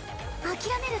諦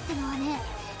めるってのはね、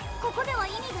ここでは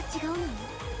意味が違うのよ。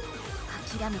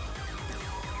諦めて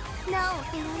なお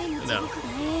得られぬ地獄が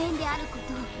永遠であるこ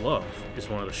と。 Love is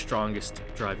one of the strongest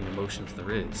driving emotions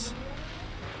there is.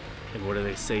 And what do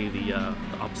they say the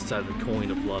opposite side of the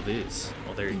coin of love is?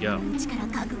 Well, there you go. うちから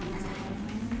覚悟なさい。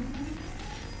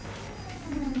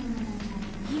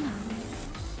今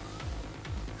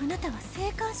あなたは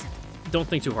生還者 Don't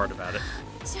think too hard about it.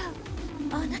 じゃ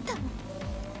ああなたも。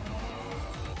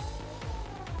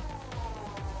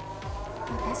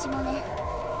私もね、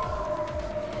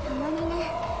たまに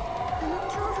ね、あの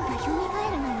恐怖が蘇るの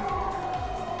よ。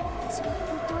私は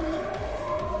本当に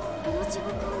あの地獄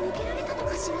を抜けられたの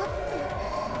かしらって。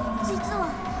実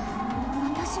は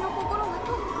私の心が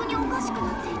とっくにおかしく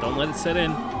なっていて、 Don't let it set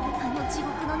in. あの地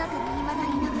獄の中に未だ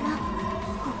いながら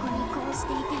ここにこうし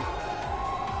ていて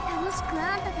楽しく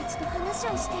あんたたちと話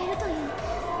をしているという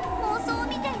妄想を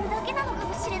見ているだけなのか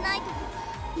もしれないと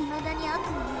未だに悪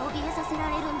夢に怯えさせら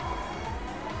れるんだ。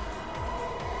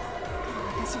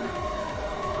私は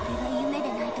これが夢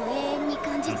でないと永遠に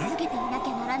感じ続けていなき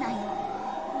ゃならないの。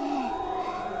ねえ、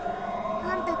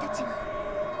あんたたちは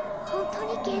本当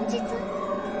に現実？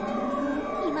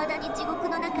未だに地獄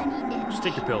の中にいて Just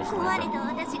take your pills. 壊れた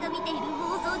私が見ている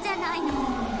妄想じゃないの。ね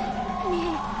えね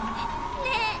え。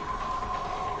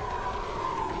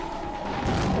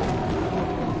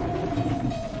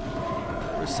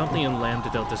 There's something in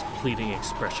Lambda-Delta's pleading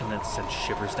expression that sends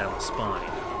shivers down the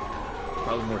spine.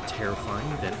 Probably more terrifying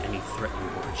than any threatening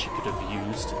word she could have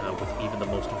used, with even the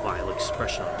most vile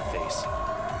expression on her face.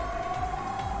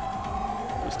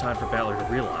 It was time for Balor to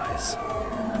realize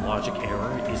logic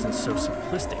error isn't so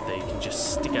simplistic that you can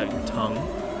just stick out your tongue,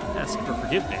 ask for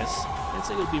forgiveness, and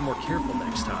say you'll be more careful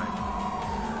next time.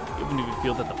 Even if you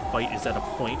feel that the fight is at a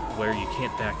point where you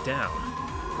can't back down,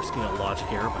 risking a logic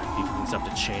error by leaving things up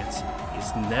to chance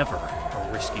is never a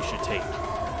risk you should take.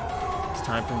 It's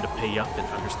time for him to pay up and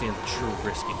understand the true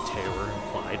risk and terror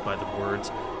implied by the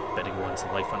words betting one's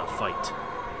life on a fight,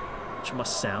 which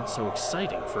must sound so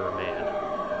exciting for a man.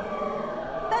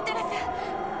 バトラさん、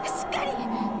しっかり。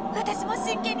私も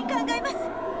真剣に考えます。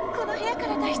この部屋か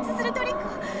ら脱出するトリック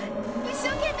を一生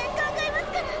懸命考えます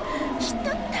から。きっと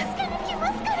助けに来ま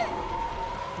すから。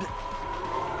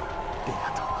ベ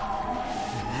アト。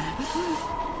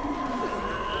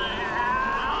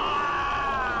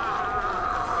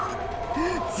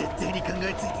絶対に考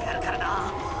えついてやるからな。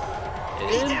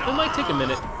It might take a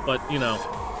minute, but you know.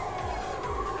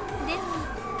 でも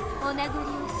お名残惜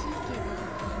しいけ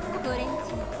どこれ以上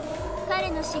彼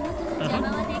の仕事の邪魔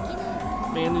はできない。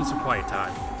 Man needs some quiet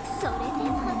time. それで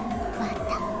はまた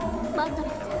バトラ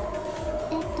さん、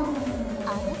あ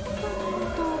なたとの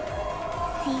こと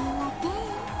See you again.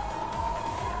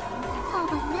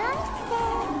 Have a nice day.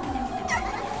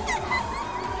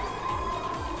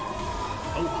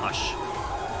 Oh, hush.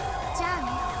 じゃあね、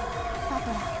バト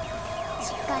ラ、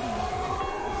しっかりね。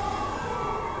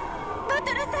バト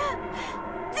ラさん、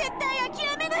絶対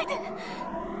諦めないで。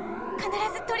必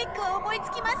ずトリックは思いつ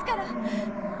きますから。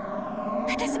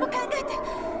私も考えて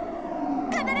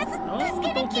必ず Oh, 助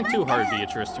けに don't 来 think ます too から。 hard,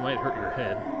 Beatrice. You might hurt your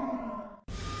head.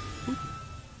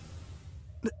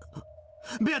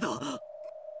 ベアト。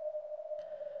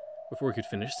 Before we could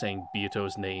finish saying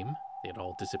Beato's name, they had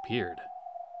all disappeared.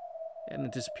 They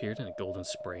hadn't disappeared in a golden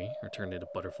spray or turned into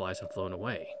butterflies and flown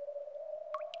away.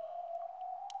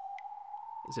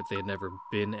 As if they had never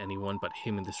been anyone but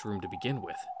him in this room to begin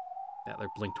with. Battler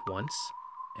blinked once,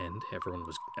 and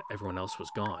everyone else was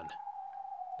gone.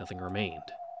 Nothing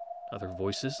remained. Other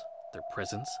voices, their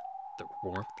presence, their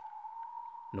warmth,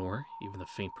 nor even the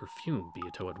faint perfume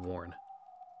Beato had worn.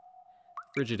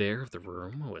 The frigid air of the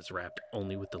room was wrapped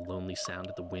only with the lonely sound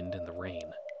of the wind and the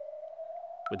rain.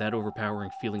 With that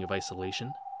overpowering feeling of isolation,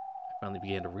 I finally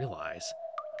began to realize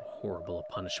how horrible a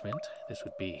punishment this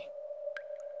would be.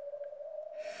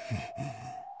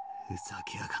 ふざ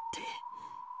けやがって。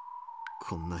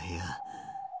こんな部屋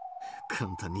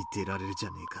簡単に出られるじゃ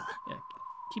ねえか。 Yeah,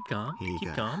 keep calm,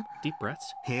 keep calm, deep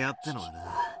breaths. 部屋ってのはな、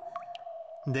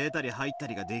出たり入った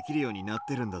りができるようになっ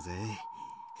てるんだぜ。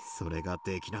それが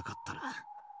できなかったら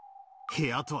部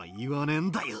屋とは言わねえ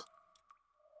んだよ。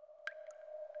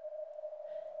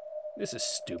 This is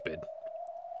stupid.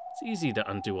 It's easy to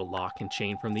undo a lock and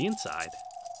chain from the inside.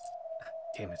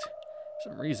 Damn it. For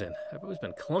some reason, I've always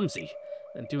been clumsy,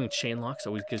 and doing chain locks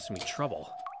always gives me trouble.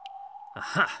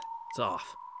 Aha! It's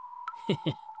off.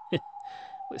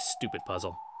 What a stupid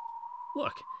puzzle.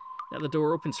 Look, now the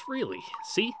door opens freely.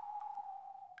 See?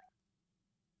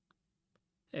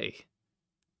 Hey,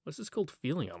 what's this cold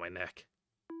feeling on my neck?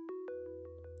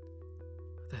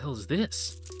 What the hell is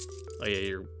this? Oh yeah,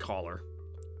 your collar.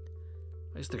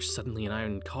 Why is there suddenly an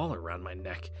iron collar around my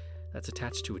neck that's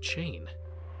attached to a chain?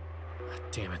 Ah,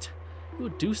 damn it. Who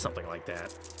would do something like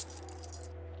that?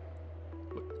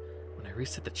 When I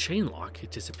reset the chain lock,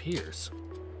 it disappears.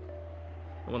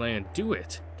 And when I undo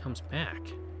it, it comes back.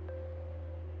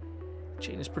 The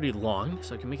chain is pretty long,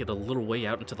 so I can make it a little way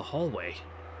out into the hallway.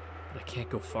 But I can't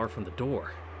go far from the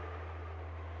door.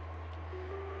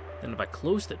 Then if I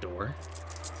close the door,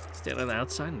 stand on the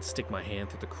outside and stick my hand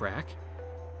through the crack,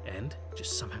 and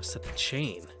just somehow set the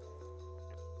chain.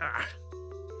 Ah!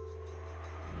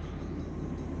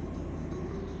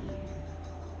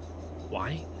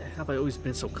 Why have I always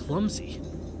been so clumsy?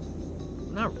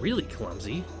 I'm not really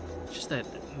clumsy, just that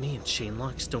me and chain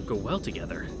locks don't go well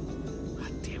together.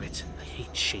 God damn it, I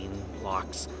hate chain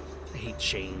locks. I hate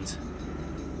chains.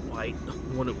 Why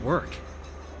won't it work?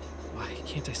 Why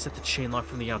can't I set the chain lock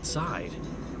from the outside?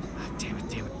 Ah, damn it,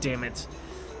 damn it, damn it.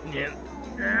 Yeah.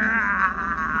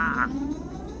 Ah!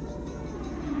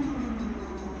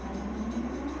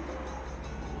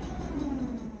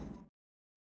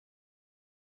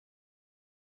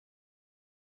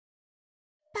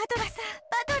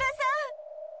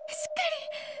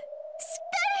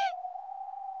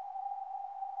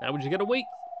 Now would you gotta wait?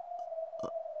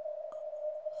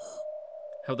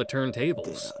 How the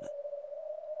turntables?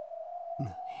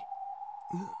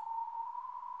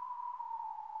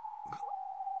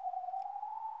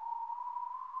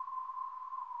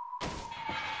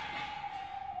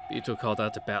 Beato called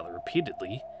out to Battler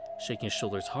repeatedly, shaking his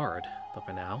shoulders hard, but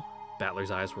by now,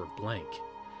 Battler's eyes were blank.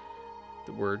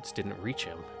 The words didn't reach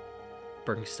him.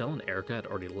 Bergenstell and Erica had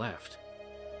already left.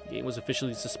 The game was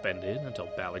officially suspended until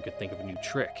Battler could think of a new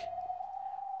trick.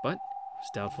 But it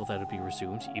was doubtful that it would be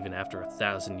resumed even after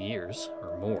 1,000 years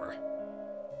or more.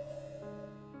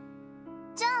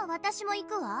 じゃあ私も行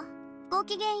くわ。ご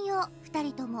きげんよう、二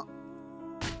人とも。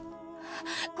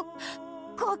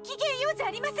ごきげんようじゃ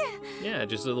ありません。 Yeah,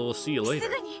 just a little see you す later.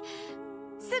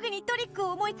 ぐにトリック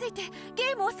を思いついて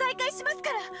ゲームを再開します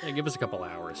から。 Yeah, give us a couple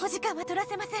hours. お時間は取ら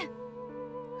せません。だ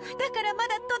からま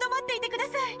だとどまっていてくださ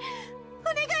い。お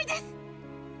願いです。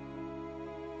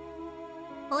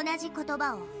同じ言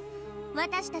葉を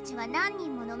私たちは何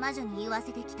人もの魔女に言わ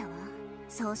せてきたわ。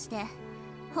そうして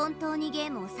本当にゲ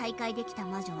ームを再開できた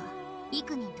魔女は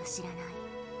幾人と知らない。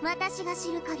私が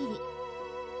知る限り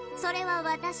それは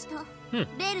私とベ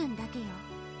ルンだけよ。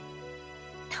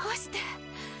どうし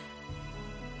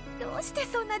て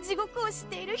そんな地獄を知っ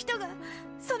ている人が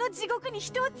その地獄に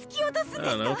人を突き落とすん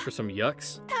I で don't know, す for か？ some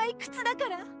yucks. 退屈だか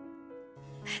ら。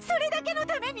それだけの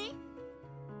ために。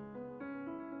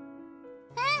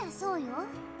ええ、そうよ。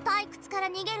退屈から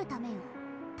逃げるためよ。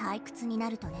退屈にな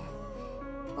るとね、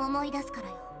思い出すから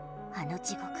よ、あの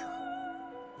地獄を。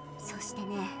そして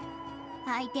ね、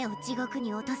相手を地獄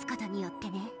に落とすことによっ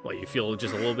てね。 What, you feel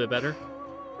just a little bit better?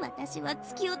 私は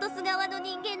突き落とす側の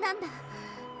人間なんだ。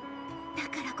だ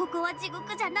からここは地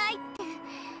獄じゃないって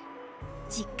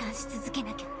実感し続け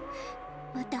なきゃ、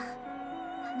またあ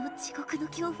の地獄の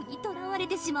恐怖にとらわれ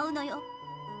てしまうのよ。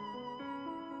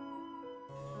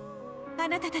あ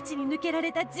なたたちに抜けら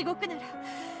れた地獄なら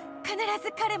必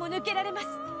ず彼も抜けられます。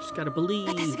 Just gotta believe.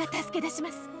 私が助け出しま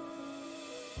す。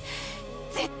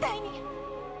絶対に。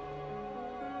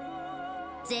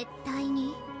絶対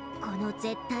に。この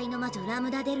絶対の魔女ラム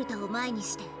ダデルタを前に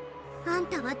してあん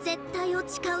たは絶対を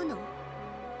誓うの？は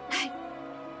い、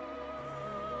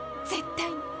絶対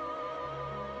に。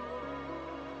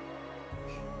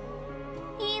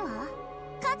いいわ。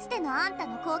かつてのあんた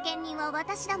の後見人は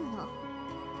私だもの。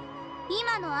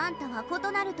今のあんたは異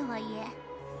なるとはいえ、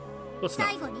 What's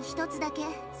最 that? 後に一つだけ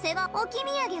世話置き土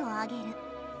産をあげる。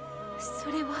そ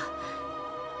れは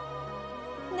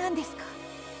何ですか？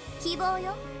希望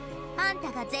よ。あん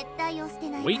たが絶対を捨て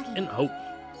ない Wait 限り and hope.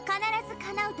 必ず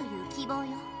叶うという希望よ。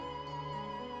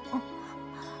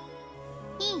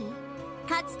いい？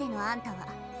かつてのあんたは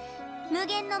無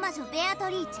限の魔女ベアト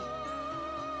リーチェ。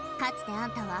かつてあ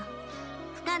んたは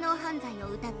不可能犯罪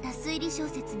を謳った推理小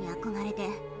説に憧れて、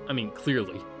 I mean,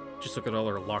 clearly. Just look at all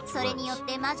her locked それによ rooms. っ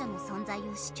て魔女の存在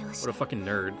を主張し What a fucking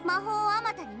nerd. 魔法をあ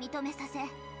またに認めさせ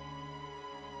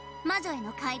魔女へ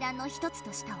の階段の一つ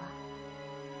としたわ。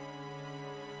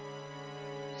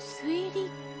推理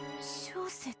小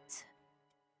説。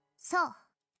そう、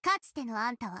かつての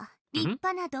あんたは立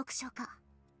派な読書家、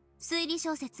推理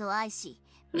小説を愛し、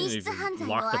密室犯罪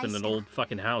を Locked 愛 up in し an た old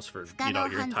fucking house for, 不可 you 能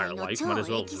know, your 犯罪 entire の life. 超 Might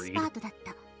as well エキス read. パートだっ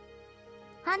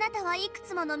た。あなたはいく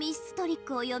つもの密室トリッ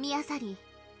クを読み漁り、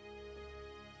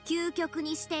究極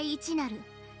にして一なる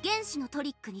原始のト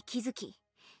リックに気づき、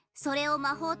それを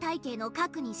魔法体系の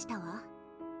核にしたわ。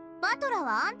バトラー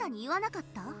はあんたに言わなかっ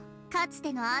た？かつ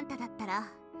てのあんただったら、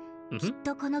きっ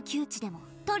とこの窮地でも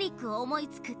トリックを思い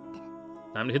つくって。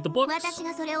 Time to hit the books. 私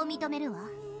がそれを認めるわ。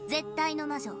絶対の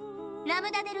魔女ラ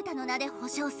ムダデルタの名で保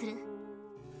証する。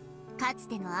かつ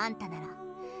てのあんたならき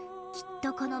っ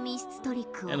とこの密室トリ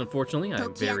ックを And unfortunately, I'm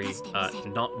解き明 very かしてみせ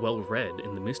る。 not well read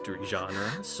in the mystery genre,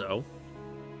 so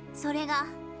それが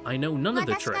I know none of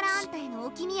the 私からあ tricks. んたへの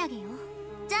置き土産よ。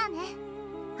じゃあね。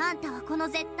あんたはこの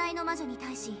絶対の魔女に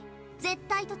対し絶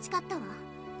対と誓ったわ。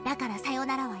だからさよ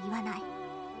ならは言わない。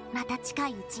また近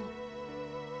いうちに。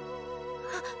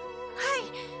は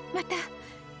い、また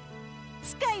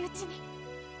近いうちに。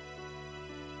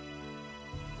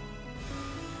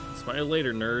 Smile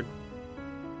later, nerd.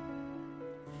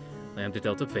 Lambda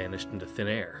Delta vanished into thin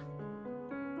air.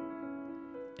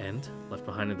 And, left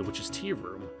behind in the witch's tea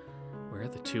room, where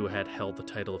the two had held the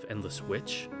title of Endless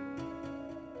Witch.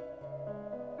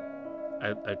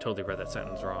 I totally read that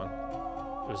sentence wrong.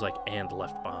 It was like, and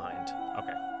left behind.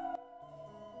 Okay.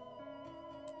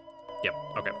 Yep,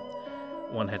 okay.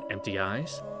 One had empty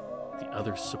eyes, the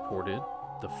other supported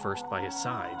the first by his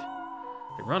side.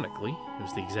 Ironically, it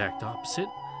was the exact opposite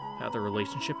of how their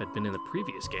relationship had been in the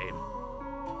previous game.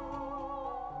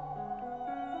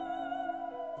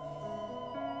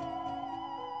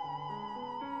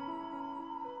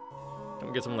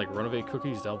 Don't get some like Runaway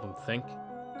cookies to help them think.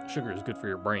 Sugar is good for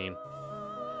your brain.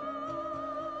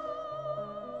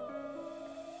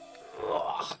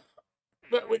 Ugh.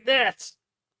 But with that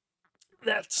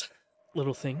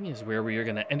little thing is where we are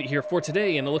going to end it here for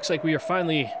today, and it looks like we are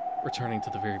finally returning to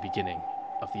the very beginning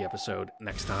of the episode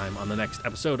next time on the next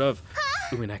episode of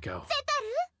Umineko.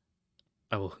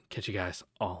 I will catch you guys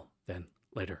all then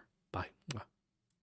later. Bye.